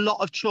about a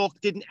lot of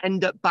chalk didn't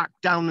end up back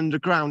down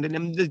underground,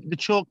 and the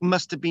chalk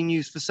must have been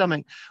used for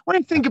something. When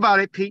you think about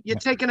it, Pete, you're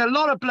taking a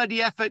lot of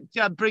bloody effort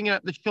bringing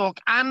up the chalk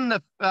and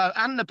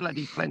the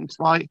bloody flint.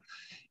 Like,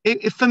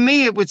 for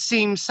me, it would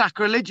seem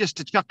sacrilegious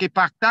to chuck it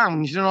back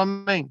down. You know what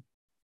I mean?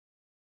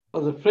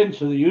 Well, the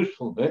flints are the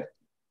useful bit.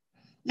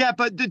 Yeah,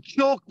 but the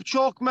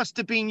chalk must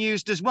have been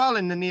used as well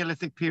in the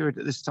Neolithic period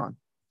at this time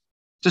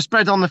to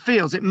spread on the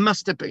fields. It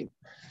must have been.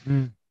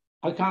 Mm.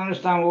 I can't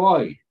understand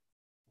why.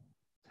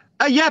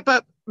 Yeah,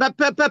 but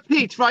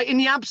Pete, right? In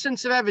the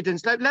absence of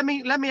evidence, let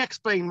me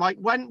explain. Right,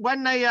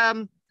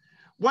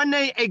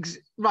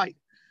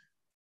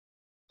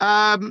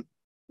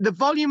 the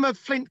volume of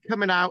flint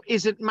coming out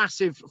isn't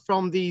massive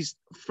from the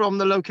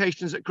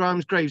locations at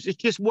Grimes graves. It's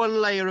just one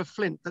layer of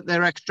flint that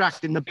they're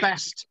extracting, the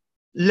best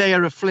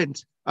layer of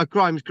flint at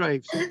Grimes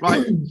graves,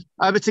 right?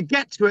 But to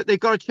get to it, they've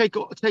got to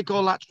take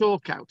all that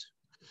chalk out.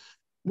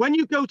 When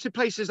you go to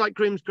places like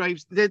Grimes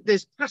graves,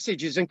 there's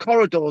passages and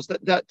corridors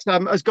that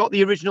has got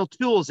the original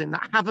tools in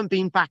that haven't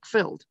been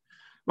backfilled.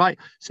 right?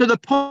 So the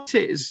point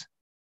is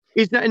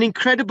that an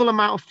incredible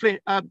amount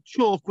of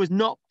chalk was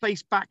not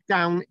placed back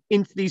down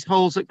into these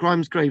holes at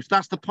Grimes Graves.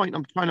 That's the point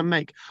I'm trying to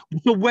make.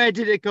 So where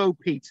did it go,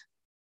 Pete?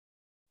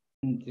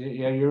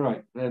 Yeah, you're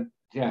right.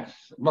 Yes.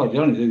 Well, the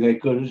only thing they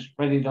could is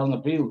spread it on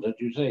the field, as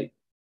you say.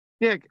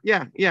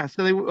 Yeah.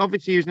 So they were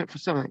obviously using it for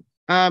something.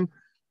 Right.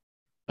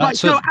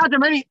 So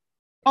Adam,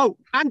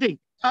 Andy.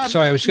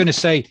 Sorry, I was going to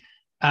say,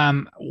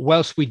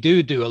 whilst we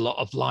do a lot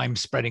of lime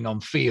spreading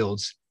on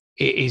fields,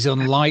 it is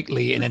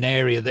unlikely in an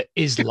area that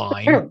is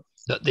lime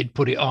that they'd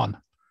put it on,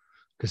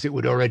 because it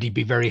would already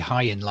be very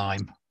high in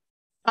lime.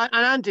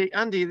 And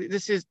Andy,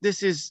 this is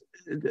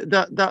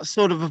that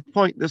sort of a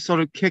point that sort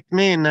of kicked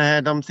me in the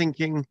head. I'm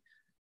thinking,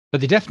 but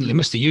they definitely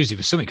must have used it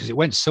for something, because it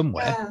went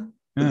somewhere. Yeah.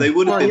 Yeah. They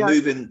would have been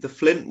moving. The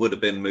flint would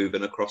have been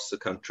moving across the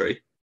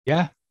country.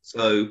 Yeah.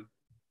 So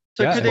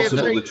could they that's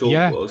what the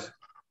chalk was.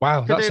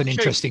 Wow, that's an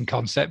interesting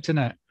concept, isn't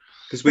it?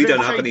 Because we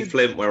don't have any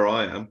flint where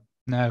I am.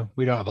 No,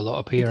 we don't have a lot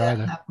up here either. We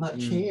don't have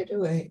much here,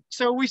 do we?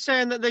 So are we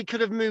saying that they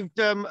could have moved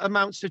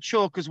amounts of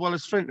chalk as well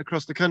as flint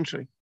across the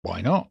country? Why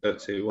not?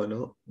 Let's see, why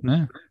not?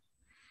 No.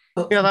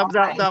 Yeah,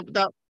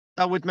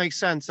 that would make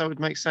sense. That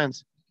would make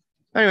sense.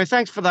 Anyway,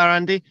 thanks for that,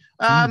 Andy.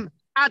 Adam.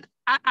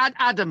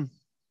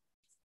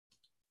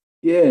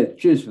 Yeah,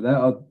 cheers for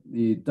that.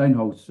 The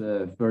Deneholes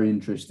very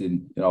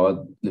interesting. You know, I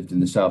lived in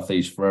the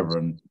southeast forever,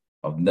 and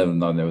I've never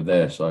known they were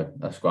there. So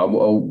that's great. I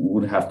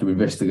would have to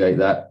investigate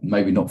that.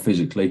 Maybe not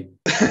physically.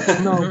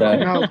 No.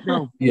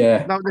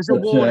 Yeah. No, there's a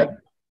warning.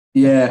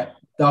 Yeah,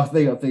 I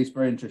think it's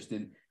very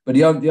interesting. But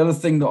the other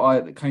thing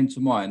that came to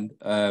mind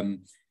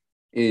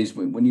is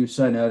when you were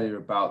saying earlier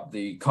about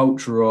the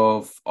culture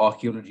of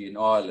archaeology in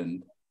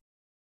Ireland,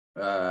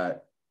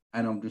 and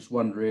I'm just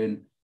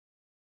wondering.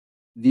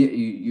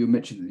 You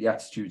mentioned that the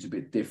attitude's a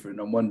bit different.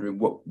 I'm wondering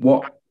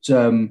why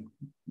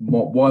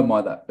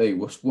might that be?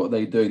 What are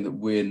they doing that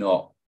we're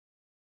not?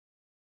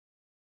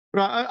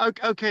 Right.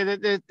 Okay.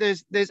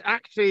 There's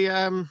actually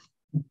I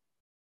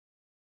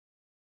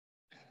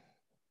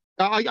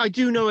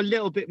do know a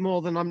little bit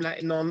more than I'm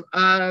letting on.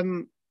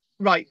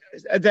 Right.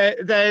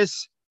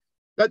 There's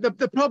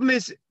the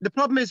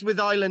problem is with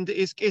Ireland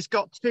is it's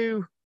got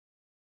two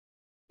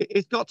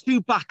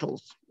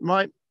battles,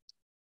 right?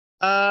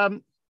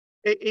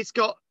 It's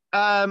got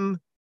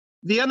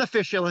the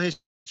unofficial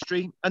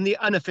history and the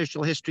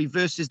unofficial history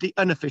versus the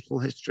unofficial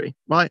history,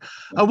 right?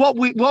 And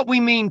what we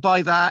mean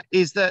by that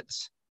is that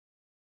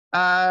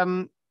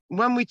when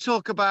we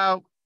talk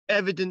about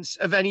evidence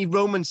of any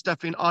Roman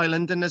stuff in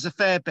Ireland, and there's a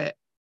fair bit,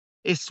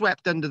 it's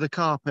swept under the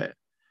carpet.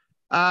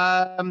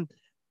 The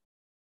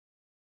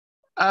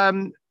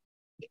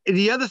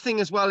other thing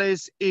as well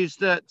is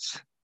that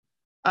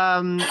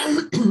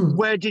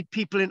where did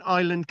people in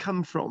Ireland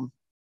come from?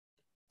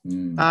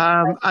 And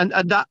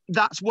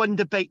that's one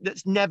debate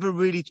that's never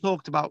really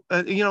talked about.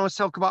 Let's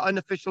talk about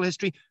unofficial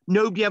history.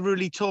 Nobody ever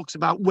really talks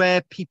about where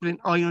people in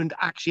Ireland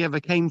actually ever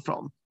came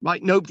from,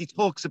 right? Nobody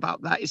talks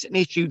about that. It's an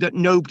issue that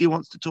nobody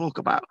wants to talk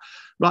about,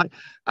 right?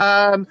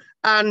 And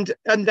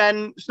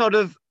then sort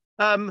of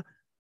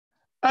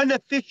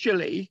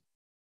unofficially,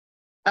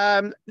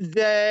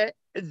 there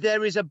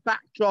is a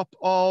backdrop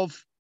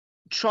of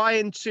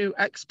trying to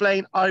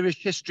explain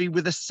Irish history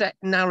with a set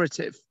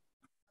narrative.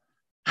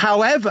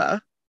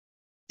 However,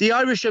 the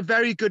Irish are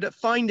very good at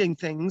finding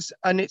things,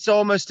 and it's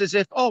almost as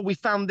if, we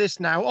found this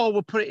now,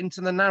 we'll put it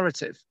into the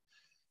narrative.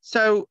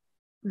 So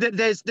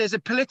there's a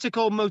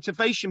political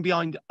motivation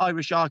behind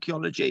Irish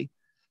archaeology,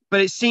 but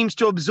it seems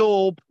to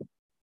absorb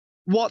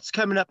what's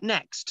coming up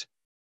next,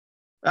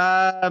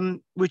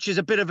 which is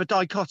a bit of a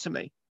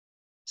dichotomy.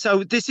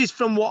 So this is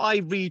from what I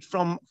read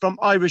from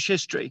Irish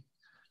history.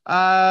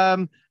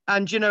 And,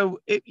 the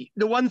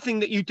one thing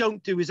that you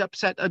don't do is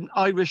upset an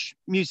Irish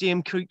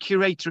museum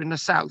curator in the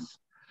South.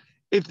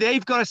 If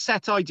they've got a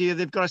set idea,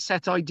 they've got a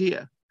set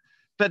idea.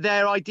 But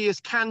their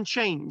ideas can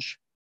change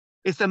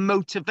if the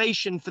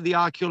motivation for the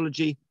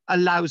archaeology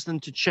allows them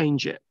to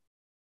change it.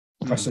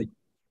 I see.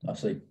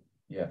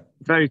 Yeah.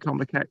 Very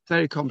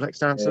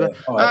complex answer.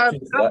 Yeah.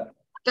 Right,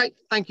 okay,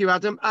 thank you,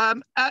 Adam.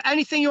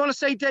 Anything you want to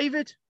say,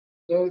 David?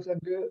 No, I'm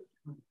good.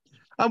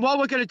 And what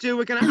we're going to do,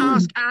 we're going to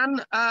ask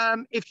Anne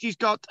if she's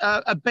got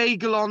a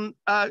bagel on.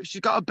 She's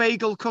got a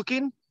bagel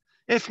cooking.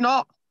 If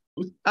not,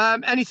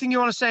 anything you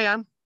want to say,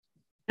 Anne?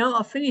 No,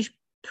 I finished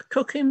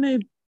cooking my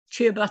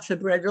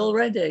ciabatta bread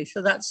already,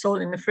 so that's all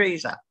in the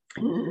freezer.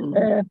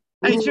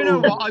 Hey, do you know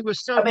what? I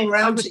was so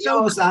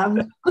yours,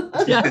 Anne.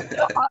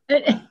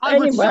 Yeah. I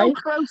was so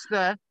close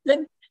there.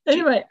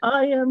 Anyway,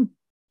 I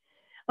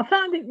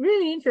found it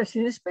really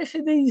interesting,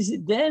 especially these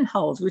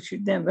Deneholes, which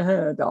you'd never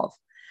heard of.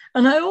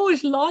 And I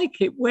always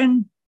like it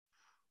when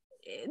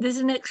there's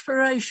an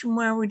exploration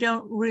where we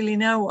don't really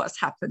know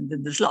what's happened,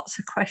 and there's lots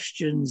of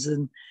questions,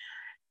 and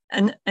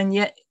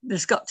yet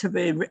there's got to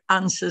be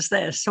answers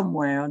there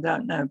somewhere. I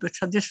don't know, but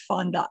I just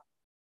find that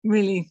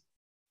really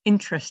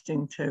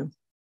interesting to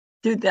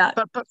do that.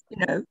 But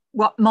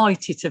what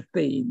might it have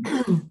been?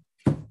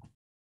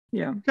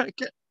 Yeah.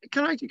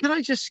 Can I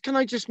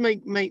just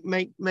make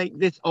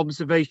this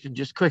observation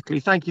just quickly?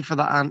 Thank you for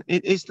that, Anne.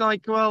 It's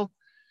like, well,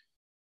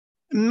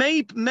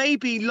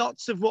 maybe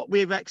lots of what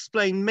we've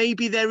explained,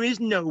 maybe there is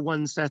no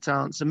one set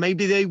answer.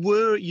 Maybe they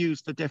were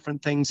used for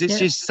different things. It's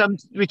just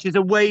which is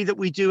a way that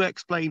we do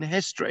explain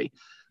history,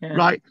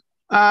 right?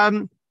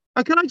 And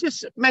can I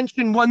just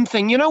mention one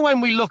thing? You know,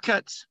 when we look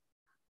at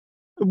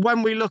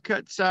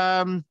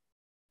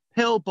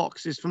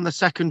pillboxes from the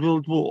Second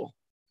World War,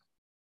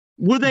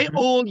 were they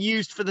all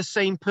used for the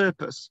same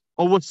purpose,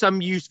 or were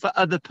some used for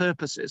other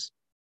purposes?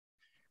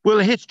 Will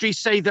history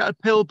say that a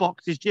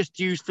pillbox is just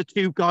used for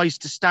two guys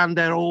to stand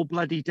there all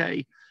bloody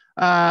day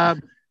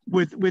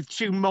with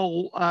two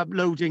mole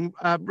loading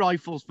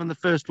rifles from the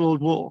First World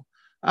War?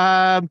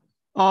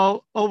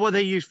 Or were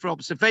they used for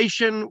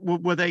observation?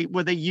 Were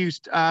they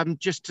used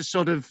just to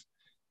sort of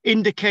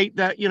indicate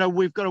that, you know,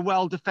 we've got a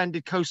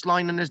well-defended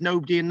coastline and there's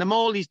nobody in them?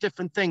 All these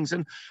different things.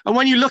 And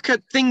when you look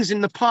at things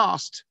in the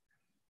past,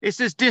 it's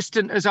as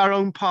distant as our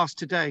own past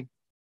today.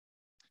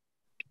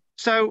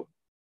 So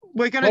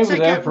we're going to take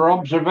there for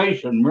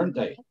observation, weren't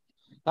they?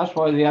 That's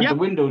why they had the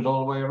windows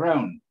all the way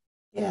around.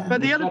 Yeah.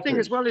 But the other thing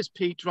as well is,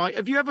 Pete, right?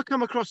 Have you ever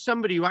come across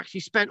somebody who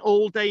actually spent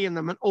all day in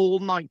them and all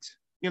night?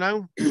 You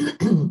know,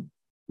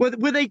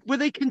 were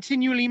they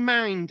continually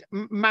mined?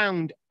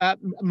 Were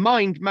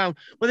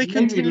they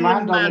continually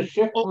manned on a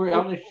shift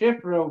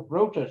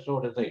rota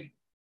sort of thing?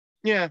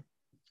 Yeah.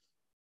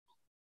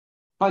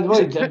 By the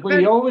way,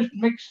 we always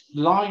mixed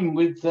lime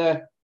with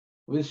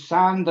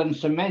sand and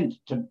cement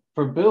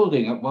for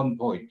building at one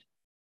point.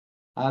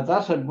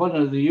 That's one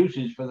of the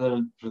uses for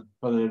the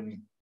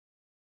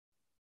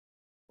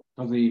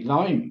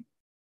lime.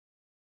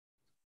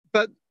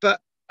 But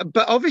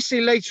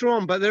obviously later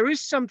on, but there is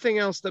something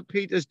else that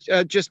Pete has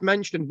just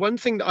mentioned. One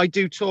thing that I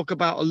do talk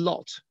about a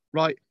lot,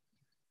 right?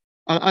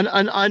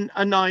 And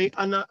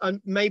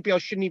maybe I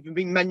shouldn't even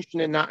be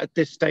mentioning that at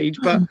this stage,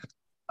 but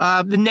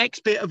the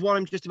next bit of what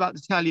I'm just about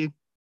to tell you.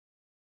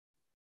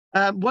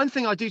 One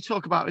thing I do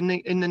talk about in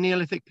the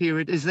Neolithic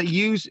period is they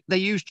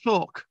use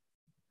chalk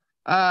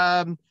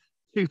to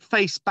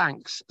face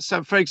banks.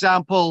 So, for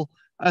example,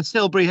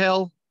 Silbury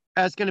Hill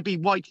is going to be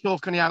white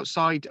chalk on the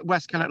outside,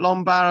 West Kennet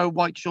Long Barrow,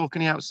 white chalk on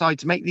the outside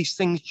to make these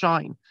things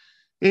shine.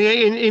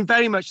 In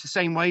very much the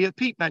same way that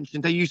Pete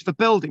mentioned, they used for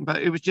building,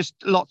 but it was just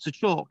lots of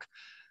chalk.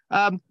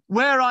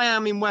 Where I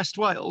am in West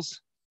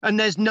Wales, and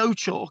there's no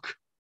chalk,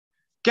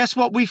 guess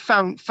what we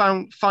find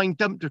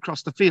dumped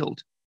across the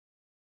field?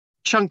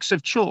 Chunks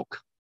of chalk.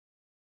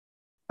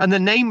 And the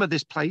name of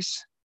this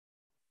place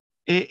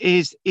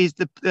is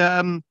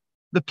the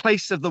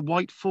place of the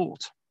White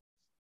Fort.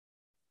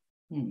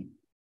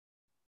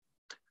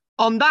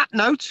 On that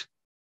note,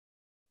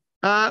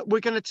 we're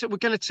going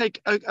to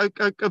take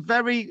a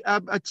very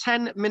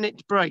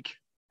 10-minute break.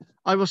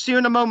 I will see you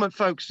in a moment,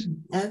 folks.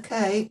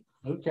 Okay.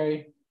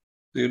 Okay.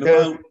 See you in a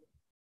moment.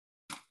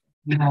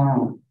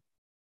 No.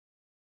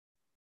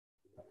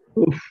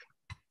 Oof.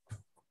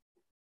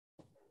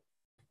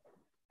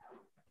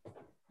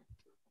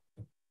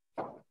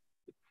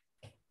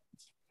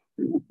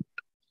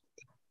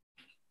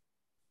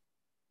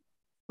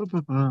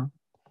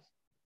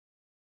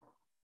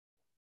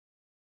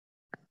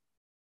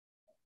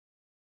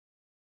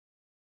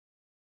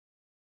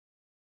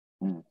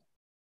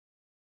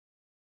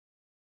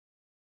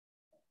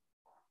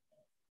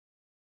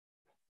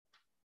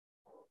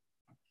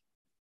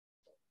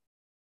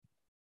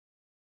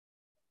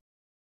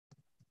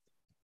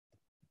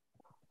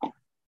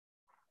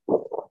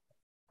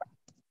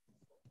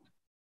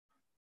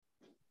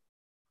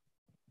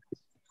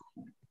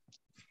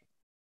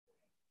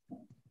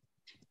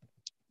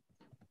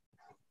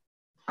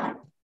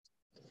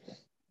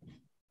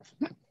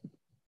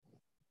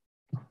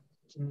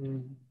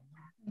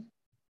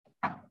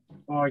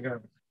 I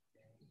go.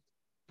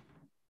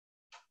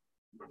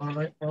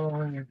 I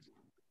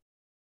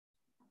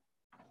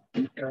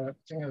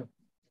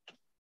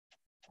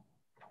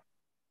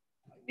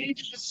needed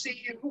to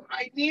see you.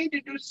 I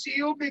needed to see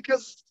you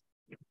because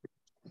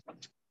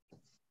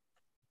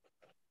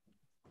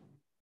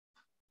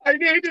I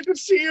needed to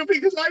see you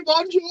because I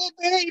want your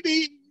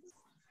baby.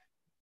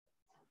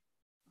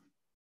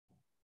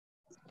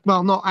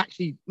 Well, not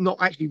actually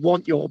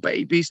want your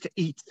babies to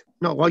eat.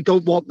 No, I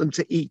don't want them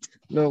to eat.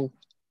 No.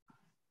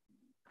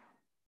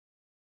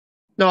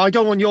 No, I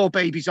don't want your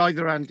babies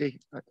either, Andy.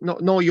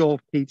 Nor your,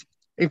 Pete.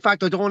 In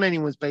fact, I don't want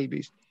anyone's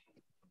babies.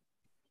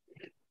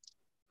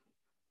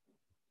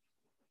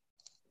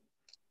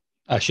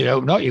 I should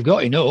hope not. You've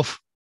got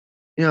enough.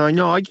 Yeah, I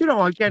know. I'm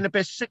getting a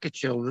bit sick of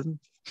children.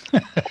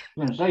 I'm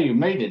going to say you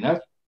made enough.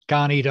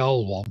 Can't eat a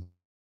whole one.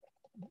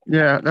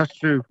 Yeah, that's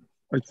true.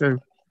 That's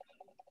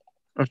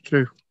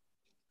true.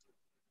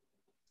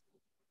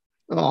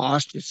 Oh,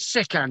 that's just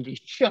sick, Andy.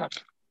 Shut up.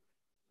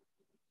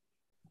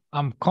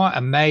 I'm quite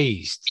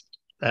amazed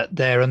at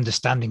their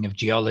understanding of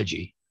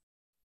geology.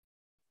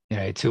 You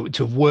know, to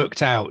have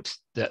worked out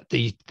that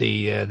the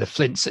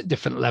flints at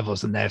different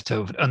levels, and they have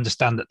to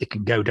understand that they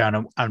can go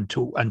down and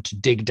to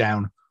dig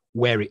down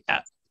where it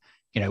at.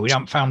 You know, we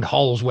haven't found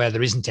holes where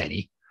there isn't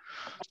any,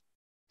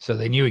 so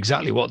they knew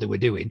exactly what they were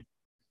doing.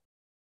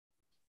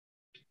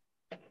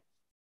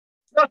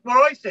 That's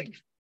what I think.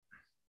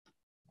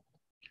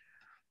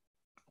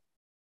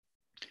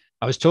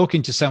 I was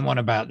talking to someone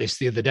about this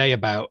the other day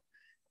about,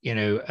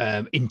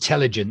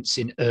 intelligence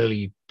in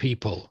early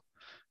people,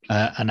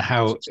 and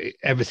how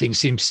everything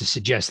seems to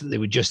suggest that they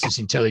were just as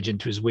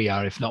intelligent as we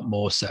are, if not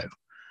more so.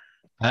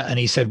 And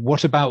he said,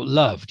 what about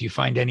love? Do you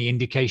find any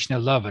indication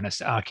of love? And I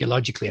said,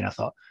 archaeologically, and I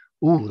thought,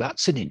 oh,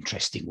 that's an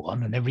interesting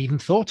one. I never even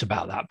thought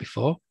about that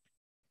before.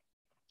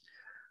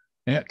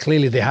 Yeah,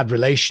 clearly they had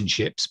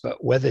relationships,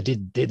 but whether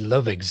did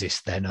love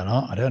exist then or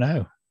not, I don't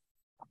know.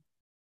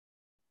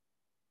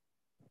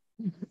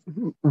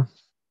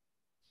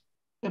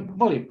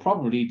 Well, it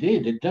probably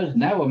did. It does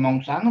now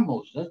amongst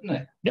animals, doesn't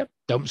it? Yep.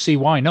 Don't see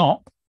why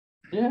not.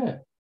 Yeah.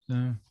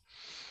 I'm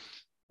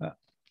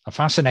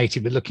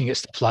fascinated with looking at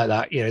stuff like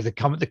that.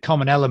 The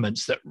common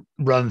elements that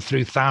run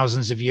through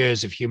thousands of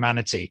years of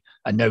humanity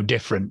are no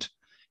different.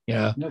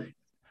 No.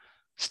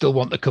 Still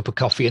want the cup of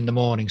coffee in the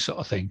morning, sort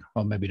of thing.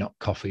 Or maybe not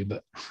coffee,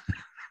 but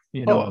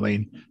you know what I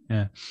mean.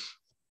 Yeah.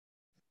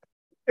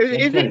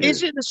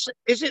 Is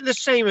it the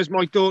same as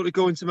my daughter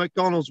going to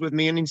McDonald's with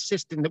me and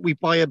insisting that we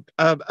buy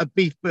a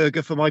beef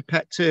burger for my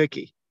pet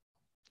turkey?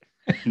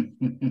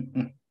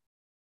 Do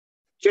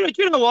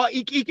you know what?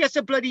 He gets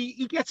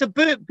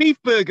a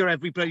beef burger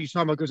every bloody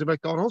time I go to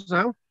McDonald's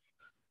now.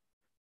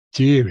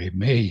 Deary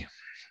me,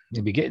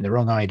 you'd be getting the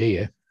wrong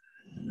idea.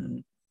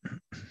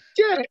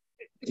 Yeah.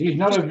 He's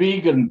not a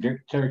vegan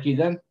turkey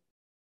then?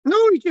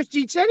 No, he just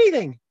eats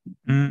anything.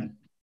 Mm.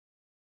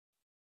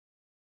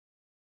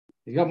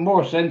 He's got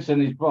more sense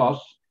than his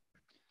boss.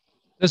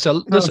 There's a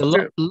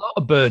lot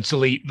of birds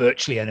will eat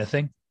virtually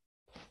anything.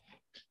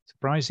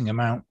 Surprising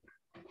amount.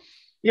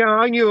 Yeah,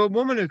 I knew a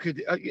woman who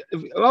could.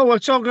 We're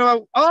talking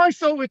about. Oh, I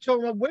thought we were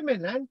talking about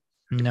women then.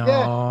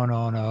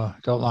 No.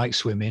 Don't like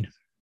swimming.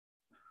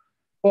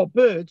 What,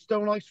 birds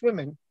don't like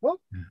swimming? What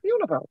are you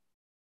on about?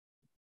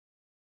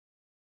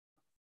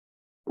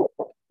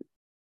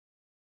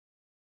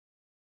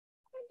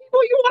 What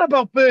are you on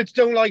about? Birds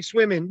don't like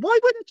swimming. Why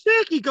would a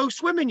turkey go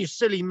swimming, you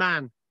silly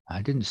man?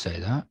 I didn't say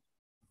that.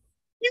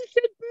 You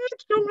said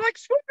birds don't like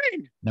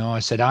swimming. No, I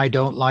said I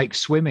don't like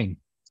swimming.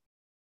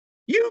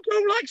 You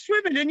don't like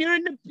swimming, and you're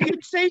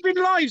saving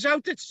lives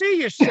out at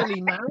sea, you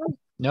silly man.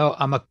 No,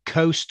 I'm a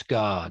coast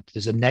guard.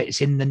 There's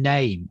it's in the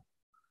name.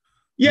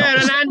 Yeah,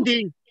 and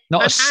Andy.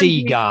 Not a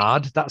sea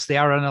guard. That's the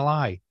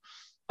RNLI.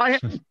 I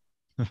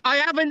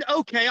haven't.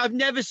 Okay, I've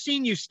never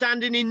seen you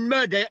standing in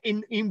mud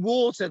in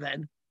water.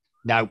 Then.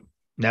 No,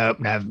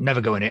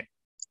 never go in it.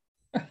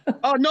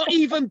 Oh, not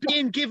even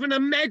being given a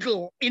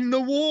medal in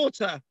the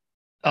water.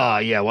 Oh,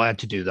 yeah, well, I had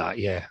to do that,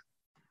 yeah.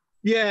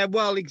 Yeah,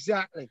 well,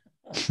 exactly.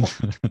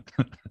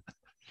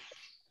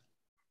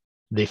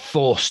 They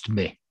forced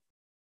me.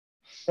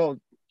 Oh.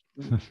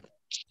 Do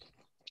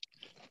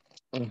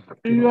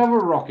you have a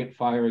rocket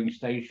firing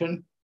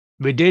station?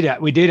 We did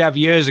have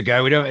years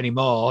ago. We don't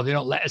anymore. They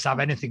don't let us have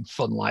anything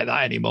fun like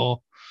that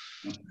anymore.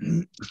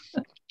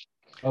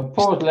 Well,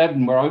 Port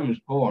Leven, where I was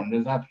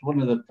born, that's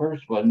one of the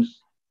first ones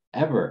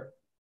ever.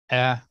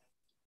 Yeah.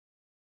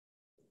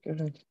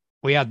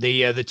 We had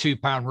the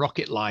 £2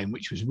 rocket line,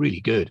 which was really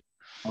good.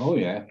 Oh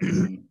yeah.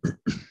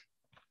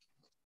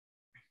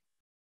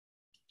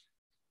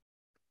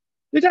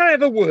 Did that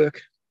ever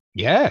work?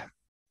 Yeah.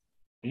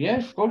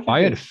 Yes, of course.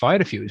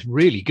 Fired a few. It was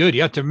really good.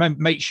 You had to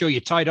make sure you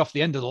tied off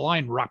the end of the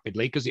line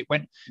rapidly because it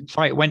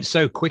went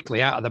so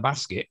quickly out of the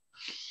basket.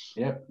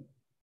 Yep.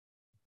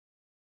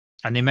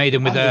 And they made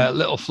them with a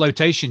little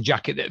flotation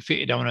jacket that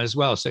fitted on as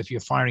well. So if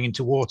you're firing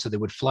into water, they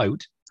would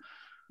float.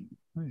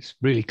 It's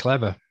really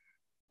clever.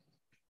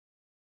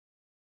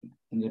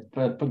 And they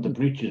put the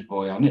breeches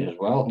buoy on it as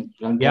well.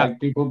 And drag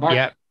people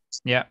back.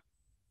 Yeah.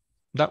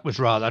 That was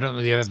rather. I don't know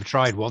if you've ever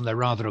tried one. They're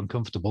rather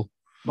uncomfortable.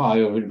 Well,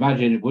 I would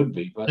imagine it would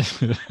be, but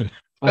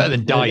better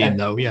than dying,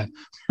 though. Yeah,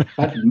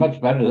 that's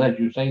much better, as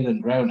you say, than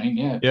drowning.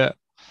 Yeah. Yeah.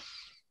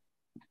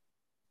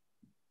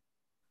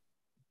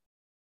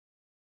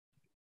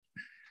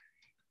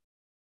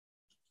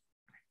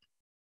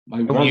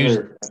 My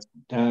brother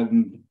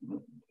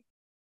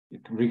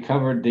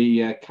recovered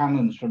the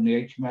cannons from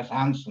the HMS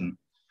Hansen,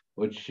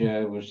 which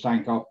was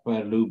sank off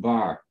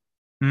Lubar.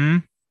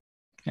 Mm.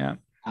 Yeah.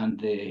 And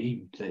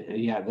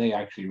they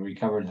actually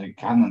recovered the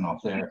cannon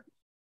off there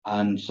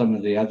and some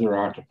of the other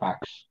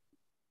artifacts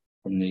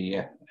from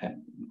the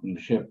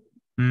ship.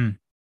 Mm.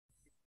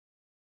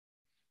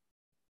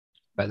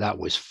 But that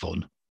was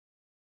fun.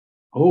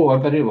 Oh, I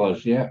bet it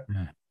was, yeah.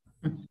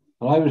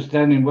 Well, I was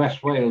down in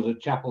West Wales at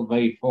Chapel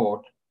Bay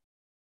Fort,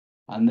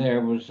 and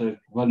there was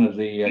one of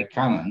the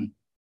cannon,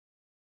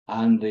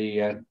 and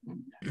the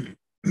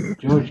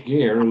George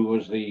Gear, who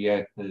was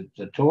the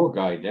tour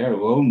guide there,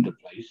 who owned the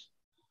place.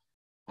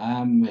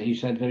 He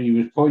said that he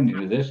was pointing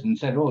to this and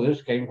said, "Oh,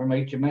 this came from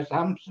HMS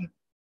Hansen."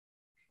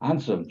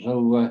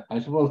 So I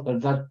said, "Well,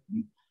 that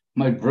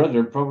my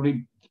brother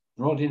probably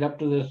brought it up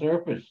to the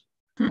surface.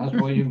 That's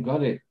why you've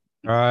got it."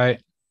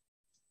 Right.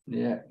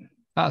 Yeah.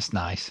 That's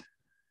nice.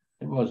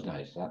 It was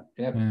nice.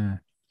 Yeah.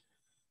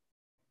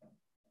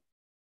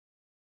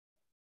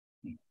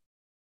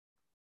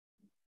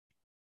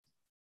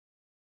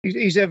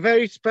 He's a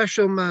very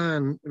special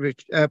man,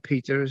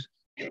 Peter.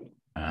 All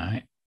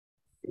right.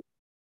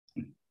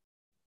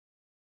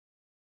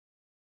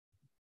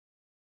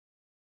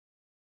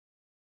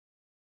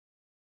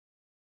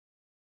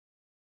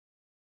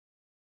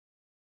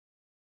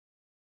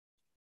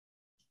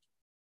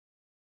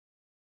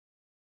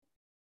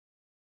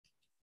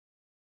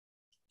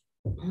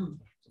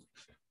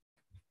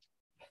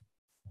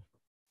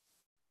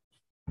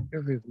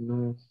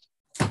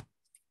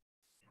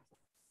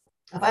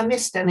 Have I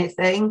missed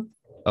anything?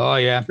 Oh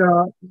yeah.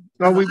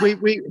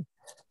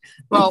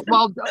 Well,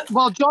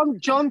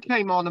 John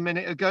came on a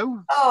minute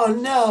ago. Oh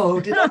no,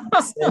 did I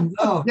miss him?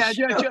 Oh, yeah,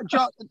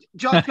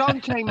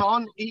 John came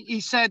on.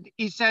 He said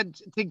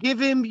to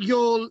give him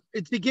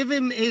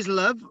his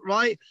love,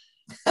 right?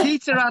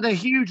 Peter had a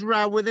huge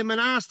row with him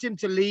and asked him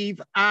to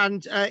leave,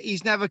 and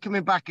he's never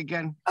coming back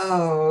again.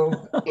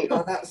 Oh,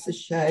 that's a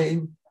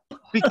shame.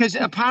 Because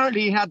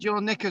apparently he had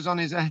your knickers on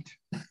his head.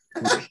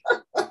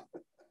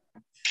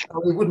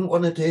 Oh, we wouldn't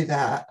want to do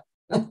that.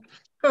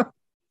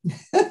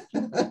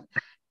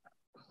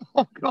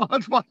 Oh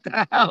God, what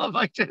the hell have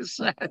I just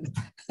said?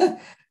 I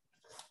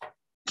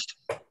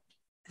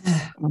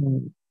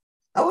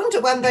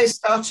wonder when they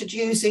started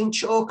using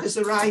chalk as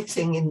a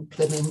writing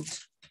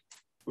implement.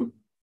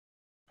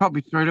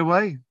 Probably straight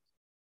away.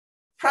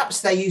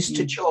 Perhaps they used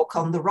to chalk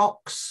on the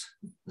rocks,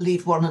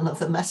 leave one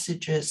another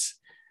messages.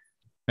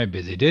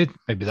 Maybe they did.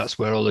 Maybe that's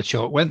where all the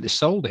chalk went. They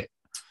sold it.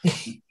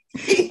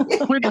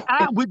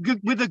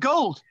 with the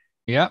gold.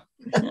 Yeah.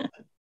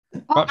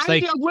 Perhaps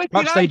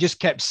they just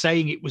kept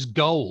saying it was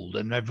gold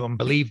and everyone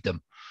believed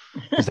them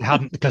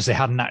because they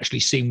hadn't actually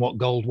seen what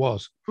gold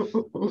was.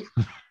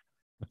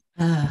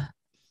 Yeah,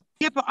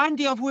 but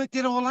Andy, I've worked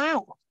it all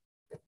out.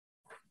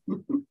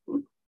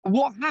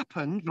 What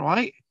happened,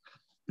 right?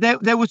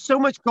 There was so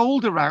much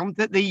gold around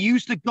that they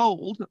used the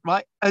gold,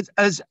 right,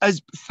 as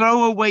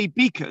throwaway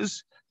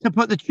beakers to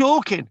put the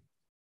chalk in.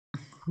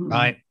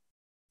 Right.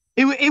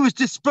 It was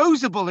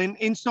disposable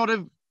in sort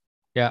of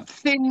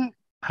thin.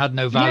 Had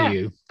no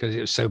value because it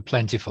was so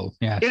plentiful.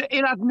 Yeah.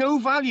 It had no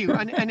value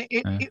and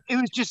it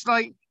was just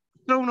like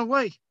thrown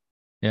away.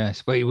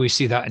 Yes. Well, we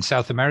see that in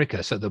South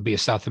America. So there'll be a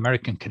South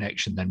American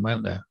connection then,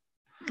 won't there?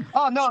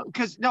 Oh, no,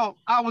 because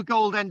our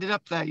gold ended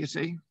up there, you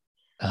see.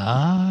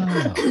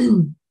 Ah.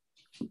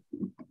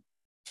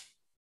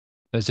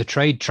 There's a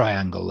trade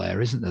triangle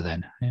there, isn't there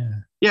then? Yeah.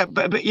 Yeah,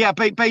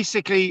 but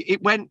basically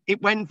it went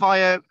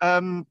via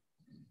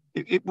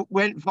it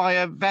went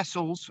via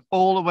vessels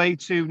all the way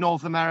to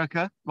North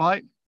America,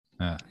 right?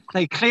 Yeah.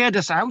 They cleared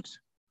us out.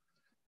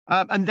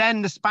 And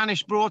then the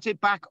Spanish brought it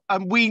back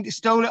and we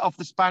stole it off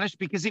the Spanish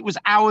because it was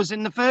ours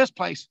in the first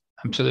place.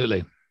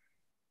 Absolutely.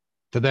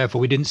 So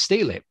therefore we didn't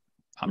steal it.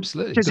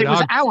 Absolutely. Because it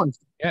was ours.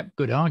 Yeah,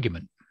 good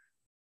argument.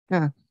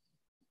 Yeah.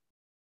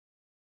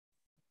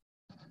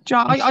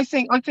 John, I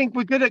think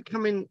we're good at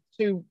coming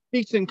to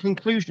decent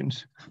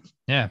conclusions.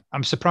 Yeah,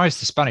 I'm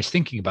surprised the Spanish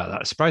thinking about that.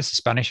 I'm surprised the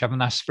Spanish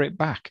haven't asked for it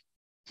back.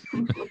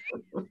 No,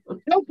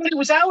 but it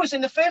was ours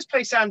in the first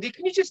place, Andy.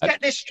 Can you just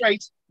get this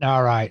straight?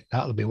 All right,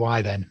 that'll be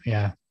why then.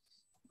 Yeah.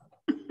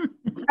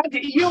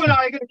 Andy, you and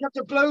I are going to come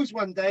to blows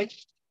one day.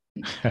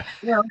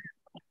 Yeah.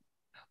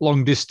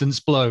 Long distance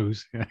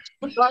blows. Yeah.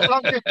 Like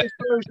long distance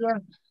blows, yeah.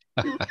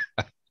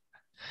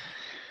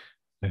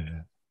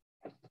 Yeah.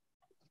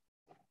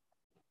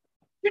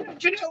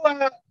 Do you know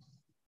when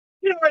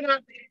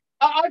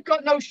I've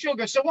got no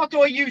sugar, so what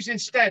do I use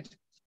instead?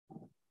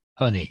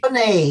 Honey.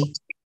 Honey.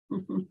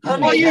 What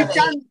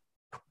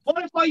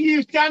if I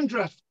use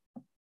dandruff?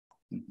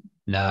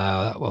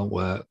 No, that won't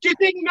work. Do you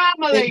think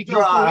marmalade?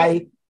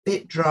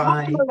 Bit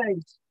dry.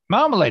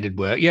 Marmalade would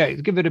work. Yeah,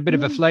 it'd give it a bit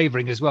of a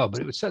flavouring as well, but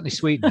it would certainly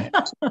sweeten it.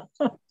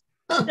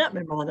 That'd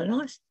be rather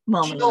nice.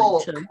 Marmalade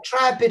Chalk. too.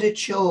 Try a bit of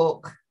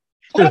chalk.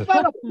 What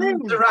about a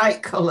prune? The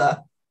right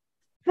colour.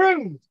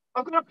 Prune.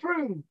 I've got a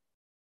prune.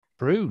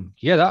 Prune.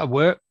 Yeah, that'll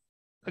work.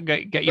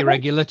 Get your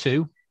regular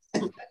too.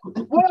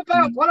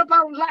 What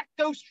about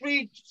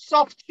lactose-free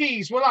soft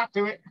cheese? Will that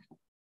do it?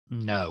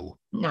 No.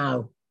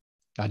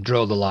 I'd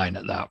draw the line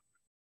at that.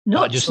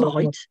 Nuts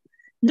might.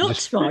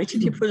 Nuts might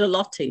if you put a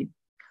lot in.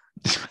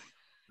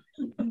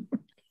 Kind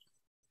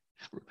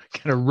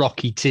of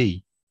rocky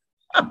tea.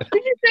 Did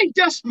you say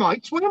dust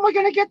mites? Where am I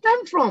going to get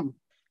them from?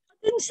 I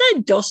didn't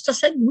say dust. I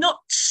said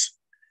nuts.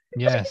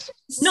 Yes.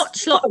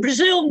 Nuts like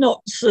Brazil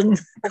nuts and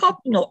cob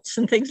nuts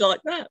and things like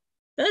that.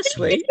 They're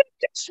sweet.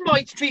 Dust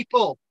mites,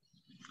 people.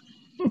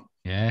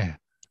 Yeah.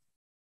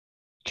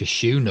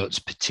 Cashew nuts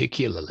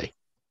particularly.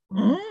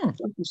 Mm.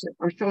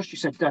 I'm sure she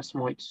said dust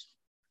mites.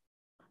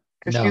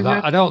 No,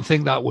 I don't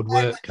think that would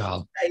work,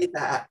 Carl. Say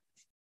that.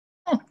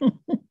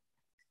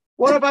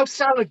 What about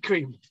salad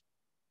cream?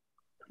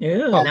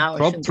 Yeah,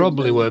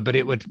 probably would, but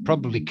it would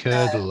probably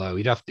curdle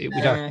though. That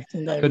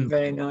would be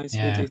very nice.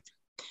 Yeah.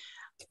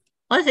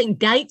 I think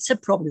dates are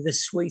probably the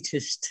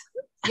sweetest.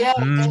 Yeah,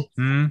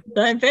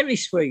 they're very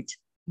sweet.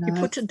 No. You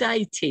put a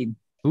date in.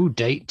 Oh,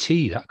 date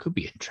tea. That could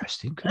be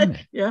interesting, couldn't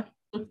it? Yeah.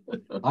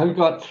 I've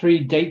got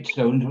 3 date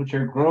stones which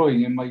are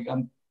growing in my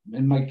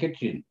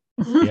kitchen.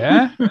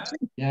 Yeah.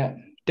 Yeah.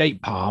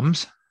 Date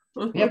palms.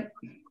 Yep.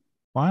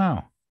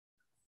 Wow.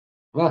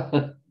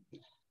 Well,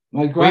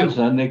 my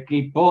grandson,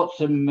 he bought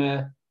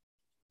some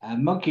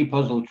monkey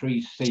puzzle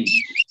tree seeds.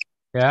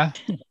 Yeah.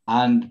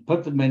 And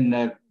put them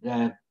in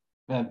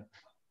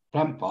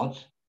plant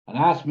pots and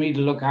asked me to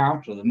look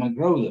after them and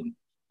grow them.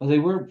 But they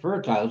weren't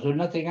fertile, so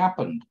nothing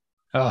happened.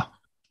 Oh.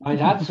 I'd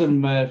had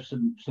some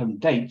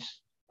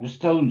dates with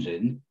stones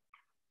in,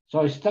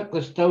 so I stuck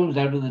the stones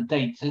out of the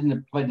dates in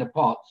the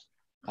pots,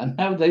 and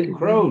now they've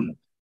grown.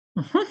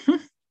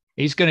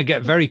 He's going to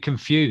get very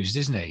confused,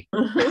 isn't he?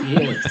 He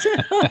is.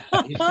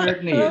 He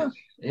certainly is.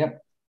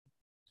 Yep.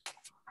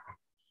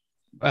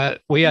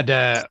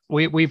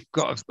 We've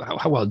got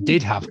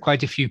did have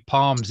quite a few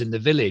palms in the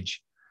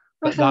village,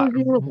 but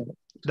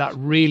that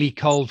really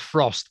cold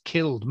frost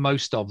killed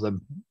most of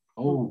them.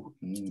 Oh,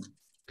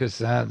 because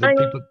Hang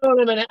on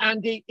a minute,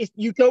 Andy.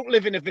 You don't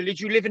live in a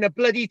village; you live in a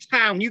bloody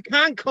town. You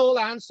can't call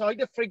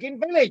outside a frigging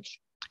village.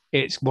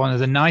 It's one of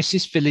the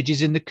nicest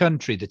villages in the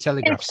country. The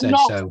Telegraph said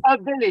not so. A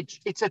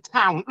village; it's a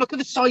town. Look at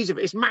the size of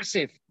it; it's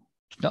massive.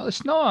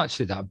 It's not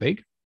actually that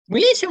big.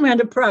 We used to have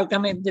a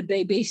programme in the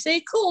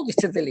BBC called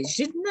it a village,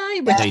 didn't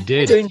they? Yeah, they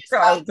did. Doing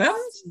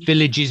programmes.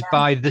 Villages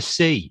by the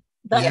sea.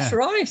 That's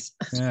right.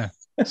 Yeah.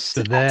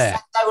 So there.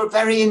 There were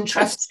very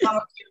interesting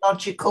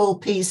archaeological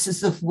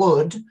pieces of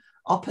wood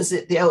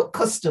opposite the old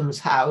customs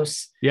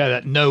house. Yeah,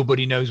 that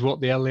nobody knows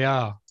what the hell they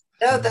are.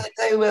 No,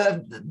 they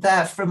were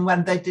there from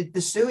when they did the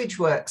sewage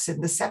works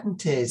in the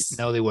 70s.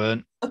 No, they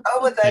weren't. Oh,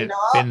 were they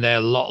not? Been there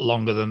a lot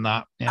longer than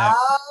that. Yeah.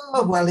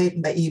 Oh, well,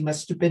 he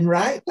must have been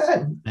right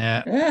then.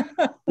 Yeah.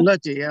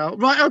 Bloody hell.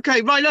 Right,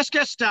 okay, right, let's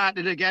get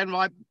started again,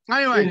 right?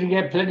 Anyway. You can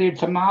get plenty of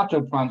tomato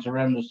plants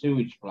around the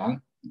sewage plant.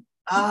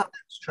 Ah,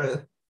 that's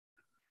true.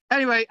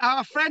 Anyway,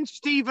 our friend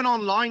Stephen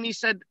online, he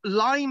said,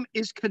 lime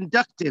is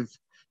conductive.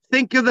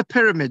 Think of the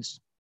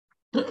pyramids.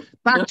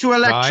 Back to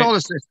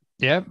electrolysis.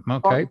 Right. Yeah,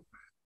 okay.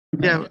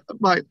 Yeah,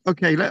 right,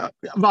 okay. Right,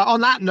 on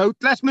that note,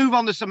 let's move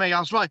on to something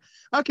else. Right,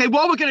 okay,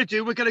 what we're going to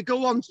do, we're going to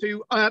go on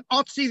to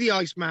Otzi the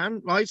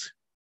Iceman, right?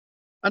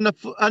 And the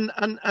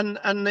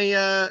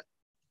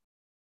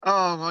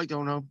I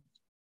don't know.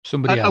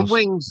 Somebody else.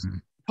 Wings.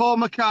 Paul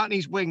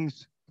McCartney's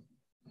Wings.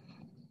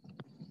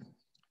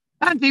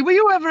 Andy, were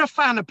you ever a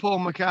fan of Paul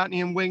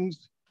McCartney and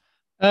Wings?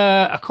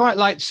 I quite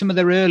liked some of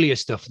their earlier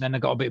stuff, and then I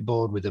got a bit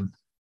bored with them.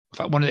 In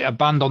fact, a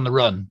Band on the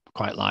Run,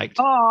 quite liked.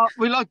 Oh,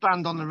 we like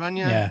Band on the Run,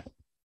 yeah. Yeah.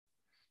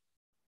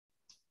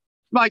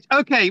 Right,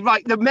 okay,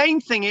 right. The main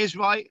thing is,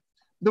 right,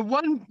 the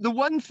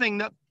one thing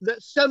that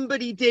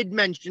somebody did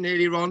mention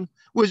earlier on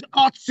was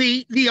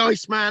Otzi the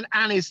Iceman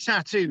and his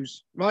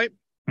tattoos, right?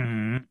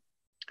 Mm-hmm.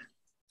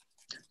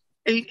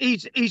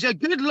 He's a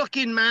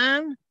good-looking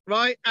man,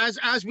 right?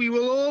 As we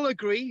will all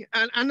agree.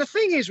 And the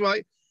thing is,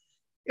 right,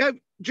 you know,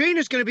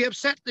 Drina's going to be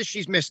upset that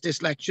she's missed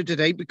this lecture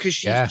today because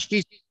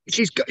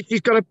she's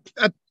got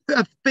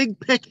a big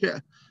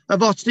picture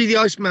of Otzi the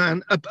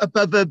Iceman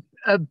above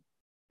a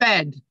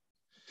bed,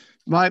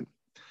 right?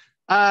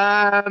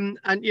 And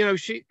you know,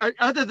 she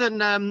other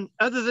than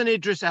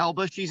Idris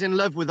Elba, she's in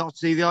love with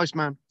Otzi the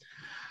Iceman.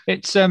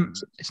 It's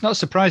not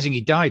surprising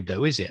he died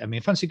though, is it? I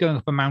mean, fancy going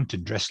up a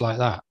mountain dressed like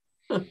that.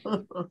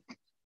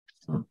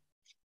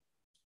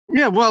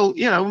 Yeah, well,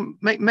 you know,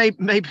 maybe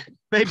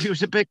it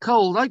was a bit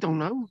cold. I don't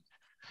know.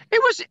 It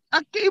was.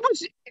 I'm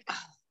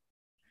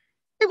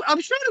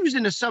sure it was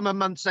in the summer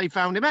months they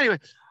found him. Anyway,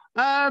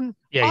 yeah,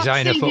 he's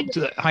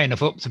high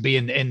enough up to be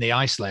in the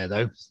ice layer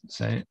though.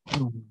 So,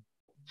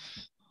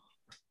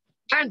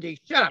 Andy,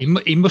 shut up.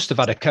 He must have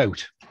had a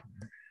coat.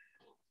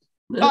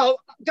 Oh,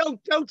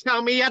 don't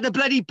tell me he had a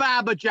bloody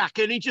Barber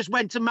jacket and he just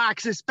went to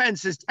Marks and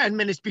Spencer's 10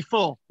 minutes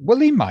before. Well,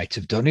 he might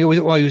have done. He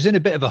was in a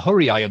bit of a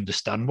hurry, I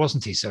understand,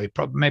 wasn't he? So he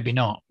probably maybe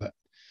not. But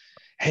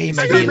hey,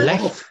 maybe he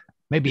left.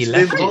 Maybe he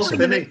left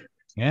it.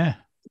 Yeah.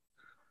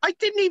 I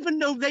didn't even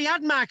know they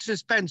had Marks and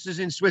Spencer's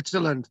in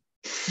Switzerland.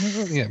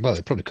 Yeah, well,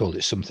 they probably called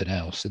it something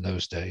else in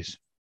those days.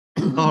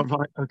 Oh,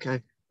 right.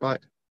 Okay. Right.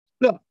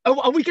 Look,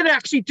 are we going to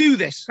actually do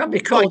this?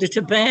 Probably called it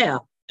a bear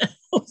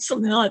or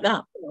something like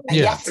that.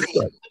 Yeah. It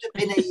would have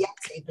been a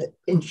yeti that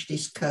pinched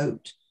his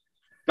coat.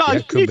 No,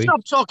 Yeah, you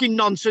stop talking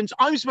nonsense.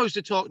 I'm supposed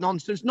to talk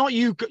nonsense, not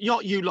you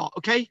lot.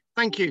 Okay,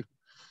 thank you.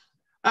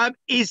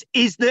 Is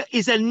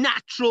a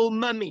natural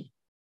mummy,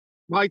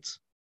 right?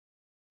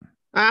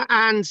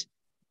 And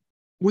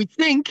we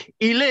think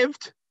he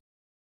lived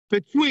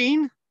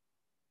between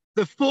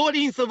the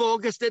 14th of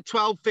August at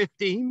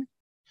 1215,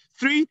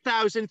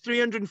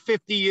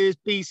 3,350 years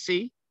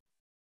BC,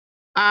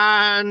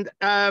 and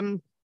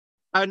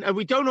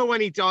we don't know when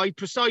he died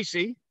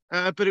precisely,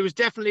 but it was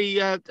definitely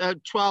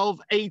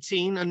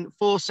 12:18 and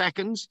 4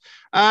 seconds,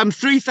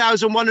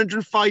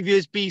 3,105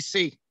 years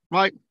BC,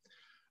 right?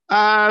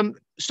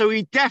 So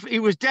he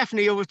was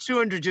definitely over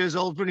 200 years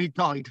old when he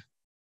died.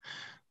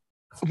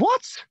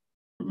 What?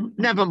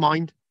 Never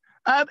mind.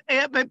 But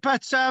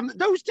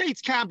those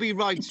dates can't be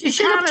right. You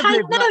should have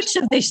taken notes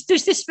of this.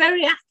 Is this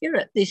very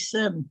accurate? This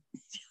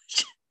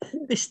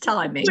this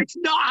timing. It's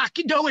not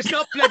accurate. No, it's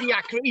not bloody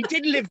accurate. He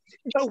didn't live.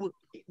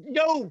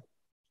 No,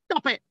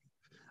 stop it.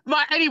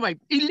 Right. Anyway,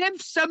 he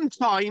lived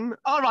sometime.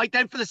 All right,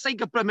 then, for the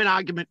sake of an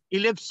argument, he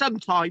lived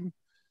sometime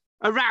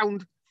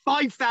around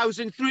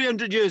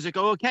 5,300 years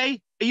ago.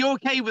 Okay, are you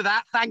okay with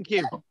that? Thank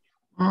you.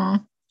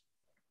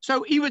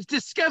 So he was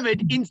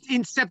discovered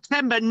in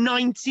September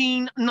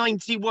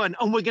 1991,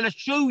 and we're going to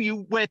show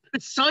you where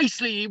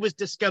precisely he was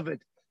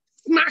discovered.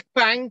 Smack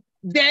bang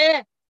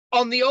there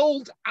on the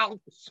old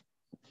Alps.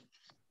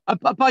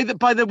 By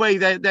the way,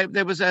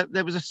 there was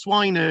a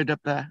swineherd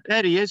up there.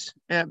 There he is.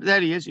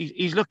 There he is.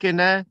 He's looking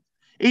there.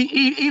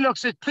 He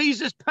looks as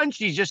pleased as punch.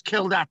 He's just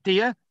killed that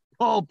deer.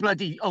 Poor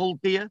bloody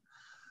old deer.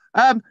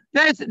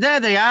 There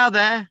they are.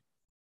 There.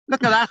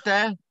 Look at that.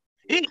 There.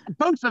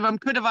 Both of them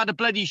could have had a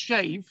bloody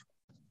shave.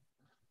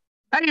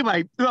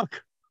 Anyway,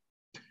 look.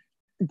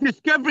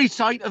 Discovery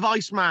site of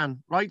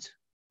Iceman. Right.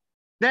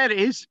 There it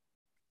is.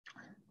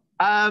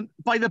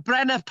 By the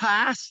Brenner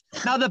Pass.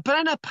 Now, the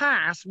Brenner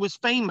Pass was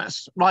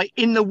famous, right,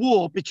 in the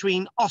war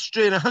between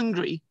Austria and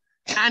Hungary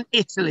and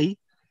Italy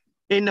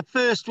in the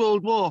First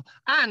World War.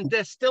 And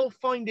they're still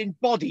finding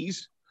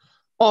bodies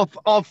of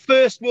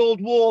First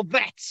World War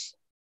vets.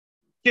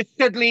 Just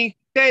suddenly,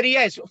 there he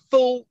is,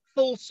 full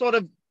sort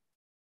of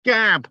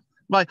gab.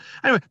 Right.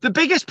 Anyway, the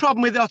biggest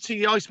problem with Otzi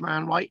the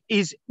Iceman, right,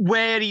 is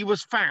where he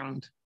was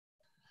found.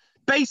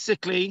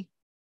 Basically,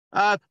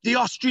 the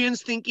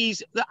Austrians think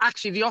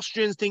the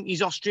Austrians think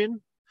he's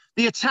Austrian.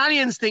 The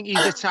Italians think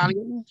he's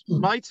Italian,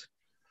 right?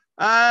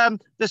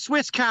 The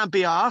Swiss can't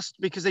be asked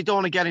because they don't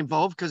want to get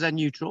involved because they're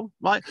neutral,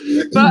 right?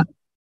 But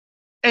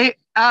the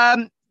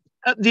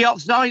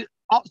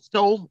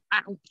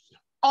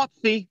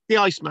Otzi the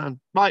Iceman,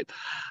 right?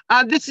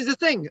 And this is the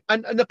thing.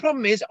 And the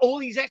problem is all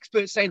these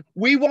experts saying,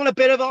 we want a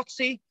bit of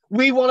Otzi.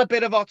 We want a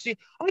bit of Otzi.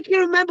 I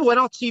can remember when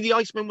Otzi the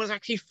Iceman was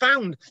actually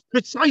found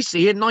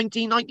precisely in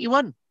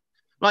 1991.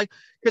 Right,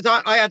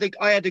 because I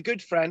had a good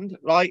friend,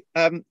 right,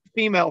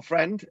 female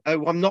friend,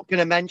 who I'm not going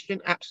to mention,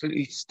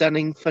 absolutely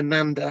stunning,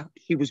 Fernanda.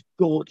 She was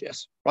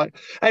gorgeous, right.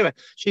 Anyway,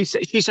 she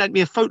sent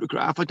me a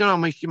photograph. I don't know how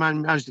much she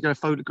managed to get a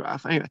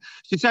photograph. Anyway,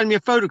 she sent me a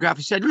photograph.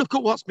 She said, "Look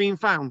at what's being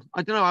found."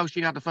 I don't know how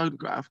she had a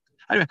photograph.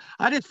 Anyway,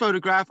 I did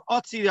photograph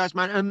Otzi the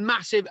Iceman, a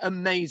massive,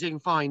 amazing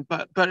find,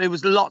 but there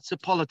was lots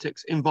of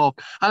politics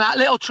involved. And that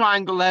little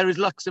triangle there is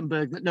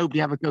Luxembourg that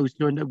nobody ever goes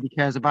to and nobody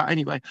cares about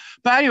anyway.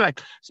 But anyway,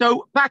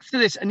 so back to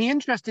this. And the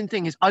interesting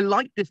thing is I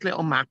like this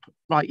little map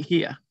right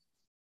here.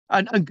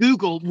 And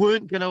Google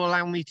weren't going to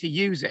allow me to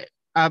use it.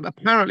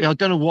 Apparently, I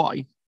don't know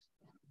why.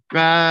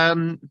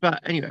 But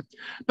anyway,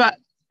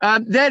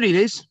 there it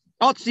is.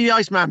 Otzi the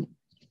Iceman.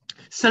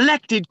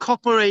 Selected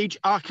Copper Age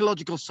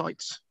archaeological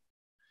sites.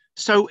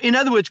 So, in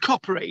other words,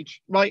 Copper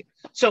Age, right?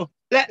 So,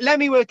 let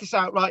me work this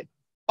out, right?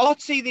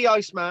 Otzi the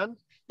Iceman,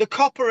 the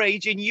Copper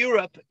Age in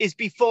Europe is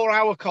before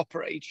our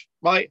Copper Age,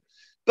 right?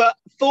 But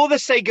for the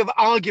sake of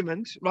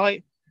argument,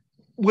 right,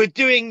 we're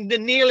doing the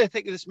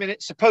Neolithic this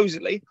minute,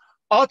 supposedly.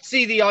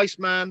 Otzi the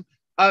Iceman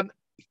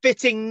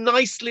fitting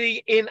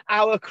nicely in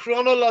our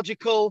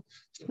chronological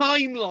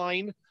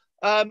timeline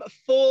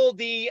for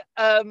the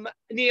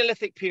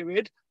Neolithic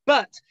period.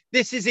 But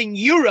this is in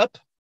Europe,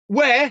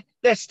 where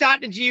they're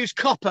starting to use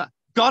copper.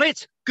 Got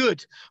it?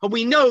 Good. And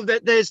we know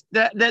that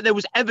there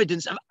was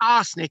evidence of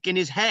arsenic in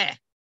his hair.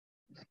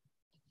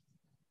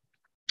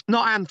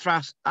 Not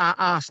anthrax,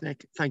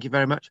 arsenic. Thank you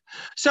very much.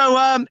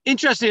 So,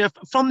 interesting,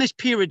 from this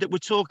period that we're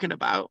talking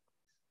about,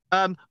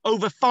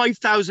 over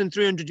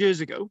 5,300 years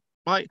ago,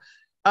 right,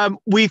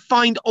 we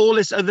find all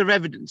this other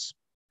evidence.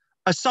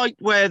 A site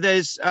where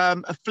there's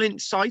a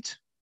flint site,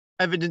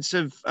 evidence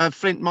of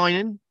flint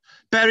mining,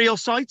 burial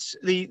sites,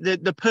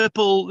 the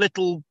purple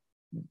little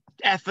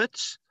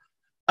efforts,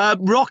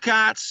 rock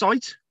art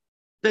site.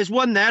 There's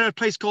one there, a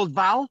place called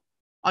Val.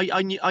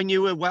 I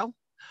knew her well.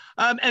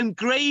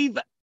 Engraved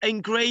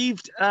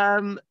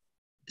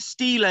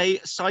stele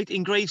site,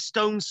 engraved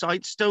stone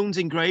site, stones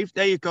engraved.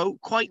 There you go,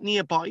 quite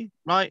nearby,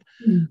 right?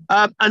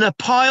 And a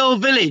pile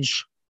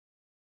village.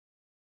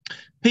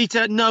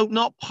 Peter, no,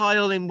 not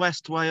Pyle in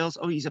West Wales.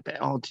 Oh, he's a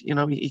bit odd, you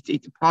know.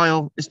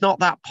 Pyle. It's not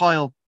that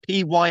Pyle.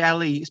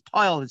 P-Y-L-E. It's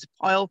Pyle. It's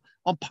Pyle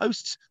on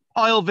posts.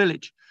 Pyle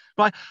village.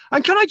 Right,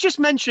 and can I just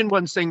mention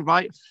one thing,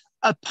 right?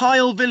 A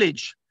Pyle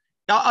village.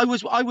 I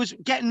was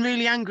getting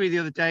really angry the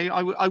other day.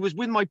 I was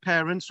with my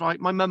parents, right?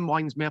 My mum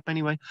winds me up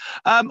anyway.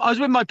 I was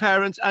with my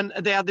parents, and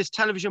they had this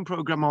television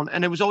program on,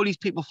 and there was all these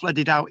people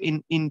flooded out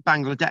in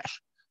Bangladesh,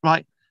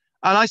 right?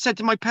 And I said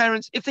to my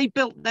parents, if they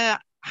built their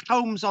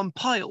homes on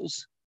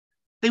piles,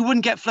 they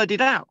wouldn't get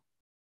flooded out.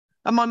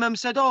 And my mum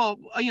said, "Oh,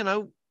 you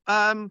know,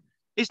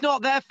 it's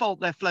not their fault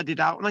they're flooded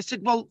out." And I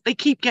said, well, they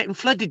keep getting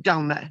flooded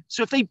down there.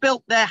 So if they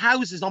built their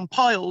houses on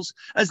piles,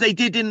 as they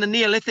did in the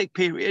Neolithic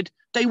period,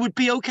 they would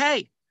be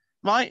okay,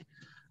 right?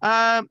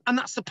 And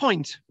that's the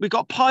point. We've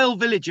got pile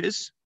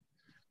villages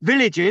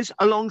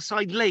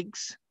alongside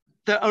lakes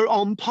that are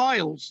on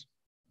piles,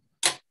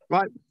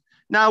 right?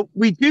 Now,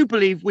 we do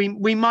believe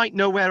we might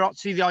know where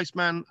Otzi the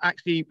Iceman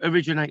actually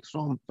originates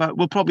from, but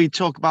we'll probably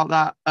talk about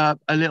that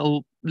a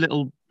little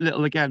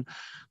again.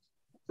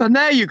 And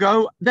there you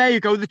go,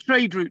 the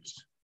trade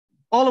routes,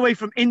 all the way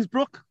from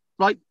Innsbruck,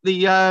 right?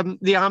 The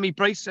army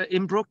base at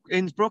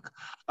Innsbruck,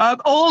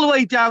 all the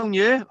way down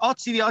here.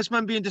 Otzi the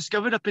Iceman being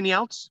discovered up in the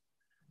Alps,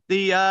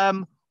 the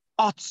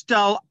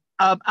Ottsdal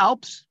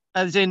Alps,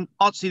 as in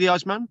Otzi the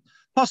Iceman.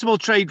 Possible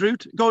trade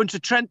route going to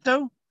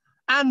Trento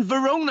and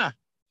Verona.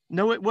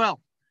 Know it well.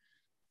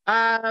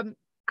 And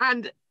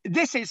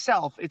this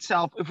itself,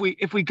 if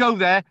we go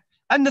there,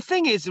 And the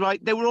thing is,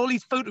 right, there were all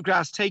these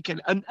photographs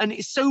taken, and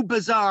it's so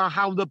bizarre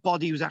how the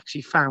body was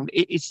actually found.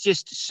 It's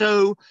just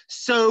so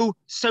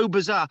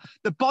bizarre.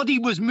 The body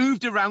was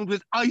moved around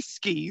with ice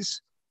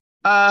skis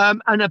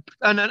and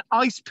an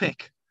ice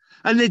pick.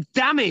 And the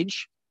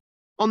damage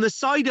on the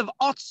side of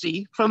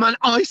Otzi from an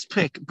ice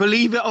pick,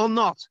 believe it or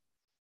not,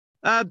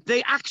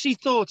 they actually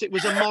thought it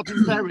was a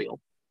modern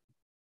burial.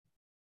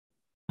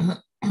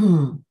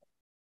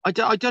 I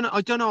don't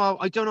know how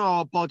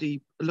our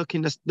body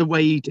looking the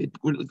way he did.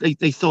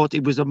 They thought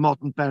it was a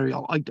modern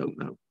burial. I don't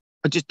know.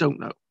 I just don't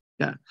know.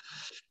 Yeah.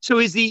 So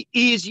he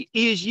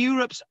is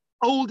Europe's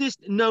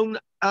oldest known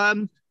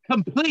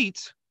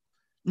complete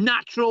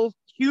natural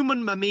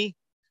human mummy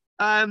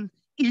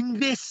in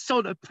this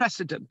sort of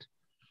precedent.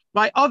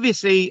 Right.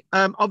 Obviously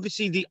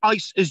the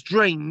ice has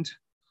drained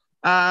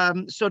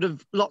sort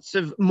of lots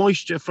of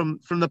moisture from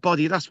the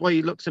body. That's why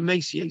he looks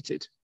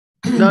emaciated.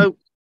 No.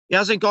 He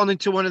hasn't gone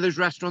into one of those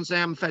restaurants. They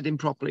haven't fed him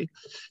properly.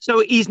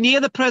 So he's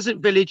near the present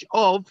village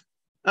of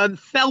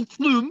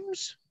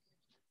Felflums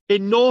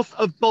in north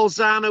of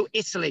Bolzano,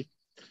 Italy.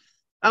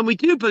 And we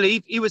do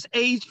believe he was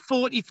aged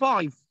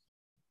 45.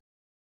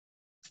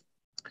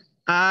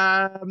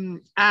 And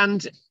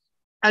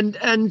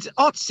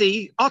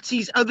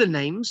Otzi's other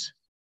names.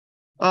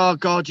 Oh,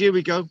 God, here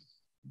we go.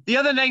 The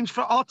other names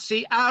for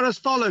Otzi are as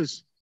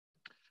follows.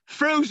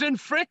 Frozen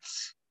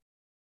Fritz.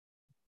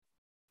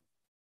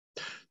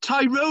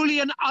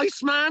 Tyrolean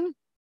Iceman,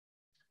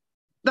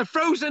 the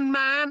Frozen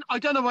Man. I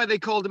don't know why they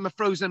called him a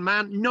Frozen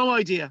Man. No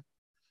idea.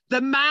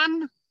 The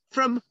Man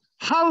from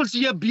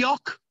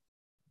Halsjebjok,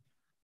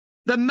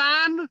 the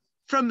Man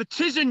from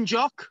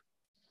Tizenjok,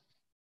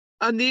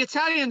 and the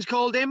Italians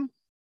called him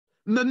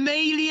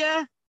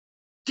Mammalia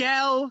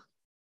del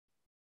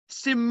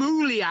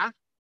Simulia,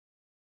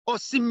 or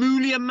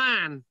Simulia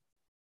Man.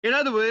 In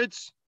other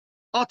words,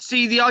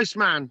 Otzi the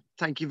Iceman.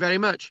 Thank you very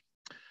much.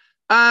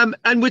 And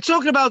we're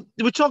talking about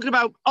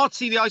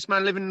Otzi the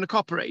Iceman living in the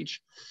Copper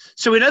Age.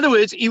 So in other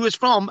words, he was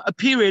from a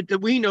period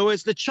that we know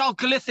as the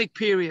Chalcolithic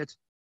period.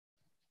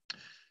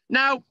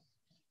 Now,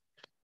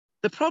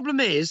 the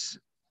problem is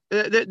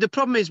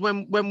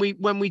when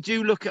we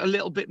do look at a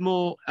little bit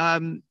more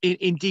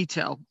in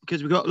detail,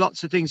 because we've got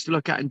lots of things to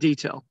look at in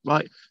detail,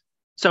 right?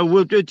 So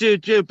we'll do a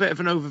bit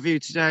of an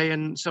overview today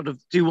and sort of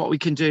do what we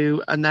can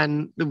do, and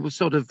then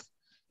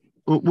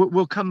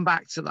we'll come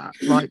back to that,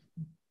 right?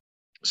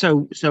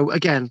 So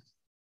again,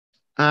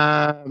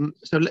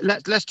 so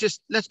let's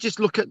just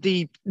look at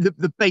the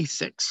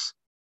basics,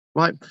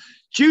 right?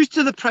 Due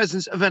to the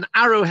presence of an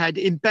arrowhead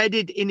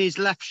embedded in his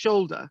left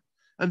shoulder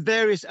and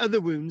various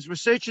other wounds,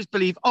 researchers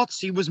believe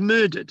Otzi was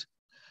murdered.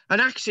 And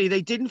actually,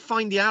 they didn't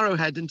find the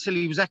arrowhead until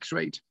he was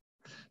X-rayed,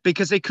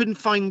 because they couldn't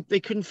find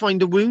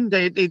a wound.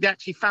 They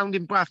actually found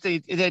him after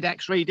they'd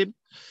X-rayed him,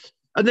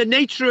 and the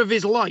nature of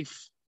his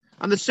life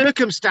and the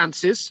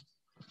circumstances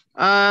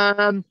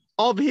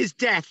of his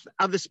death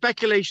are the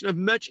speculation of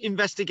much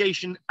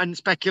investigation and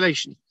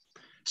speculation.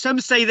 Some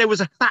say there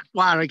was a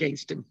fatwa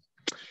against him.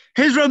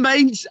 His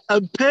remains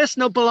and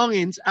personal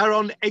belongings are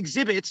on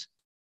exhibit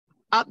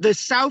at the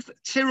South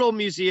Tyrol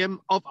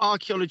Museum of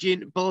Archaeology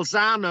in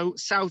Bolzano,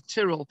 South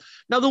Tyrol.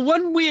 Now, the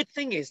one weird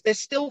thing is they're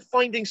still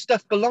finding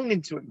stuff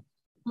belonging to him.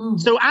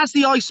 So as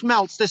the ice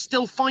melts, they're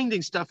still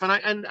finding stuff. And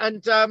you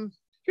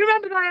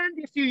remember that,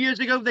 Andy, a few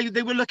years ago?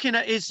 They were looking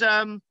at his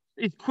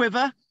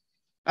quiver.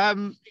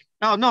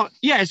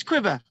 His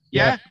quiver.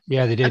 Yeah,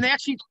 they did. And they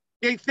actually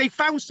they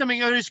found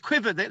something on his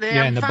quiver that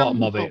they in the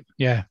bottom of it.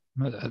 Yeah,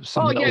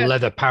 some little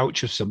leather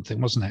pouch or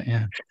something, wasn't it?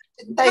 Yeah.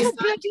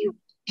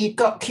 He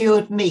got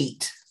cured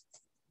meat.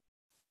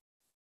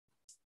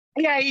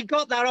 Yeah, he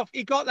got that off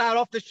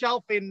the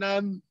shelf in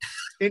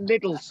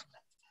Lidl's.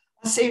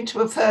 I seem to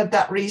have heard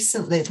that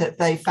recently, that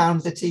they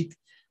found that he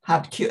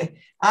had cured.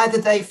 Either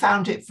they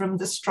found it from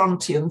the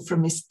strontium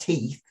from his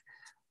teeth,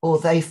 or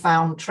they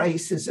found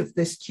traces of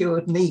this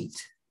cured meat.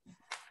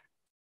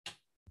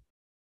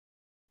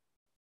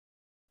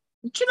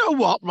 Do you know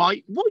what,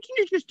 right? Why don't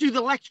you just do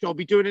the lecture I'll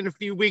be doing in a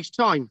few weeks'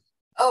 time?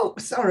 Oh,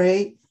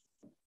 sorry.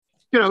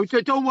 You know,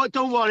 so don't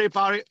worry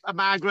about it,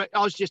 Margaret.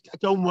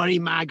 Don't worry,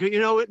 Margaret. You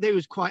know, it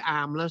was quite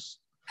harmless.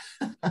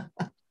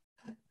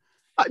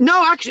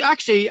 No,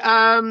 actually,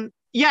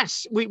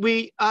 yes,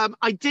 I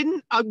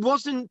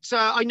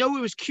know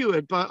it was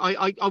cured, but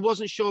I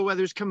wasn't sure whether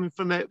it was coming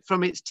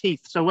from its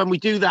teeth. So when we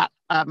do that,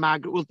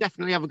 Margaret, we'll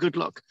definitely have a good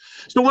look.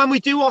 So when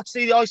we do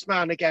Otzi the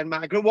Iceman again,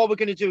 Margaret, what we're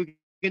going to do,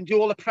 we're going to do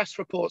all the press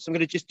reports. I'm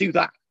going to just do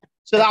that.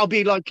 So that'll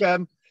be like,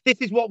 this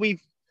is what the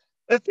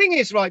thing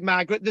is, right,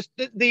 Margaret,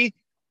 the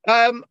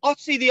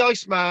Otzi the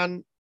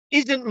Iceman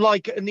isn't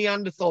like a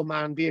Neanderthal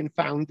man being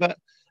found, but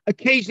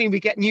occasionally we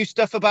get new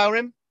stuff about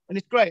him, and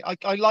it's great.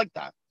 I like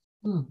that.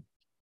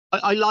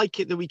 I like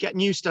it that we get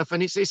new stuff,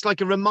 and it's like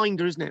a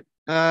reminder, isn't it?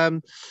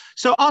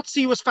 So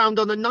Otzi was found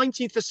on the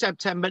 19th of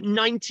September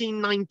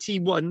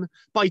 1991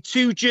 by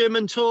two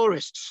German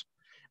tourists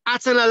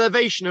at an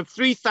elevation of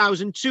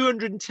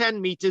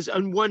 3,210 meters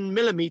and 1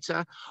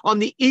 millimeter on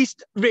the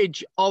east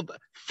ridge of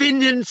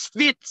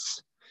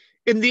Finnenspitz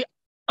in the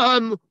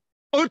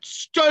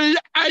Utstal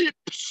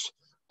Alps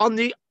on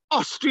the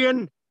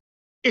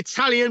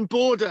Austrian-Italian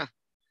border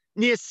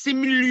near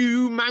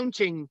Simlu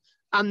Mountain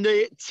and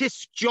the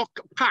Tisjok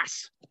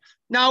Pass.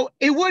 Now,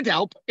 it would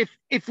help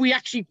if we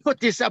actually put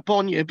this up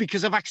on you,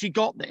 because I've actually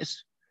got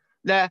this.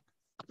 There's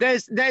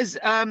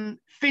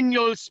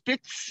Finjol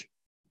Spitz.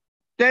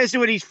 There's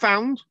what he's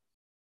found.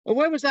 Well,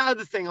 where was that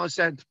other thing I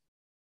said?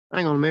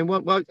 Hang on a minute.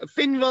 What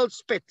Finjol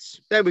Spitz.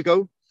 There we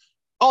go.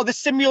 Oh, the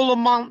Simula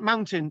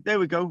Mountain. There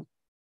we go.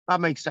 That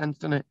makes sense,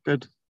 doesn't it?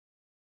 Good.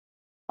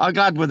 I'm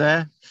glad we're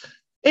there.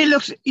 It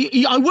looks...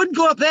 I wouldn't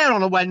go up there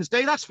on a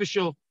Wednesday, that's for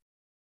sure.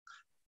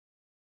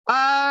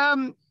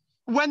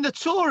 When the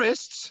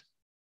tourists,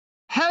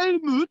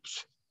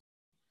 Helmut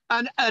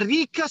and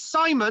Erika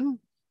Simon,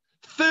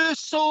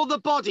 first saw the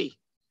body,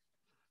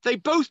 they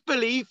both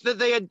believed that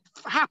they had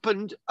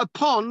happened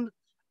upon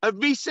a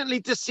recently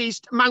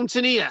deceased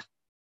mountaineer.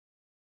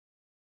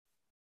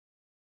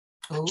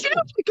 Oh. Do you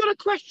know, I've got a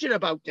question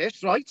about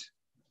this, right?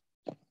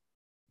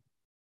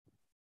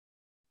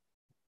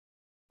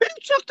 Who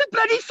took the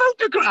bloody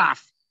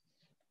photograph?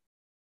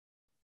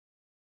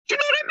 Do you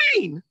know what I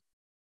mean?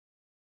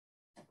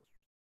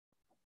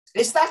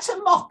 Is that a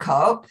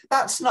mock-up?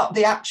 That's not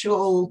the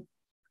actual...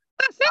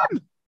 That's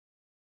him!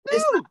 No,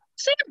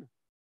 it's him!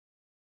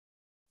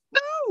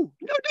 No,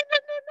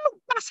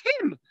 that's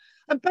him!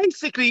 And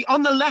basically,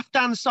 on the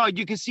left-hand side,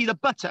 you can see the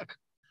buttock.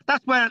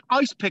 That's where an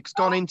ice pick's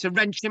gone in to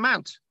wrench him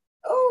out.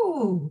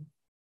 Oh!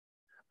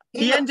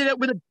 He ended up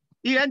with an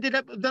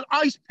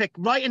ice pick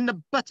right in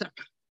the buttock.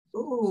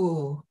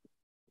 Oh!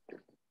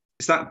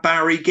 Is that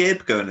Barry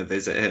Gibb going to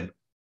visit him?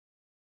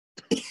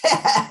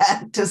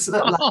 Yeah, does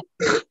look like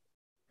it.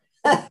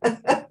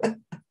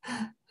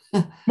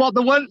 What,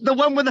 the one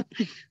with the...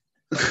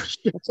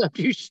 Shut up,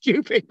 you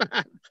stupid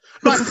man.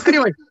 Right,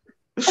 anyway,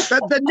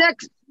 the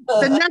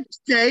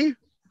next day,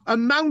 a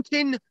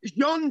mountain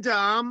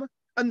gendarme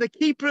and the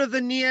keeper of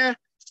the near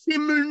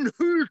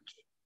Simmenhult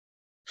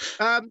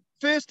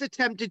first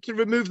attempted to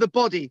remove the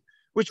body,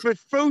 which was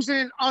frozen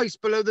in ice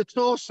below the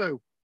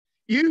torso,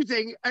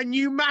 using a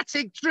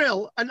pneumatic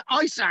drill and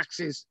ice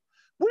axes.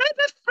 Where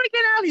the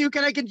friggin' hell are you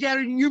going to get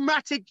a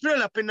pneumatic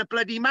drill up in the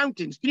bloody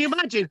mountains? Can you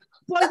imagine?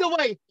 By the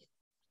way,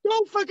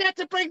 don't forget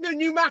to bring the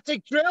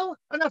pneumatic drill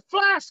and a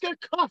flask of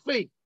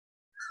coffee.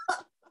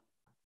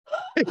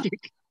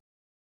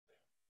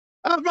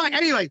 Right,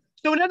 anyway.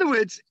 So in other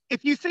words,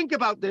 if you think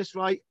about this,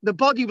 right, the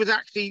body was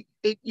actually,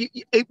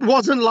 it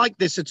wasn't like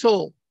this at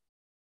all.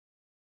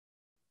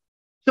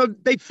 So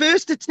they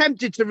first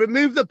attempted to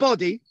remove the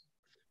body,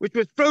 which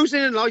was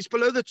frozen in ice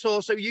below the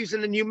torso,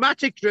 using a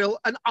pneumatic drill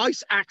and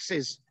ice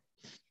axes,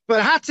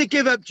 but had to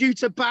give up due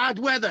to bad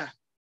weather.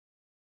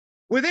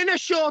 Within a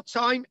short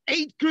time,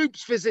 8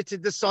 groups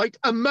visited the site,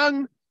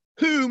 among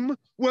whom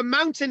were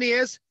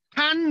mountaineers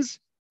Hans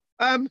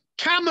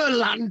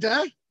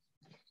Kammerlander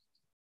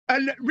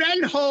and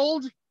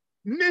Reinhold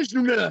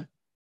Misner.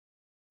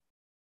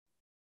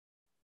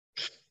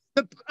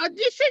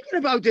 You're thinking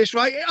about this,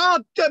 right? Oh,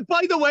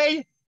 by the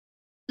way,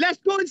 let's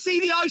go and see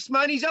the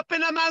Iceman. He's up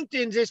in the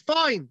mountains. It's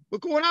fine. We'll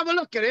go and have a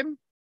look at him.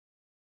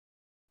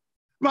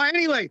 Right,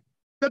 anyway,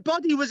 the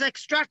body was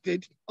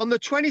extracted on the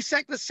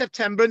 22nd of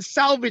September and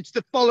salvaged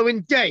the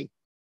following day.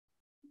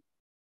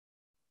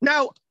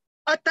 Now,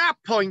 at that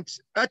point,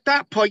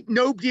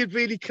 nobody had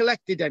really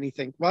collected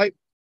anything, right?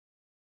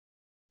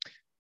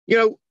 You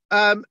know,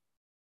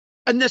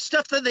 and the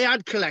stuff that they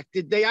had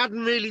collected, they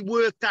hadn't really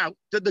worked out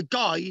that the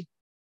guy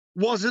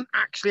wasn't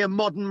actually a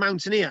modern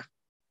mountaineer.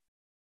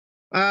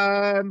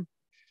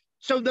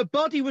 So the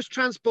body was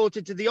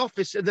transported to the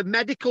office of the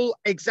medical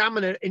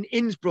examiner in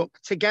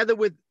Innsbruck, together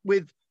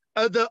with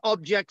other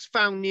objects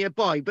found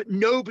nearby. But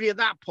nobody at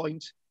that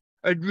point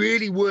had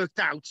really worked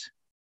out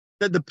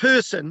that the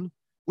person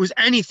was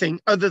anything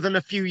other than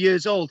a few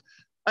years old.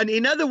 And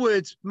in other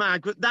words,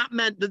 Margaret, that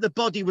meant that the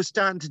body was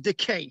starting to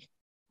decay.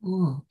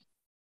 Ooh.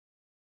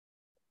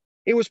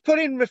 It was put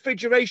in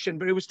refrigeration,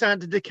 but it was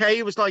starting to decay.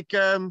 It was like,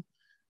 you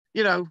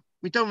know,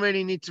 we don't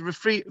really need to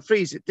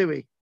freeze it, do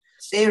we?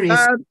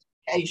 Serious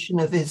dislocation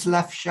of his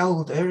left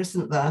shoulder,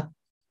 isn't there?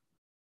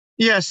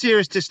 Yeah,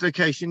 serious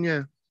dislocation,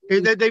 yeah.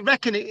 They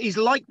reckon he's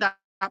like that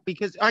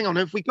because, hang on,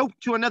 if we go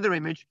to another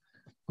image,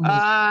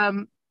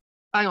 hang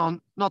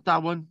on, not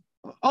that one.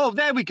 Oh,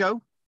 there we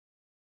go.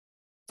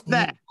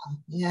 There.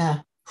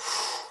 Yeah.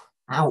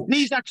 Ouch.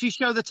 These actually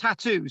show the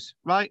tattoos,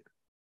 right?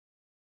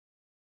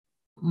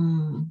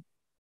 Mm.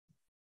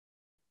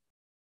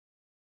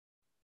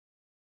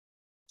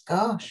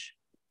 Gosh.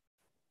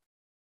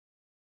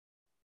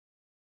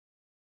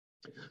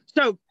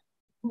 So,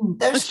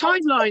 the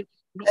timeline...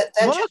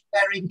 They're just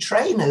wearing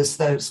trainers,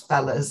 those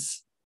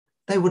fellas.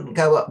 They wouldn't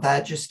go up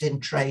there just in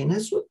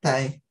trainers, would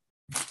they?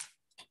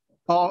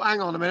 Oh,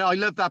 hang on a minute. I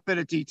love that bit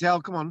of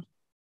detail. Come on.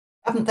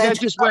 Haven't They're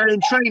just wearing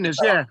trainers,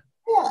 yeah.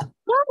 Yeah.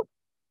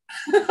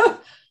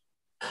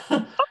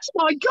 Oh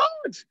my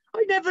God.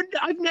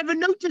 I've never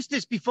noticed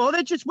this before.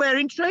 They're just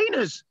wearing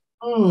trainers.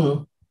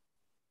 Mm.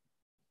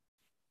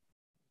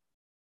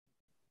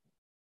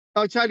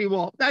 I'll tell you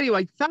what.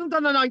 Anyway, found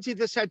on the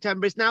 19th of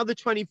September is now the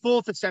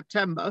 24th of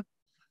September.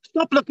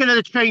 Stop looking at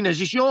the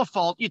trainers. It's your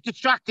fault. You're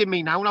distracting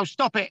me now. Now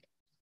stop it.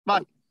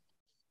 Right.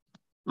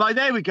 Right,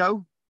 there we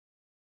go.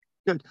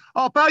 Good.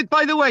 Oh,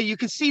 by the way, you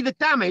can see the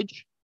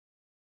damage.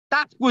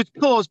 That was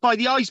caused by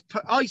the ice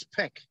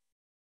pick.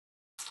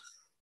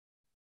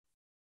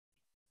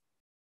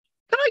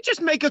 Can I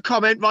just make a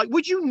comment, right?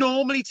 Would you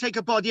normally take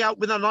a body out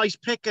with an ice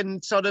pick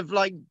and sort of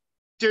like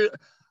do...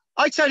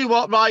 I tell you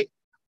what, right?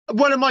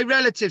 One of my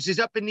relatives is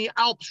up in the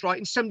Alps, right?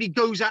 And somebody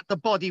goes at the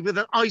body with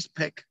an ice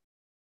pick.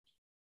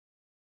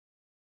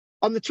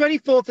 On the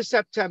 24th of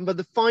September,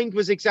 the find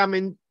was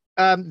examined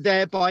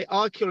there by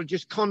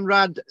archaeologist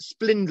Konrad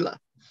Splindler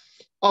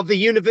of the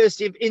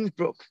University of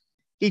Innsbruck.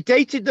 He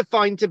dated the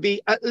find to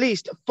be at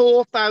least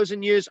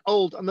 4,000 years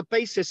old on the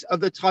basis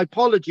of the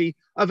typology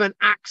of an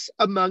axe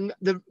among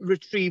the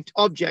retrieved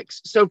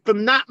objects. So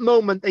from that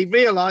moment, they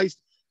realized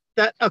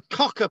that a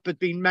cock-up had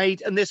been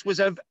made, and this was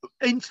of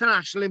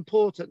international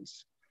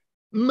importance,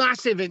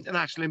 massive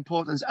international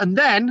importance. And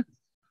then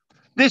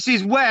this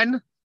is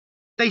when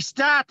they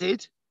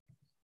started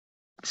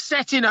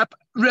setting up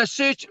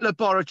research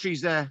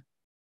laboratories there.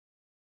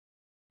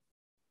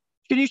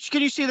 Can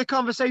you see the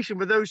conversation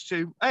with those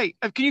two? Hey,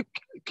 can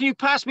you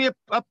pass me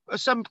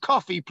some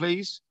coffee,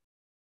 please?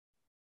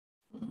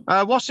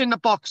 What's in the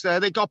box there?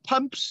 They got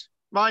pumps,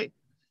 right?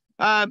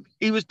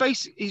 He's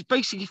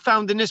basically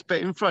found in this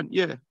bit in front,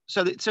 yeah.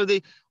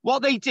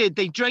 What they did,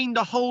 they drained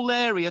the whole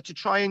area to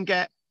try and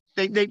get.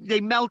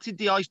 They melted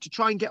the ice to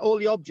try and get all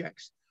the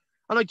objects.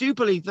 And I do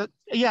believe that,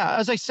 yeah,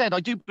 as I said, I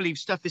do believe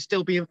stuff is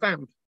still being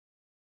found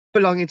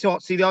belonging to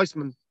Otzi the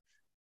Iceman,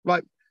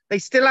 right? They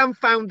still haven't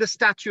found the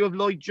statue of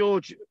Lloyd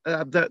George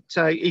that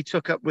he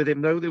took up with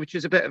him, though, which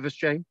is a bit of a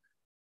shame.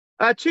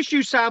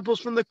 Tissue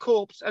samples from the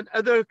corpse and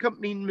other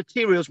accompanying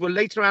materials were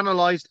later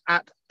analysed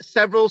at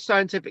several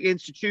scientific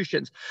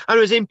institutions, and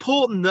it was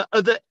important that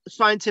other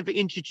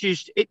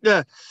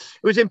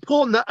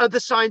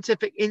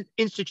scientific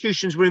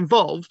institutions were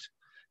involved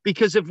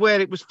because of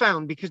where it was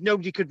found, because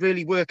nobody could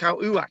really work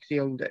out who actually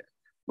owned it,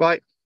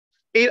 right?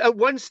 At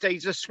one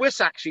stage, the Swiss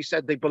actually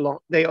said they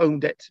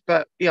owned it,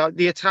 but the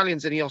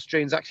Italians and the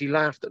Austrians actually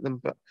laughed at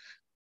them. But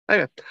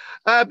anyway,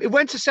 it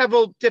went to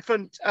several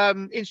different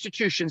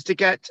institutions to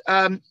get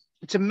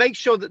to make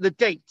sure that the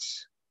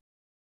dates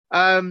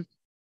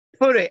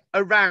put it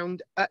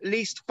around at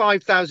least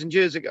 5,000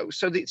 years ago.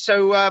 So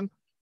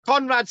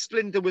Konrad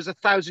Splindler was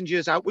 1,000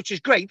 years out, which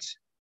is great,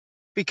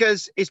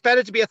 because it's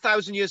better to be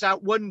 1,000 years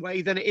out one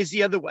way than it is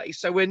the other way.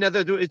 So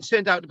it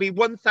turned out to be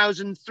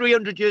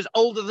 1,300 years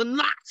older than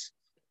that.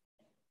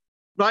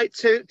 Right,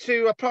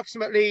 to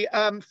approximately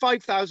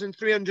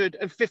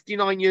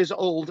 5,359 years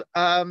old.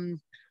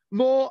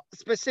 More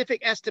specific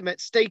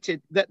estimates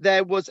stated that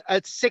there was a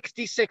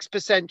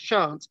 66%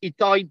 chance he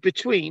died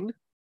between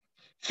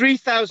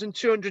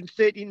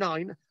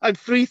 3,239 and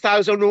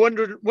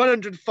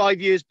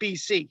 3,105 years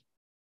BC.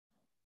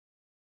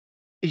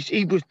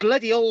 He was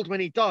bloody old when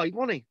he died,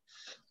 wasn't he?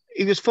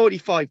 He was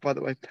 45, by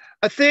the way.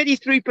 A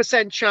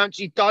 33% chance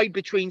he died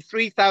between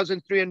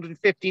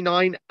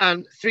 3,359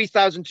 and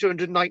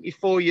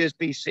 3,294 years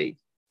BC.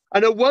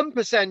 And a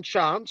 1%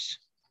 chance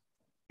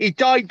he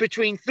died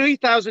between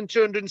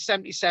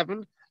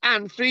 3,277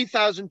 and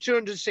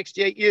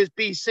 3,268 years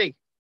BC,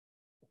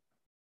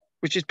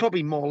 which is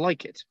probably more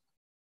like it.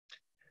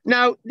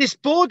 Now, this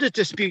border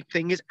dispute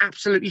thing is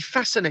absolutely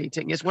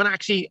fascinating. It's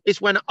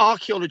when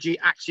archaeology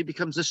actually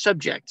becomes a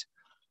subject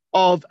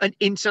of an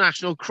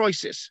international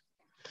crisis,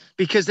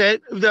 because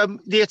the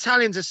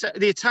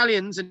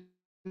Italians and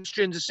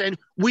Austrians are saying,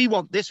 we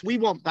want this, we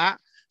want that.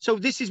 So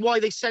this is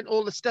why they sent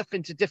all the stuff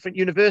into different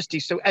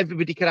universities, so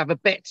everybody could have a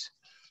bit.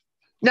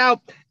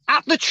 Now,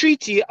 at the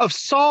Treaty of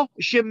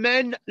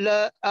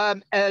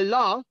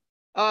Saint-Germain-le-Lac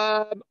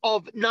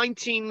of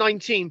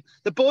 1919,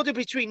 the border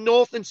between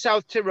North and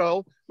South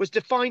Tyrol was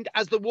defined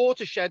as the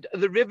watershed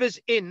of the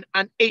rivers Inn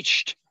and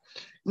Icht,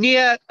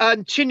 near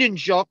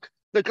Tinnenjoch,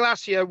 the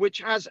glacier, which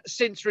has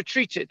since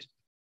retreated.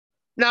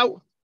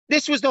 Now,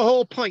 this was the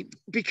whole point.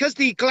 Because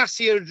the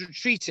glacier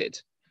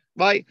retreated,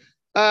 right,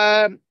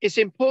 it's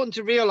important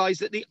to realize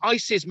that the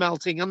ice is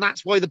melting, and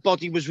that's why the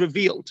body was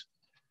revealed,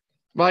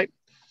 right?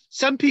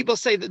 Some people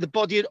say that the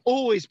body had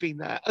always been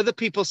there. Other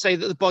people say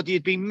that the body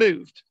had been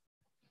moved,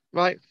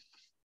 right?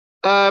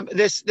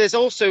 There's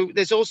also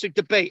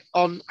debate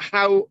on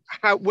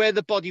where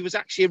the body was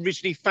actually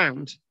originally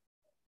found,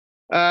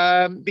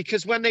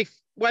 because when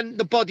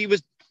the body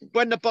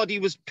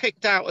was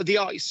picked out of the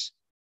ice,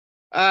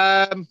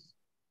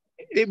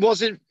 it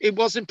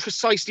wasn't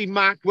precisely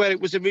marked where it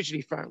was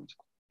originally found.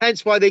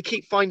 Hence why they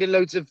keep finding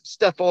loads of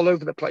stuff all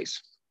over the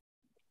place.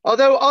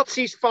 Although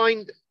Otzi's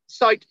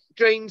site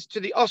drains to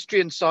the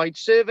Austrian side,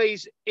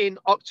 surveys in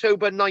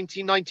October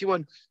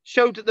 1991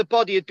 showed that the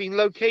body had been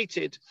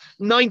located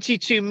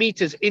 92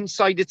 meters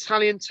inside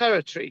Italian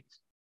territory,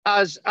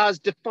 as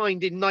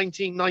defined in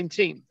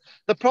 1919.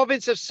 The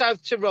province of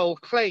South Tyrol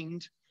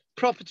claimed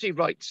property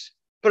rights,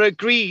 but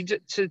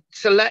agreed to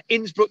let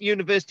Innsbruck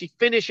University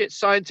finish its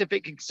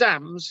scientific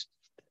exams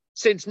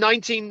Since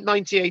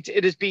 1998,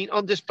 it has been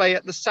on display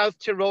at the South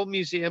Tyrol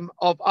Museum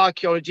of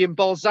Archaeology in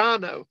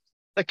Bolzano,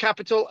 the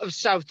capital of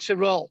South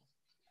Tyrol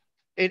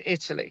in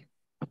Italy.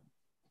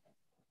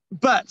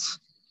 But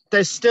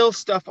there's still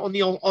stuff on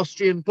the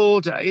Austrian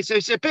border.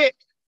 It's a bit,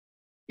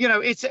 you know,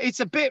 it's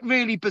a bit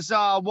really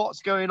bizarre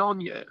what's going on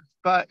here.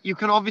 But you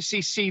can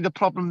obviously see the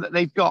problem that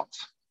they've got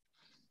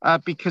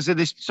because of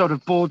this sort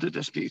of border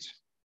dispute.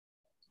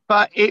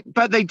 But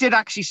they did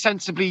actually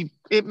sensibly.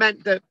 It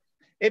meant that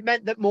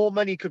more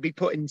money could be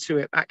put into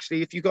it.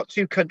 Actually, if you've got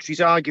two countries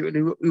arguing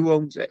who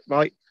owns it,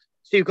 right?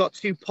 So you've got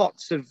two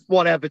pots of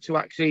whatever to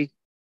actually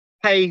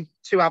pay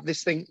to have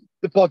this thing,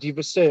 the body,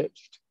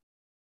 researched.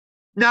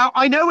 Now,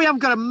 I know we haven't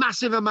got a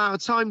massive amount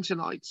of time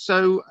tonight,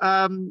 so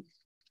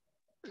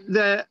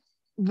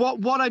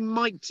what I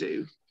might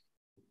do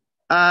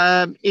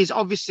is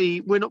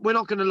obviously we're not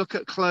going to look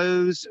at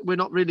clothes. We're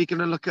not really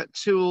going to look at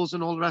tools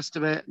and all the rest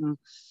of it.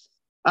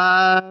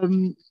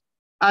 And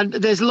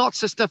there's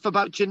lots of stuff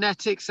about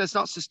genetics. There's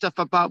lots of stuff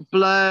about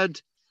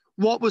blood,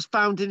 what was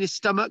found in his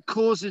stomach,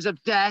 causes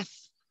of death,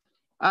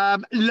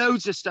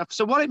 loads of stuff.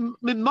 So what it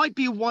might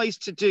be wise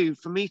to do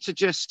for me to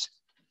just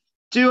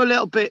do a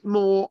little bit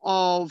more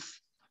of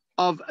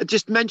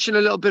just mention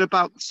a little bit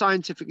about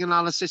scientific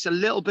analysis, a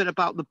little bit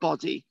about the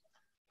body,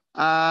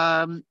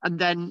 and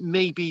then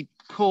maybe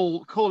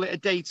call it a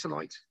day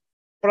tonight.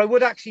 But I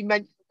would like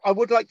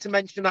to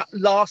mention that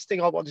last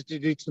thing I wanted to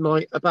do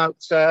tonight about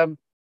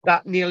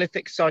that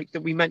Neolithic site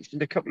that we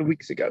mentioned a couple of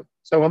weeks ago.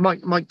 So I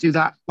might do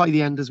that by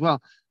the end as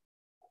well.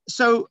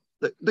 So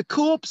the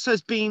corpse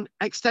has been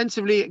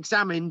extensively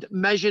examined,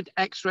 measured,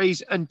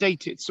 x-rays, and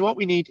dated. So what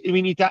we need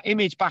that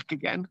image back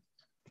again.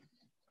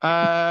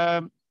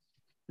 There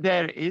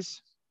it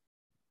is.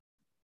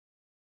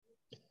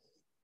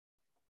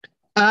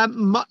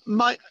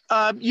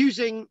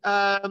 Using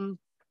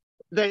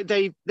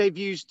they've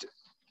used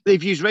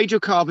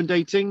radiocarbon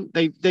dating.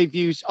 They've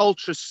used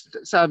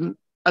ultrasound.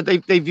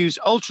 They've used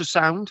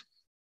ultrasound.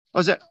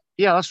 Was it?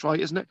 Yeah, that's right,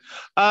 isn't it?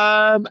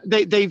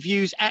 They've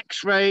used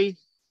X-ray.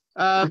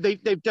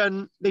 They've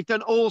done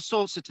all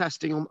sorts of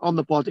testing on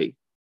the body.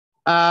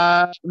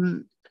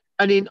 And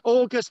in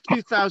August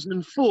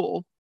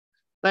 2004,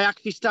 they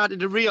actually started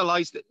to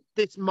realise that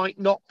this might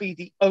not be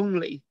the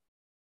only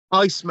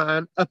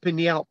Iceman up in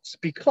the Alps,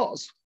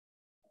 because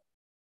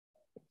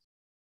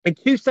in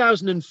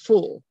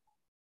 2004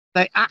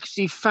 they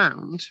actually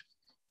found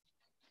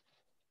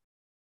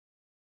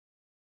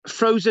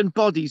frozen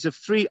bodies of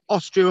 3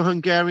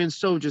 Austro-Hungarian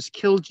soldiers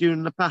killed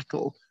during the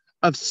Battle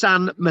of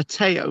San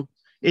Matteo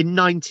in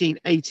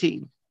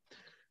 1918.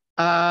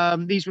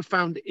 These were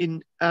found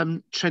in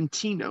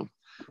Trentino.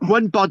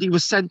 One body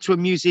was sent to a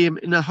museum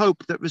in the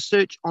hope that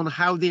research on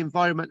how the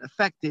environment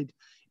affected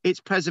its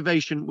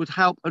preservation would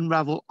help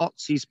unravel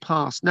Otzi's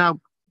past.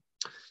 Now,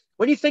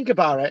 when you think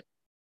about it,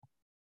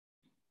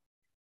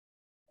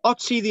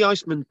 Otzi the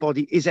Iceman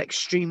body is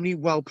extremely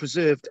well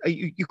preserved.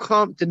 You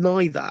can't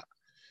deny that.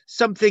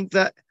 Something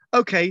that,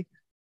 okay,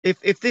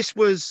 if this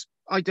was,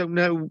 I don't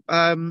know,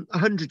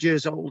 100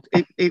 years old,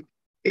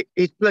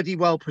 it's bloody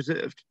well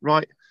preserved,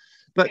 right?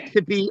 But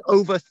to be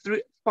over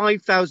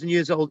 5,000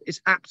 years old is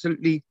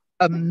absolutely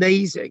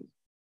amazing.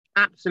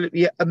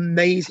 Absolutely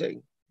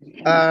amazing.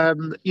 You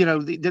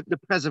know, the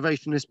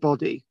preservation of this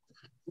body.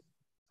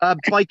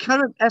 By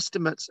current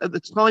estimates, at the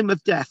time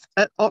of death,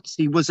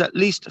 Otzi was at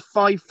least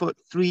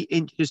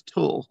 5'3"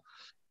 tall.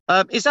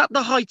 Is that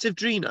the height of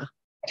Drina?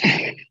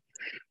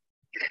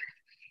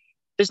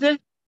 Isn't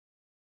it?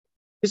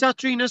 Is that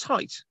Drina's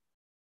height?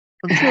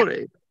 I'm sure it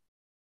is.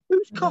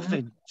 Who's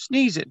coughing?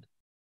 Sneezing?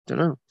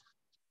 Don't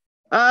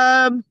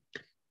know.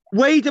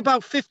 Weighed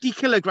about 50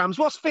 kilograms.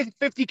 What's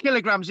 50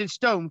 kilograms in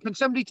stone? Can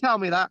somebody tell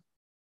me that?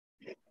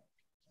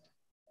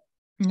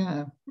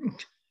 No.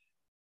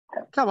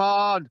 Come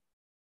on.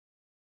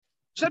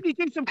 Somebody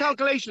do some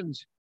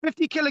calculations.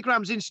 50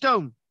 kilograms in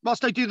stone,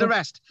 whilst I do the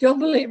rest.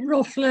 Double it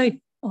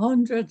roughly,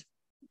 100.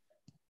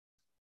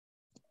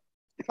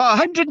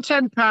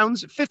 110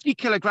 pounds, 50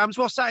 kilograms.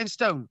 What's that in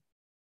stone?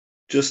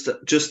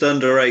 Just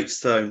under 8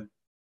 stone.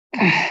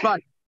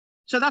 Right.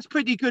 So that's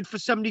pretty good for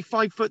somebody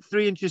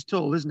 5'3"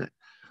 tall, isn't it?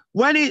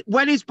 When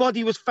his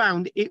body was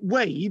found, it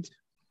weighed.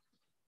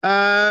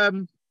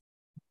 Oh,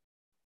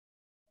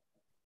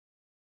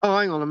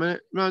 hang on a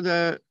minute.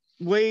 Rather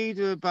weighed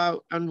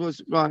about and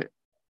was right.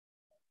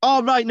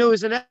 Oh, right. No, it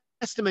was an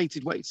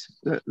estimated weight.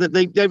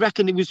 They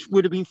reckon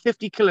would have been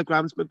 50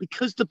 kilograms, but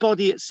because the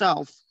body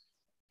itself,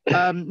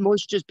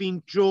 moisture's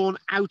been drawn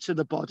out of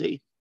the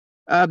body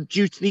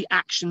due to the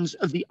actions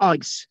of the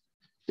ice.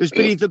 It was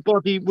believed the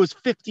body was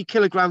 50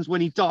 kilograms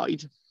when he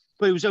died,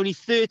 but it was only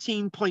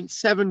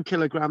 13.7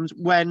 kilograms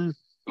when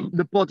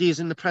the body is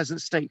in the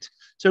present state.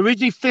 So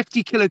originally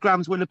 50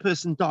 kilograms when a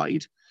person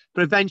died,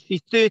 but eventually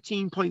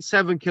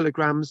 13.7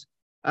 kilograms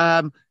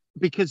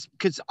because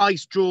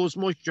ice draws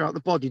moisture out of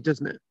the body,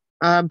 doesn't it?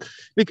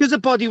 Because the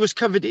body was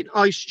covered in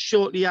ice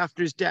shortly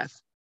after his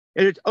death,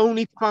 it had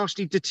only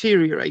partially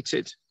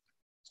deteriorated.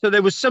 So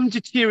there was some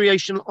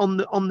deterioration on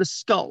the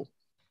skull.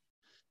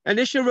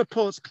 Initial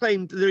reports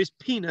claimed that his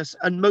penis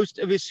and most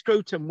of his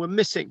scrotum were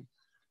missing,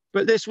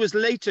 but this was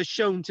later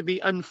shown to be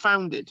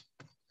unfounded.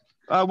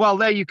 Well,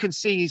 there you can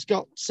see he's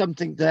got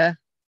something there.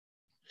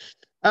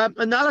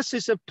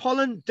 Analysis of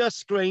pollen,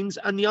 dust grains,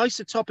 and the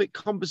isotopic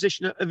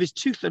composition of his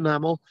tooth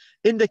enamel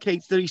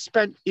indicates that he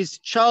spent his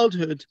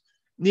childhood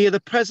near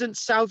the present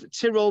South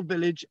Tyrol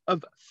village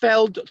of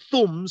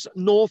Feldthums,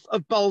 north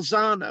of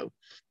Bolzano.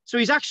 So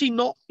he's actually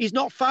not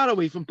far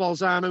away from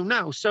Bolzano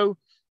now. So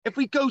if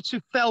we go to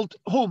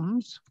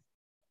Feldthums,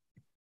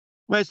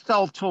 where's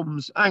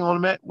Feldthums? Hang on a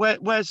minute.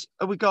 Where's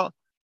have we got?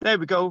 There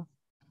we go.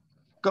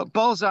 Got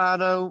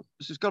Bolzano.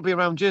 So it's got to be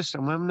around here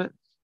somewhere, isn't it?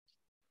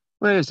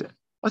 Where is it?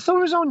 I thought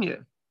it was on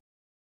you.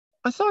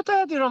 I thought they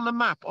had it on the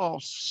map. Oh,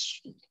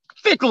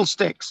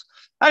 fiddlesticks.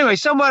 Anyway,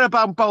 somewhere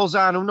about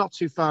Bolzano, not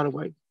too far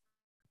away.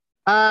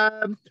 There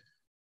and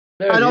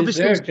it is,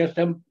 obviously,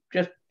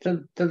 just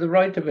to the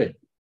right of it.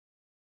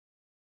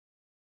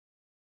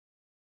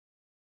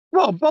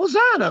 What,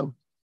 Bolzano?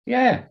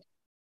 Yeah.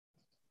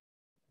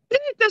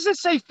 It doesn't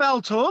say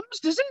Feldthums,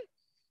 does it?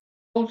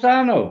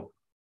 Bolzano.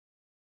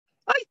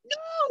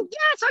 No,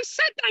 yes, I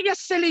said that, you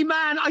silly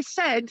man. I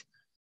said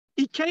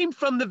he came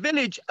from the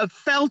village of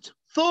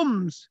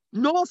Feldthums,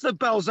 north of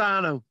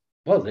Bolzano.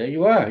 Well, there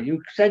you are.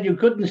 You said you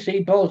couldn't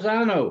see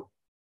Bolzano.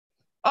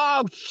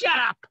 Oh, shut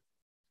up.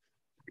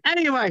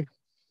 Anyway,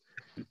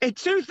 in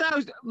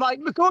 2000, right,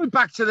 going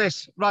back to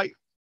this,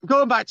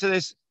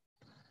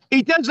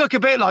 he does look a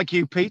bit like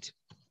you, Pete.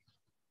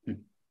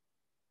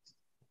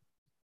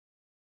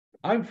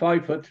 I'm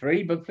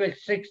 5'3", but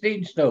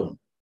 16 stone.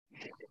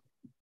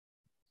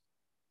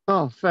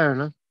 Oh, fair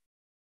enough.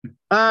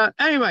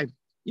 Anyway,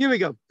 here we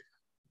go.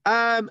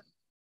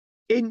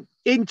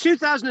 In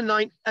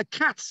 2009, a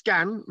CAT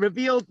scan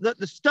revealed that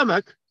the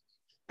stomach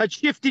had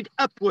shifted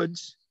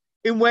upwards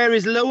in where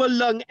his lower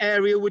lung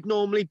area would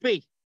normally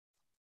be.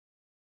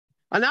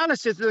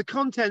 Analysis of the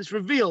contents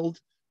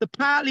revealed the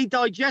partly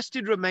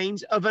digested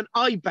remains of an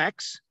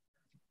ibex,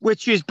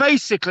 which is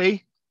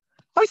basically,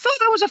 I thought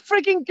that was a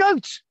frigging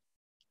goat.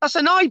 That's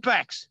an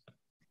ibex.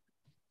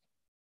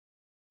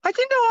 I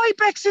didn't know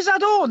ibexes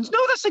had horns. No,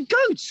 that's a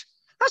goat.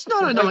 That's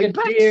not an like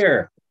ibex. A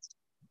deer.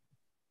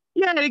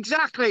 Yeah,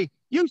 exactly.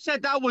 You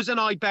said that was an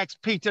ibex,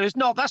 Peter. It's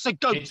not. That's a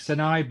goat. It's an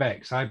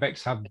ibex.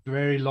 Ibex have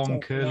very long,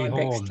 curly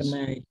horns.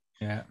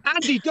 Yeah.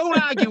 Andy, don't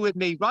argue with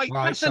me, right?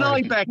 That's an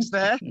ibex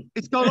there.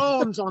 It's got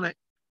horns on it.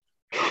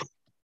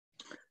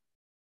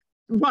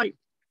 Right.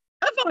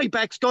 Have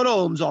ibex got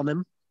horns on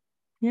him?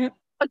 Yeah.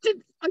 I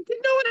didn't know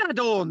it had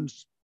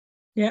horns.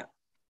 Yeah.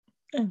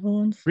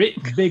 Horns. Rick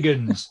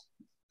Biggins.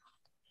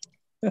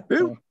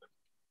 Who?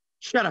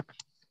 Shut up.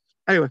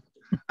 Anyway.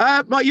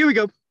 Right, here we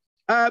go.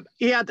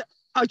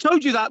 I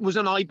told you that was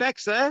an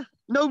ibex there.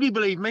 Nobody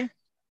believed me.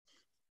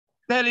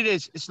 There it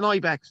is. It's an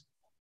ibex.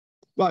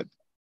 Right.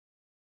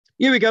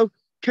 Here we go.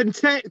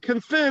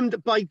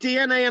 Confirmed by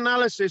DNA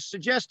analysis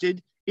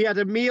suggested he had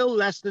a meal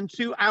less than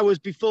 2 hours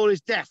before his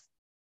death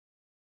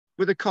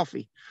with a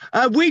coffee.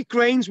 Wheat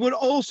grains were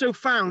also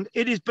found.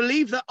 It is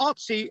believed that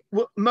Otzi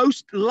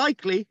most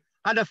likely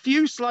had a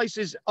few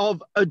slices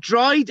of a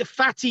dried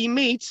fatty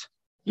meat.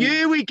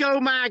 Here we go,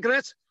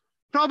 Margaret.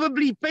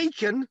 Probably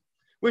bacon,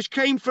 which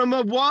came from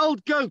a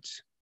wild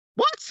goat.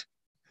 What?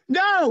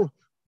 No,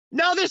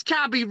 this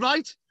can't be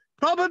right.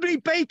 Probably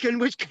bacon,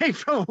 which came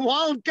from a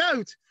wild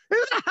goat. Who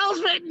the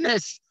hell's written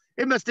this?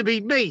 It must have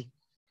been me.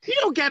 You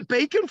don't get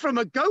bacon from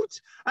a goat.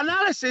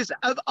 Analysis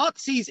of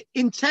Otzi's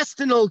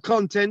intestinal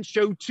contents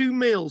showed 2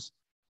 meals.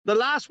 The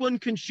last one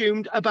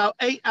consumed about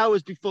 8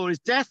 hours before his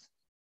death.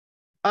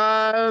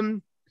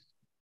 One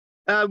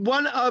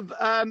of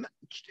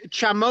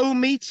chameau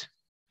meat.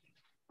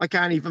 I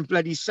can't even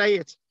bloody say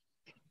it.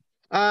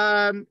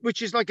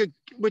 Which is like a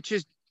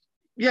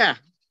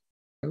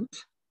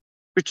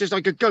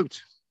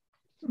goat.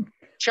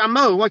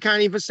 Chameau, I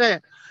can't even say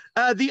it.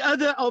 The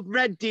other of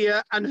red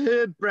deer and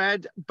herb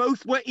bread,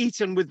 both were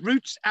eaten with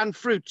roots and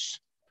fruits.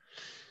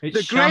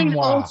 It's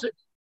chamois.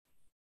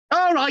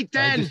 All right,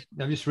 then.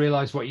 I just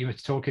realised what you were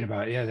talking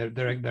about. Yeah,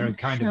 they're a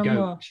kind of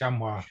goat.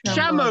 Chamois.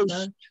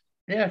 Chamois.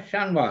 Yeah,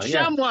 chamois.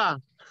 Chamois.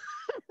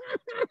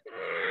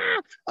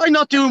 I'm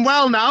not doing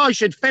well now. I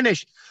should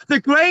finish. The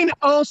grain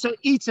also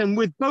eaten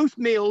with both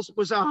meals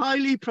was a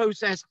highly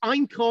processed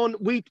einkorn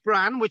wheat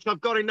bran, which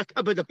I've got in the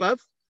cupboard above.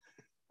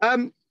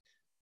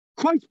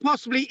 Quite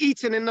possibly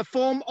eaten in the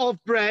form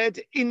of bread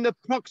in the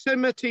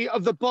proximity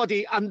of the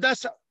body, and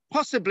thus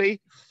possibly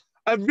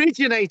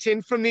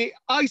originating from the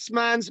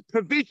Iceman's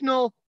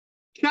provisional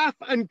chaff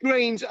and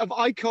grains of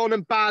einkorn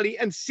and barley,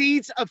 and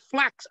seeds of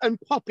flax and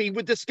poppy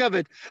were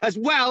discovered, as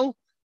well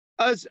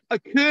as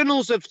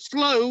kernels of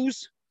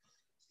sloes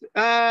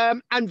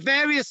and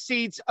various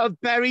seeds of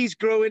berries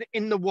growing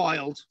in the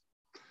wild.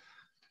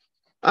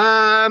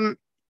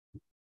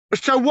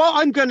 So what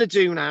I'm going to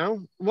do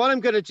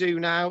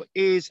now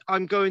is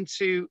I'm going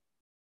to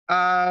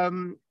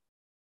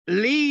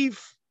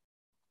leave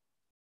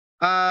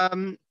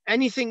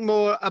anything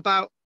more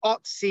about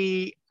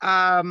Otzi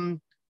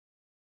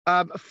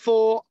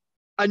for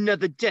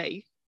another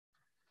day.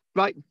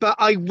 right? But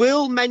I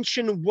will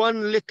mention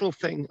one little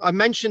thing. I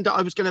mentioned that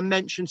I was going to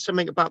mention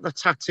something about the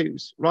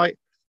tattoos, right?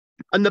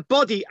 And the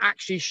body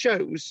actually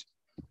shows,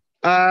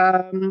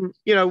 you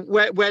know,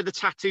 where the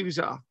tattoos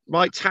are,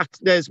 right?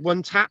 There's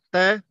one tat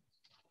there.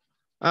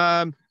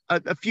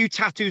 A few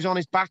tattoos on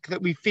his back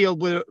that we feel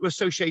were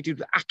associated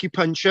with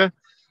acupuncture,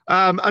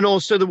 and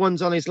also the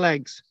ones on his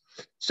legs.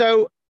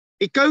 So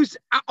it goes,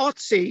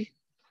 Otzi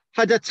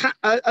had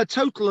a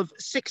total of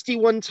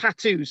 61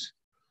 tattoos,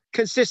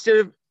 consisted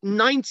of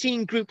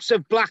 19 groups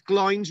of black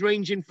lines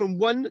ranging from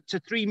 1 to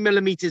 3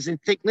 millimeters in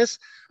thickness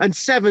and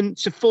 7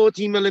 to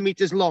 40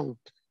 millimeters long.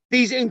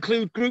 These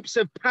include groups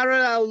of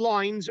parallel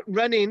lines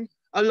running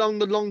along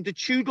the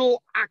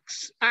longitudinal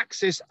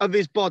axis of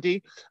his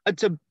body and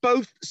to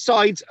both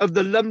sides of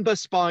the lumbar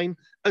spine,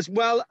 as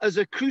well as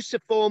a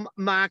cruciform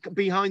mark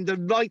behind the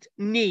right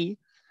knee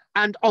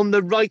and on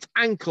the right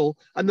ankle,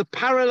 and the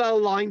parallel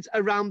lines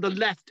around the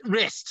left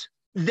wrist.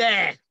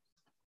 There.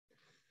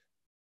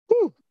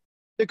 Whew.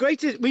 The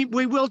greatest, we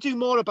will do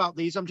more about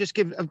these. I'm just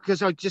giving,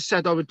 because I just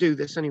said I would do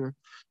this anyway.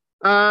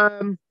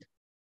 The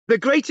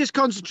greatest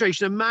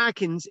concentration of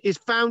markings is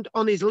found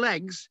on his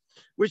legs,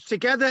 which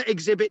together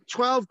exhibit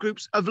 12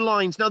 groups of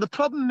lines. Now, the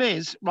problem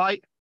is,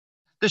 right,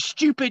 the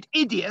stupid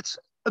idiot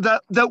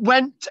that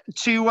went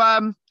to,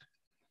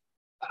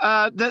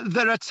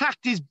 that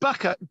attacked his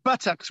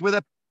buttocks with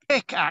a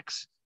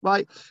pickaxe,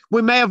 right?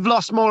 We may have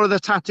lost more of the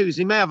tattoos.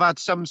 He may have had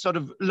some sort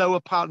of lower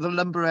part of the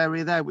lumbar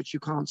area there, which you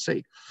can't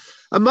see.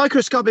 A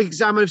microscopic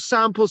examine of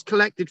samples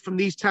collected from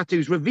these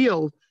tattoos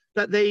revealed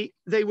that they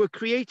were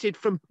created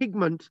from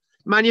pigment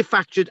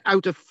manufactured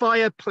out of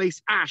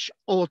fireplace ash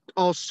or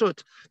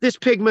soot. This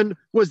pigment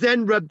was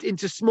then rubbed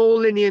into small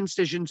linear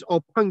incisions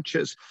or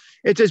punctures.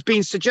 It has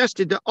been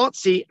suggested that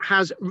Otzi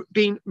has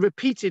been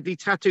repeatedly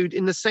tattooed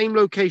in the same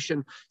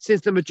location,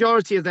 since the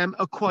majority of them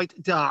are quite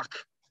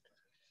dark.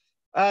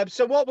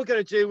 So what we're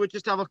going to do, we'll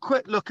just have a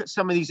quick look at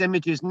some of these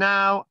images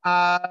now,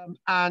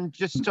 and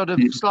just sort of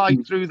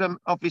slide through them.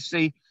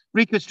 Obviously,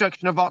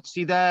 reconstruction of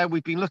Otzi there.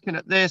 We've been looking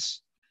at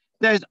this.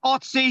 There's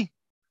Otzi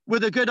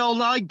with a good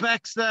old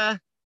ibex there,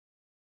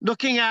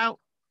 looking out,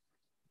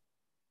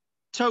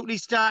 totally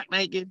stark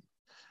naked.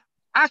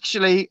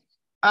 Actually,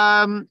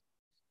 there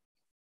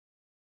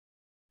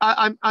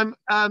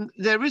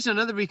is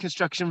another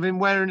reconstruction of him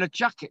wearing a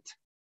jacket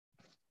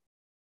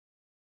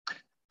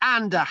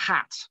and a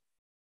hat.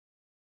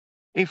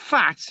 In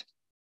fact,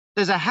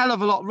 there's a hell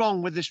of a lot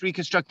wrong with this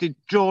reconstructed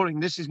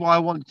drawing. This is why I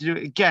wanted to do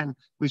it again.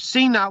 We've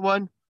seen that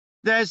one.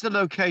 There's the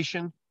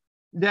location.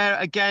 There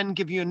again,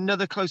 give you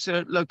another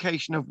closer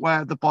location of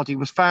where the body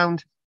was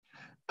found.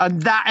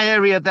 And that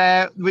area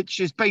there, which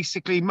is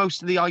basically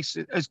most of the ice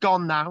has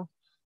gone now,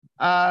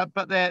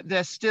 but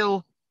they're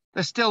still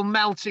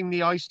melting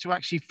the ice to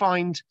actually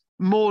find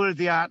more of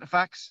the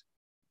artifacts.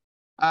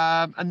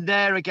 And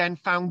there again,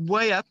 found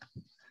way up.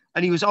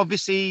 And he was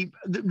obviously,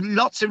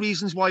 lots of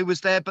reasons why he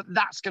was there, but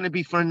that's going to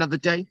be for another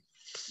day.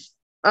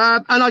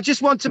 And I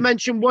just want to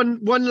mention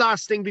one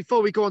last thing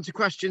before we go on to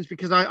questions,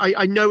 because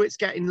I know it's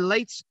getting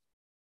late.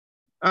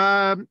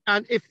 And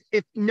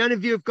if none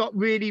of you have got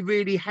really,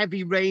 really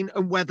heavy rain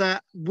and weather,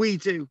 we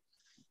do.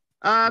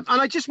 And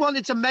I just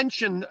wanted to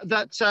mention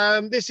that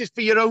this is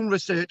for your own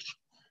research.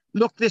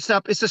 Look this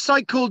up. It's a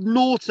site called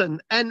Norton,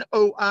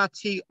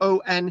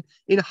 Norton,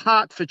 in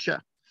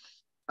Hertfordshire.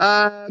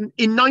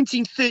 In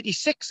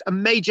 1936, a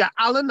Major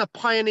Allen, a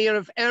pioneer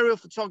of aerial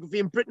photography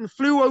in Britain,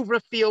 flew over a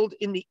field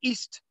in the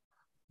east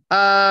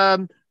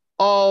of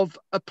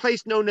a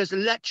place known as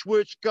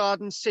Letchworth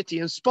Garden City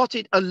and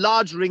spotted a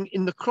large ring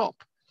in the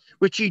crop,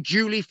 which he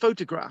duly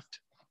photographed.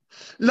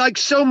 Like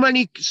so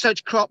many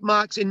such crop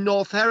marks in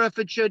North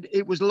Herefordshire,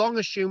 it was long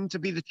assumed to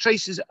be the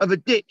traces of a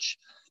ditch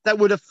that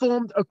would have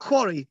formed a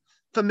quarry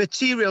for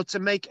material to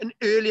make an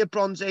earlier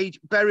Bronze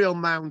Age burial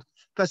mound.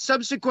 But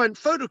subsequent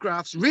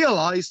photographs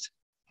realized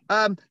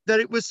that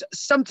it was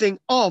something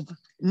of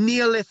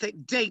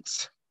Neolithic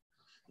dates.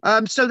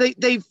 So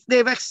they've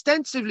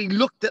extensively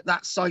looked at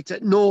that site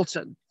at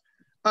Norton,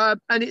 and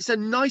it's a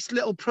nice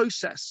little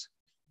process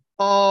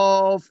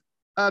of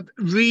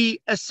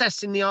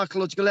reassessing the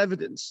archaeological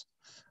evidence.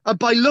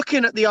 By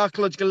looking at the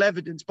archaeological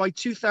evidence, by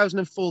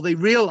 2004, they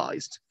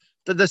realized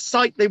that the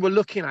site they were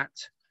looking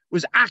at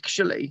was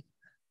actually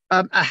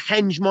a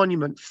henge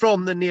monument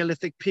from the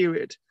Neolithic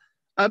period.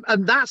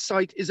 And that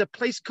site is a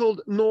place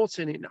called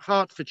Norton in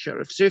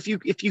Hertfordshire. So if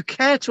you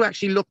care to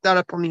actually look that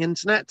up on the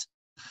internet,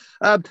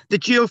 the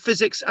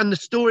geophysics and the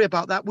story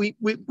about that,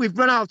 we've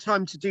run out of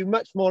time to do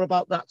much more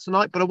about that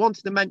tonight, but I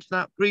wanted to mention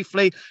that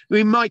briefly.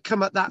 We might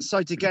come at that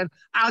site again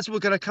as we're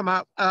going to come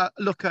out,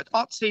 look at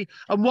Otzi.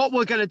 And what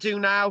we're going to do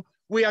now,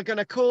 we are going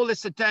to call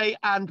this a day,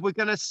 and we're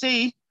going to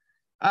see,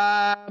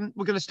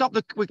 we're going to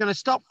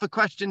stop for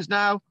questions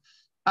now,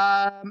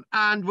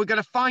 and we're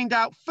going to find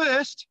out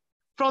first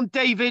from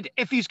David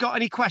if he's got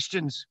any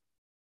questions.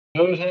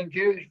 No, thank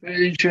you. It's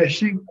very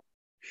interesting.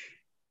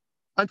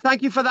 And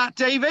thank you for that,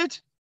 David.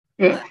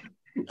 Yeah.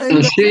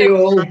 I'll see you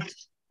all.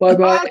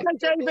 Bye-bye. Okay,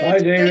 David. Bye,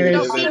 David.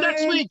 I'll see you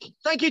next week.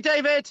 Thank you,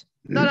 David.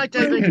 Night,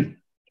 David.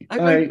 I'd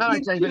like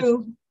Night, David.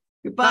 to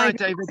Goodbye. Bye, No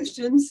David.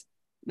 questions.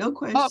 No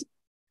questions.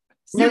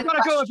 You've got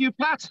to go, have you,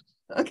 Pat?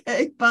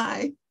 Okay,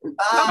 bye.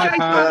 Bye.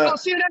 Okay, I'll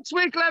see you next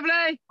week,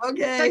 lovely.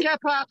 Okay. Take care,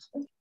 Pat.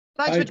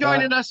 Thanks for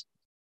joining us.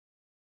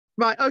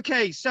 Right.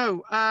 Okay.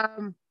 So,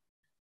 the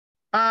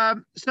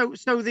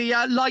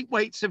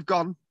lightweights have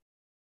gone.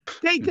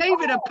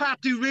 David and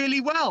Pat do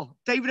really well.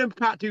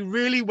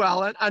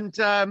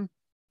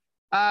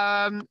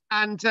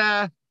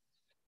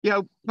 You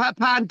know, Pat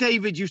and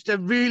David used to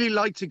really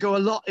like to go a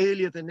lot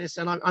earlier than this,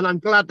 and I'm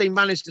glad they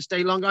managed to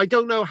stay longer. I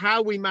don't know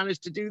how we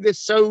managed to do this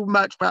so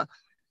much, but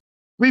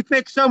we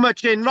fit so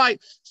much in. Right.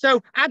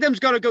 So Adam's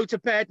got to go to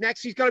bed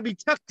next. He's got to be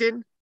tucked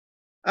in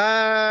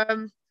by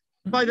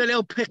the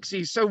little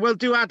pixies. So we'll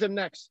do Adam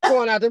next.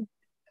 Go on, Adam.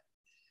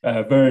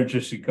 Very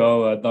interesting,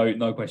 Carl.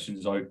 No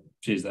questions. So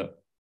cheers, though.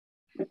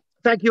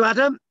 Thank you,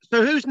 Adam.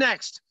 So who's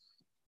next?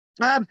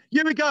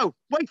 Here we go.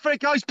 Wait for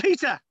it, guys.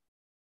 Peter.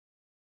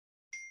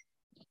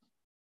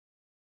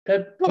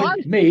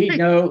 Me?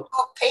 No.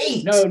 Oh,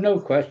 Pete. No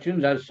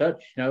questions as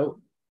such.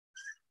 No.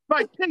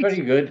 Right, Pete.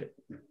 Very good.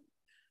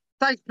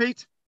 Thanks,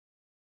 Pete.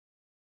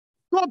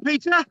 Go on,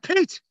 Peter.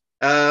 Pete.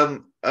 I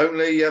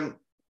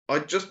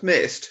just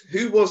missed.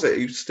 Who was it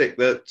who stuck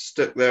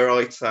their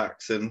ice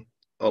axe in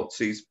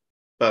Otzi's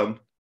bum?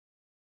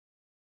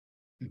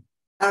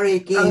 Barry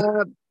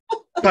Gibb.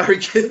 Barry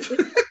Gibb.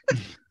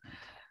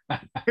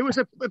 It was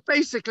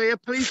basically a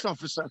police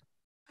officer.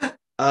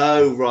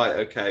 Oh,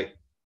 right. Okay.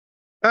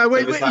 How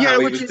he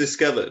was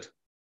discovered?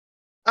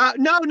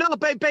 No.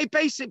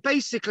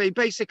 Basically,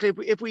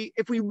 if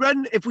we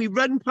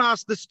run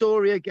past the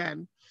story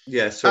again.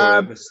 Yeah, sorry,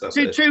 I missed that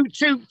bit.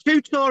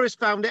 Two tourists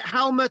found it,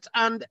 Helmut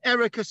and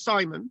Erica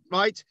Simon.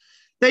 Right,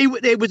 there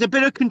was a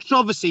bit of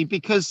controversy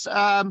because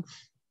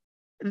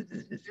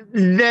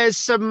there's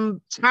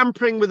some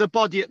tampering with the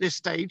body at this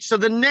stage. So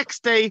the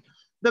next day,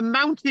 the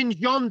mountain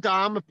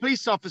gendarme, a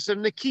police officer,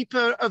 and the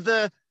keeper of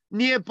the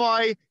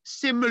nearby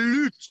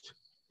Simmelut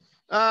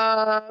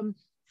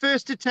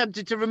first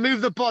attempted to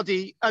remove the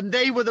body, and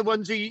they were the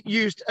ones who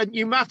used a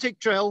pneumatic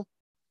drill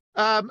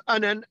and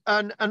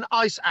an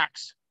ice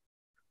axe.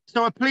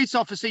 So a police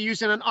officer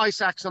using an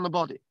ice axe on the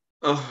body.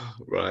 Oh,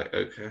 right,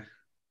 okay.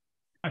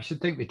 I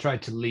should think they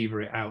tried to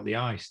lever it out the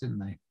ice, didn't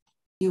they?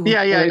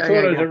 Yeah. They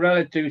thought it was a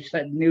relative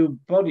set new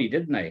body,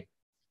 didn't they?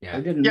 Yeah.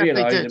 They didn't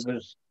realise it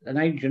was an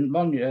ancient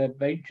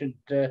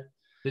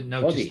Didn't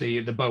notice the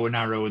bow and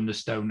arrow and the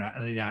stone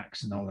and the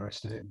axe and all the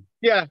rest of it.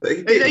 Yeah,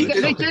 they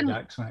didn't.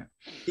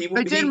 He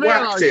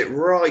whacked it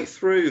right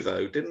through,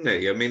 though, didn't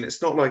he? I mean,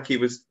 it's not like he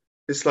was.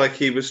 It's like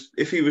he was.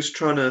 If he was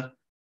trying to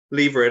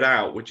lever it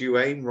out, would you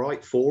aim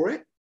right for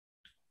it?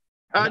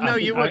 No,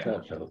 you would.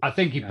 I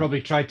think he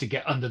probably tried to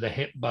get under the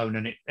hip bone,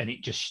 and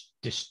it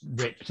just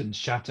ripped and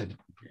shattered.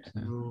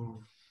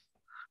 Oh,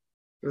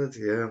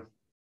 bloody hell.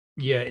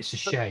 Yeah, it's a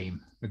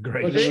shame. A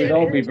great. But it would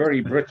all be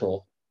very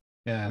brittle.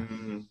 Yeah.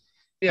 Mm.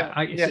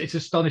 It's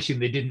astonishing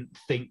they didn't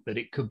think that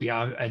it could be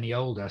any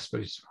older, I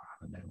suppose.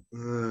 I don't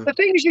know. The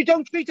thing is, you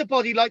don't treat a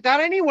body like that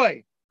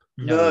anyway.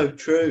 No,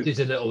 true. It is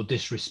a little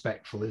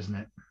disrespectful, isn't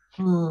it?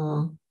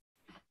 Hmm.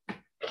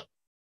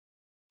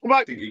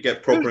 Right. I think you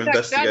get proper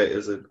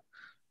investigators in.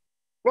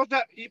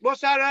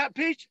 What's that,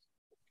 Pete?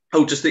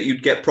 Oh, just that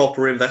you'd get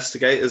proper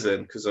investigators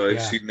in, because I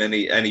assume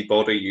any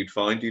body you'd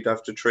find, you'd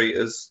have to treat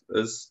as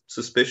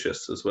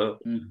suspicious as well.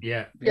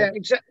 Yeah. Yeah,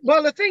 exactly.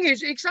 Well, the thing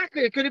is,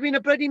 exactly, it could have been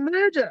a bloody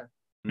murder.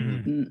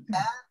 Mm-hmm.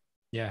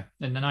 Yeah,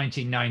 in the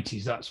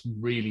 1990s, that's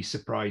really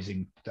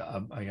surprising that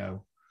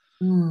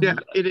Yeah,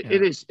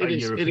 it is. A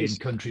European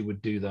country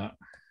would do that.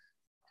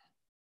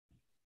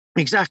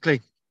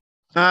 Exactly.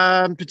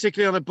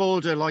 Particularly on a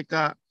border like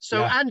that.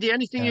 So, Andy,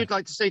 anything you'd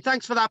like to say?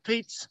 Thanks for that,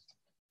 Pete.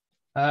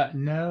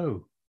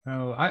 No.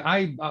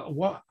 I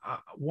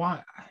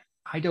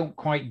don't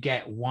quite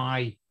get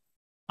why.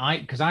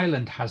 Because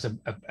Ireland has in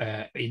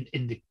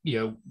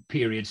the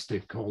periods to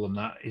call them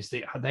that is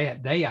they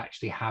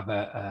actually have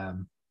a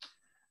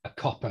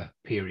copper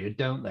period,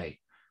 don't they?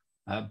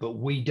 But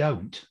we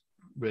don't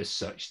as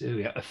such, do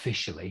we,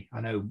 officially?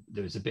 I know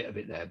there's a bit of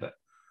it there, but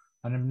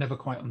I've never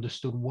quite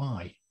understood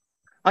why.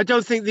 I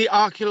don't think the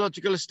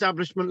archaeological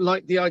establishment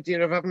liked the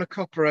idea of having a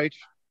copper age.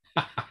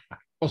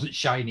 Wasn't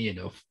shiny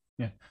enough.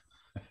 Yeah.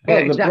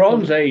 Well, the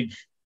Bronze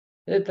Age.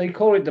 They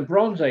call it the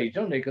Bronze Age,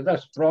 don't they? Because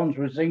that's bronze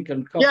with zinc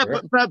and copper. Yeah,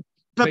 but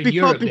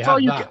before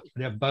you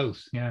they have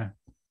both. Yeah.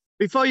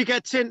 Before you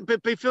get tin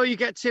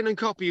and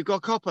copper, you've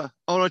got copper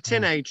or a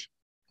tin age.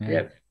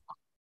 Yeah.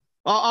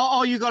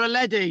 Or you got a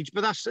lead age,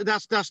 but that's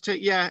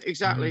yeah,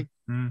 exactly.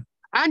 Mm-hmm.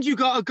 And you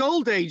got a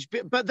gold age,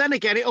 but then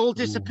again, it all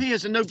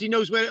disappears and nobody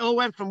knows where it all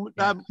went from.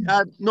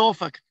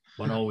 Norfolk.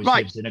 One always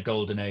lives in a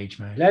golden age,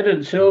 mate. Lead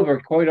and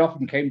silver quite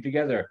often came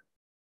together.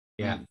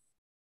 Yeah.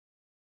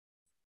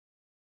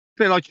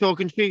 Bit like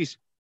chalk and cheese.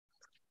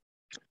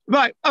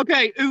 Right.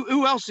 Okay.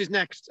 Who else is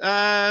next?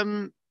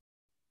 Anne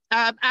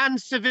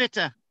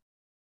Savita.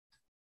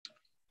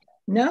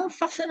 No,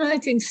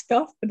 fascinating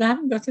stuff, but I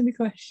haven't got any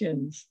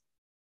questions.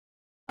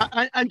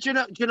 And do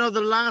you know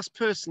the last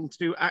person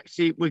to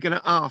actually we're going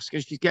to ask,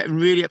 and she's getting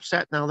really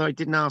upset now that I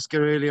didn't ask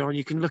her earlier on.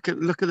 You can look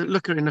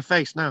her in the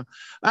face now.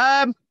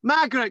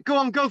 Margaret,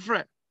 go for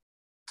it.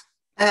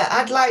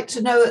 I'd like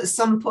to know at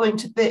some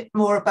point a bit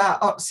more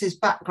about Otzi's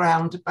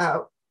background.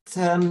 About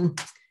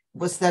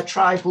was there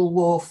tribal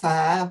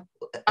warfare?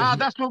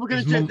 That's what we're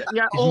going to do.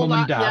 Yeah, his all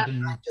mum that.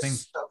 and dad, Yeah. and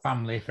things,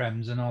 family,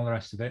 friends, and all the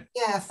rest of it.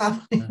 Yeah,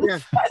 family. Yeah.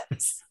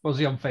 Was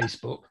he on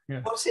Facebook?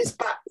 Yeah. What's his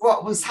back?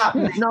 What was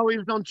happening? No, he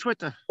was on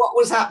Twitter. What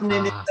was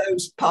happening in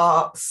those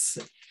parts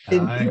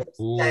in those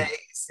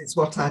days? Is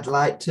what I'd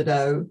like to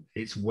know.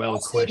 It's well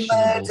was questionable.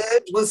 He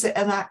murdered? Was it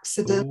an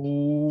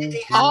accident? Did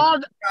he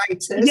have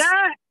arthritis?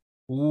 Yeah.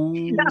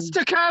 Ooh. That's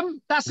to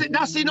come. That's it.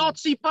 That's in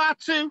Otzi part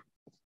 2.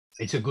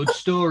 It's a good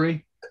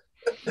story.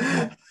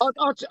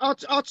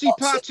 Otzi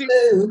part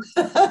 2.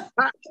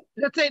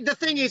 The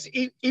thing is,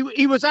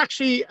 he was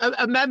actually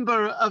a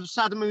member of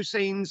Saddam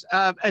Hussein's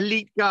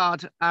elite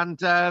guard, and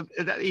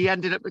he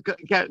ended up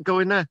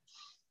going there.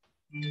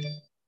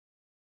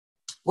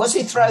 Was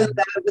he thrown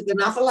there with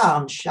an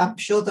avalanche? I'm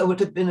sure there would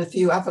have been a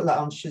few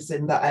avalanches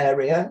in that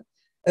area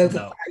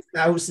over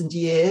 5,000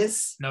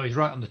 years. No, he's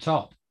right on the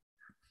top.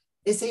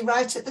 Is he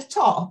right at the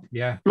top?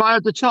 Yeah. Right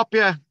at the top,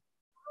 yeah.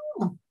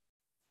 Oh.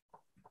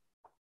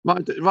 Right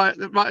at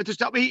the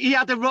top. He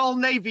had the Royal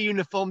Navy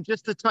uniform,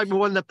 just the type of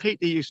one that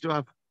Peter used to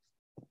have.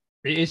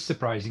 It is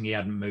surprising he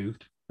hadn't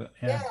moved, but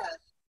yeah.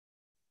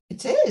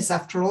 It is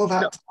after all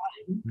that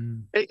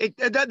time.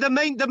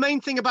 The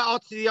main thing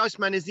about Otzi the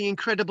Iceman is the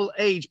incredible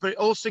age, but it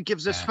also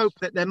gives us hope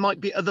that there might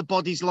be other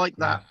bodies like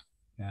that.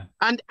 Yeah.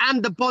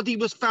 And the body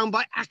was found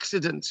by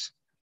accident.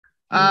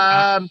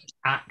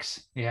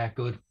 Axe. Yeah,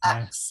 good.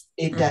 Axe.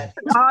 Yeah.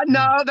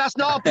 No, that's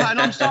not a plan.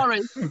 I'm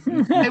sorry.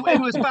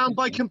 It was found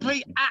by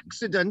complete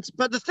accident.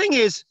 But the thing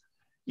is,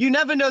 you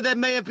never know. There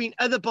may have been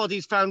other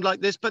bodies found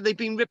like this, but they've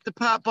been ripped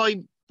apart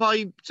by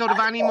sort of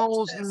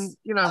animals, and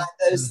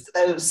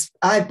those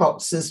eye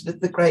boxes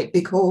with the great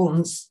big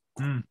horns.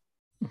 Mm.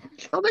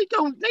 Oh, they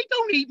don't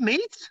eat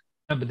meat.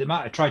 No, but they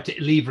might have tried to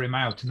lever him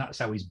out, and that's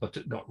how his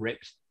buttock got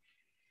ripped.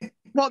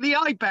 What, the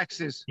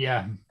ibexes?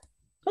 Yeah.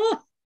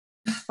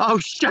 Oh,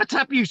 shut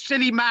up, you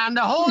silly man.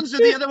 The horns are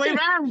the other way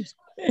round.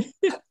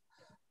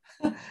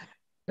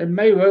 There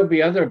may well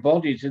be other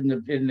bodies in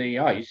the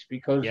ice,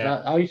 because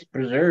that ice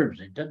preserves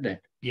it, doesn't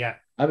it? Yeah.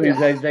 I mean,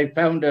 they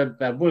found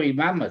a woolly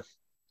mammoth,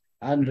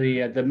 and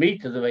the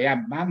meat of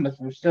the mammoth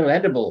was still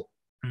edible.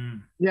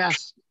 Mm.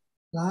 Yes.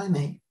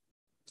 Blimey.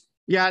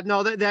 Yeah,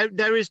 no,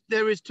 there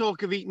is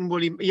talk of eating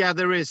woolly. Yeah,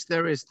 there is.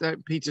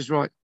 Peter's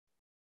right.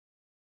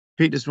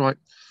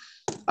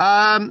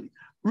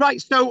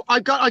 Right, so I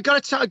got to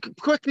tell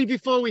quickly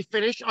before we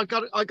finish. I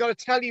got to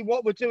tell you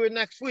what we're doing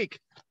next week.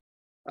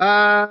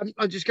 I'm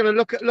just going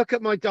to look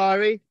at my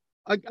diary.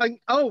 I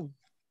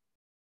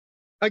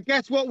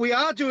guess what we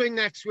are doing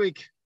next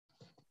week.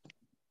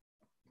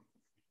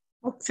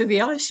 Otzi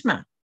the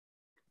Iceman.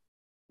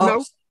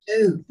 No.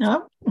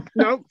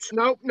 No.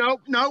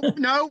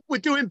 No. We're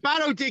doing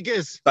barrow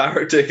diggers.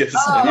 Barrow diggers.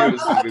 I knew it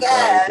was going to be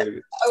barrow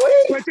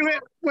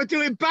diggers. We're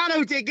doing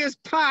barrow diggers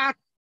part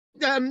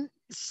 7,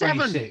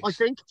 26. I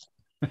think.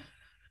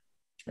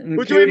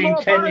 Including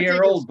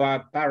 10-year-old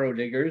barrow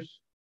diggers.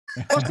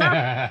 What's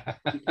that?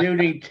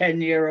 Including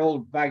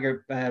 10-year-old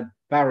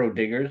barrow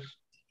diggers.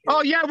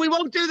 Oh yeah, we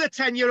won't do the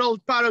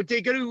 10-year-old barrow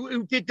digger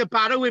who did the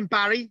barrow in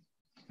Barry.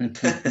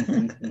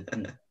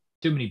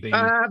 Too many beans.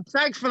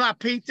 Thanks for that,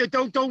 Peter.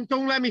 Don't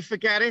let me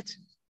forget it.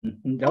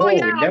 No,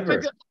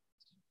 never.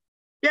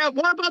 Yeah,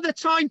 what about the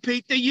time,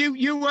 Peter? You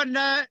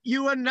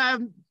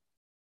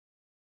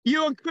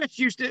and Chris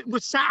were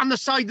sat on the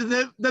side of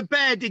the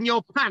bed in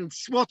your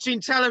pants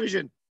watching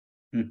television.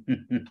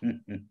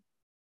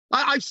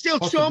 I'm still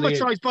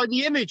traumatized by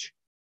the image.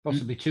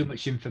 Possibly too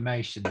much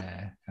information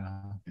there.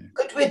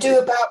 Could we do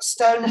about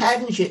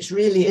Stonehenge? It's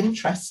really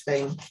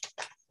interesting.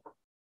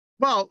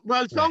 Well,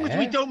 as long as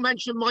we don't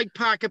mention Mike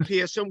Parker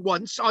Pearson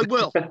once, I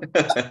will.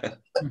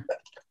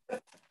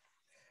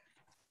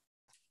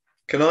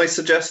 Can I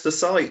suggest a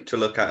site to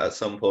look at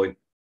some point?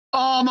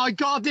 Oh my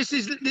God, this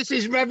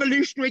is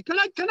revolutionary. Can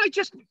I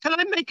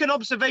make an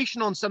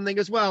observation on something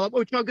as well,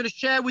 which I'm going to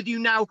share with you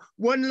now?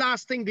 One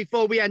last thing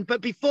before we end.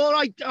 But before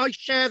I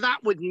share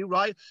that with you,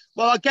 right?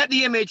 Well, I'll get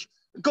the image.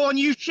 Go on,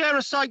 you share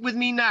a site with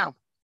me now.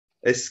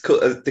 It's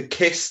called the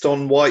Kist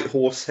on White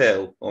Horse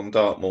Hill on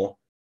Dartmoor.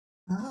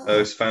 Oh. It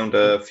was found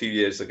a few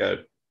years ago.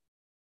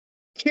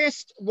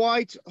 Kist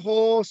White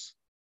Horse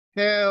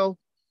Hill,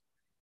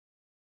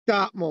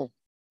 Dartmoor.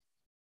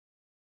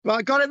 Well,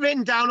 I got it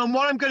written down, and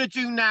what I'm going to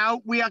do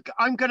now,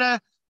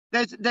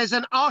 there's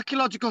an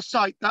archaeological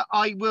site that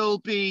I will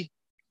be.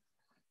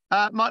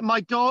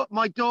 My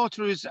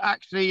daughter is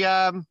actually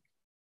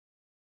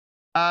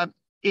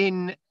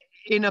in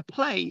a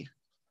play,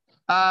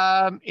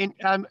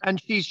 and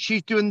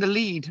she's doing the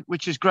lead,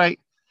 which is great.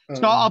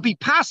 So I'll be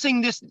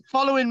passing this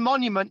following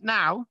monument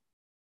now.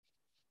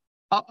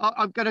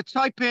 I'm going to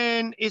type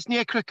in, it's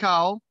near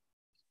Crickhowell.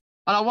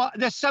 And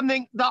there's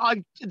something that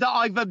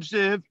I've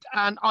observed,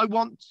 and I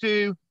want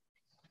to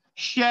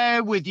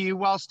share with you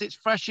whilst it's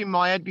fresh in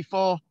my head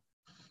before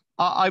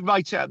I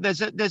write it up.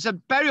 There's a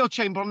burial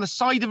chamber on the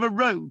side of a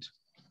road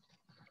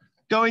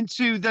going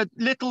to the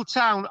little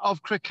town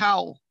of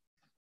Crickhowell.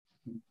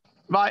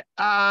 Right,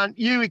 and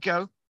here we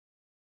go.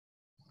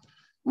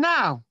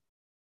 Now,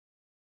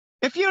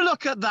 if you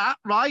look at that,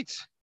 right?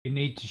 You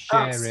need to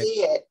share See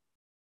it. it.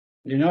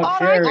 You're not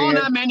Hang sharing on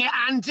it. a minute,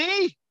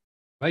 Andy.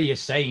 Well, you're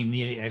saying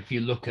if you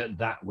look at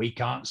that, we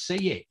can't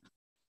see it.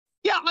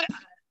 Yeah,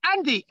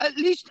 Andy, at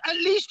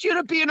least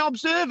you're being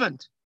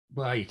observant.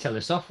 Well, you tell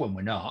us off when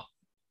we're not.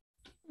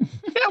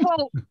 Yeah,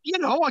 well, you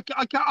know, I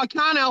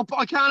can't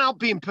help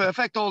being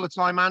perfect all the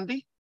time,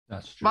 Andy.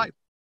 That's true.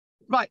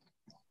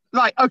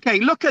 Right. Okay,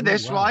 look at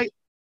this, wow. right?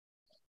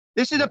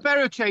 This is a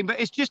burial chamber.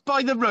 It's just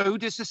by the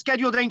road. It's a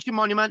scheduled ancient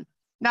monument.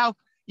 Now,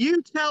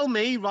 you tell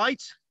me,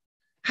 right,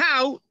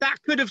 how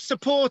that could have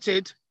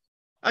supported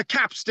a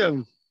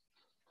capstone.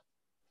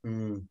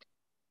 There'll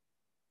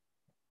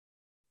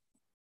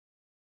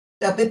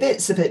be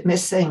bits of it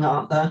missing,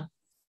 aren't there?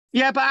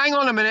 Yeah, but hang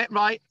on a minute,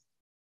 right?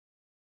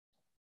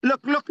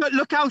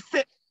 Look how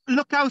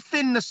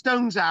thin the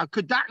stones are.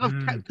 Could that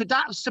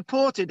have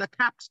supported a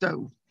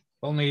capstone?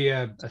 Only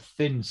a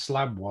thin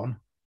slab one,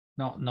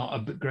 not a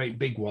great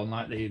big one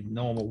like the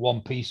normal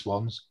one-piece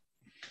ones.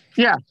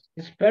 Yeah,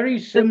 it's very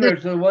similar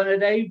to the one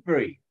at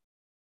Avebury.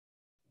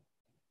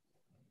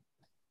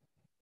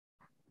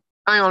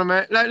 Hang on a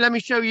minute. Let me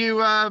show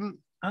you. And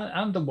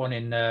the one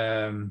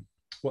in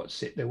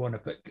what's it? The one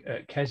up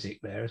at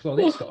Keswick there as well.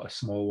 It's got a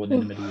small one in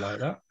the middle like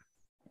that.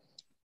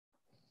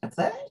 Have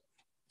they?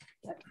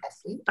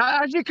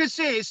 As you can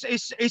see,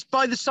 it's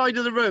by the side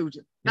of the road.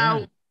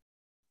 Now,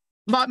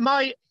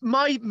 my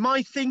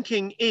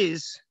thinking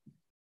is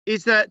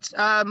that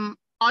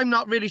I'm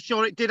not really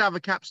sure it did have a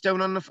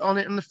capstone on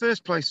it in the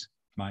first place.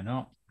 Might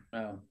not.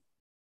 No.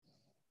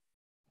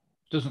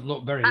 Doesn't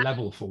look very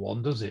level for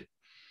one, does it?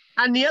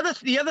 And the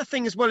other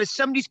thing as well is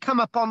somebody's come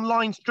up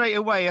online straight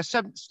away. A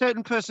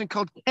certain person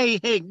called Kay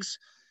Higgs,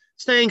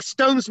 saying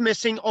stones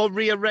missing or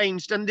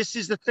rearranged. And this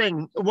is the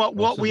thing.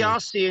 What we are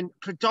seeing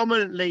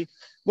predominantly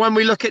when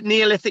we look at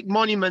Neolithic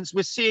monuments,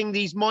 we're seeing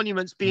these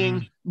monuments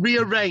being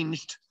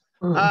rearranged.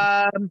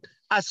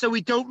 So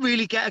we don't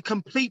really get a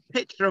complete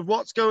picture of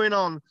what's going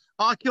on.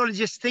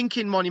 Archaeologists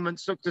thinking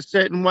monuments looked a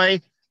certain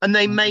way, and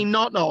they may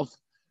not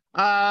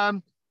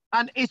have.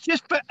 And it's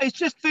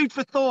just food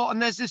for thought.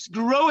 And there's this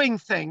growing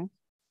thing,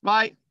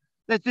 right?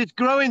 There's this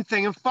growing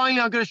thing. And finally,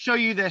 I'm going to show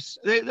you this.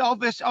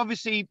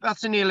 Obviously,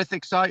 that's a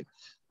Neolithic site.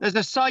 There's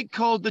a site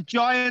called the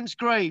Giant's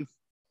Grave.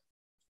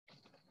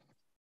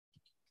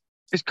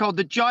 It's called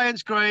the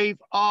Giant's Grave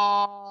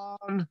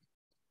on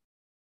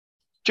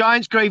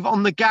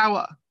the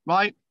Gower,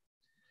 right?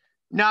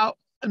 Now,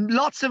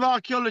 lots of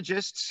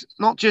archaeologists,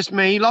 not just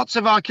me, lots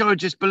of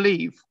archaeologists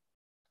believe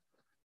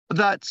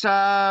that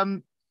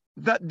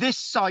that this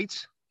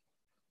site,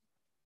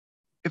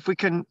 if we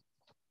can,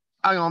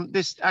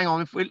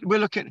 if we're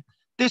looking,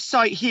 this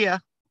site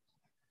here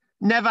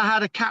never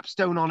had a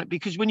capstone on it,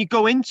 because when you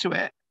go into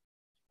it,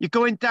 you're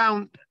going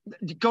down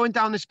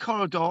this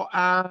corridor,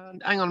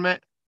 and hang on a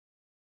minute.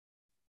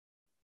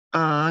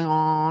 Hang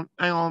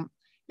on.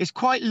 It's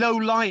quite low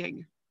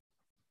lying.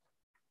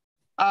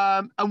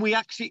 And we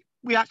actually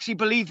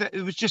believe that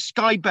it was just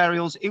sky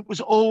burials. It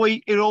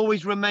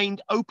always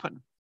remained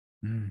open.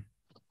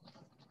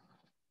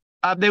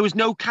 There was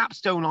no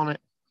capstone on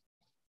it.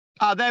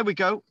 There we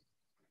go.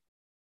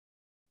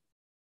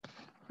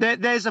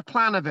 There's a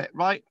plan of it,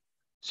 right?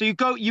 So you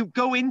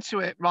go into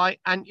it, right,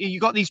 and you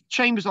got these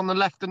chambers on the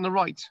left and the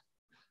right.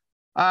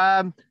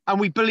 And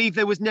we believe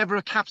there was never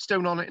a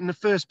capstone on it in the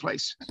first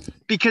place,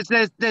 because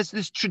there's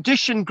this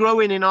tradition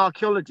growing in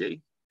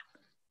archaeology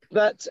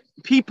that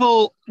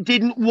people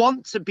didn't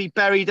want to be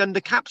buried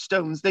under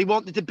capstones. They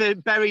wanted to be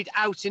buried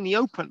out in the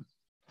open,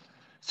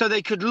 so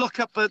they could look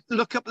up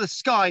the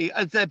sky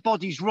as their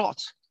bodies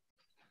rot.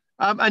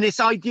 And this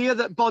idea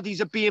that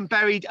bodies are being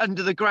buried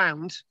under the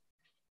ground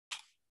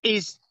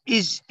is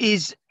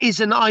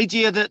an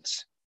idea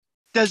that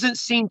doesn't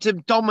seem to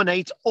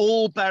dominate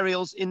all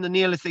burials in the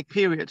Neolithic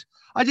period.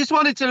 I just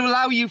wanted to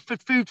allow you for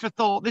food for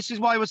thought. This is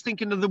why I was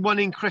thinking of the one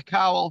in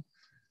Crickhowell,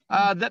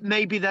 that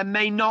maybe there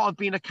may not have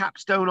been a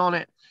capstone on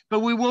it,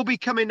 but we will be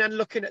coming and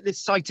looking at this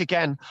site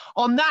again.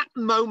 On that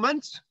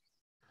moment,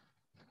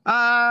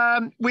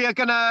 we're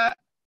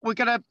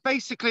gonna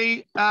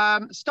basically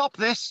stop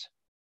this,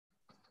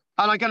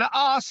 and I'm gonna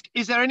ask,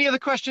 is there any other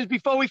questions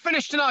before we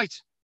finish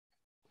tonight?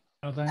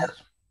 No,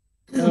 thanks.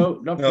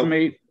 No, not for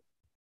me.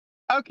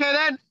 Okay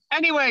then.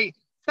 Anyway,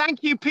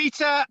 thank you,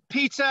 Peter,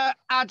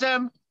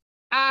 Adam,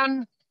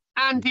 Anne,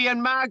 Andy,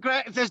 and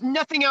Margaret. If there's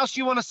nothing else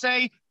you want to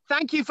say,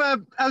 thank you for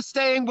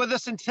staying with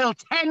us until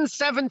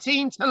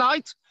 10:17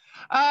 tonight.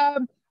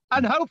 And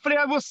hopefully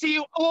I will see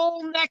you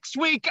all next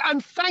week.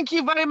 And thank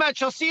you very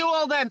much. I'll see you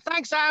all then.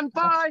 Thanks, Anne.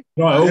 Bye.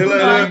 Right.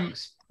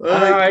 Thanks.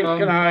 Bye.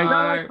 Good night.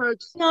 Night,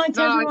 folks. Night,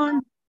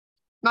 everyone.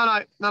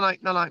 Night.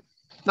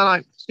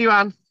 See you,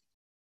 Anne.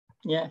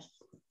 Yes,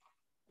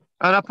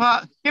 And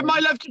give my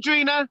love to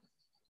Drina.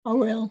 I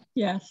will.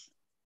 Yes.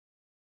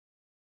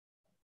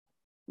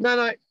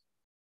 No.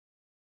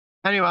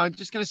 Anyway, I'm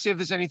just going to see if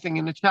there's anything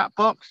in the chat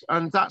box,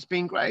 and that's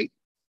been great.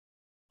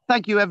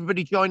 Thank you,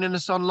 everybody, joining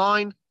us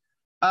online.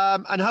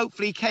 And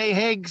hopefully Kay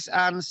Higgs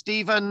and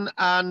Stephen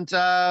and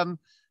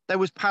there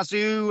was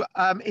Pazu.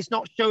 It's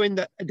not showing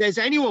that there's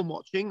anyone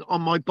watching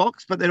on my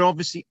box, but there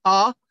obviously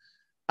are.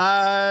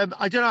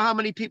 I don't know how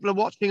many people are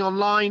watching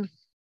online.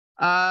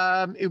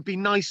 It would be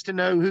nice to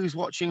know who's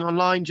watching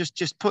online.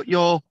 Just put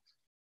your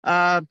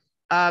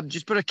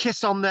just put a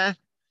kiss on there,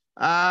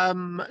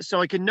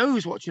 so I can know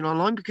who's watching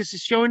online, because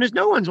it's showing us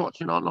no one's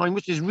watching online,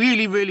 which is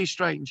really, really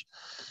strange.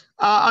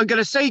 I'm going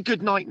to say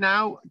good night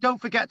now.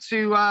 Don't forget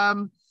to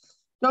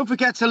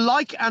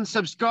like and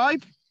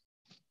subscribe.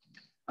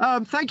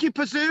 Thank you,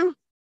 Pazu.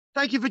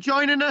 Thank you for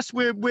joining us.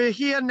 We're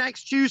here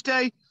next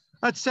Tuesday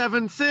at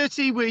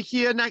 7:30. We're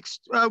here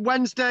next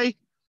Wednesday,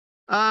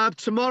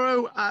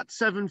 tomorrow at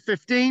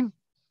 7:15.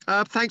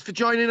 Thanks for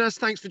joining us.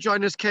 Thanks for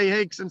joining us, Kay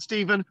Higgs and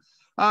Stephen.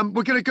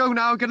 We're going to go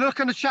now. I'm going to look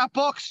on the chat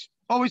box.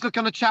 Always look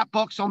on the chat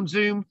box on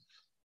Zoom,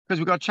 because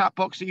we've got a chat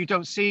box that you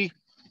don't see.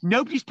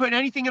 Nobody's putting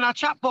anything in our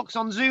chat box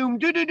on Zoom.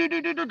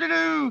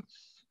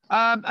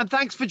 And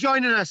thanks for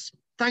joining us.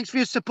 Thanks for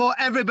your support,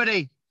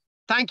 everybody.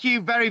 Thank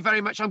you very, very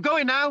much. I'm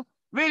going now.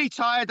 Really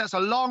tired. That's a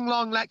long,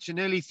 long lecture,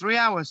 nearly 3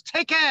 hours.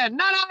 Take care.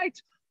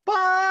 Night-night.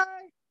 Bye.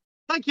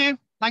 Thank you.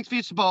 Thanks for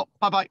your support.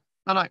 Bye-bye.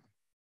 Night-night.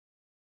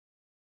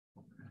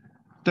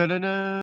 Da-da-da.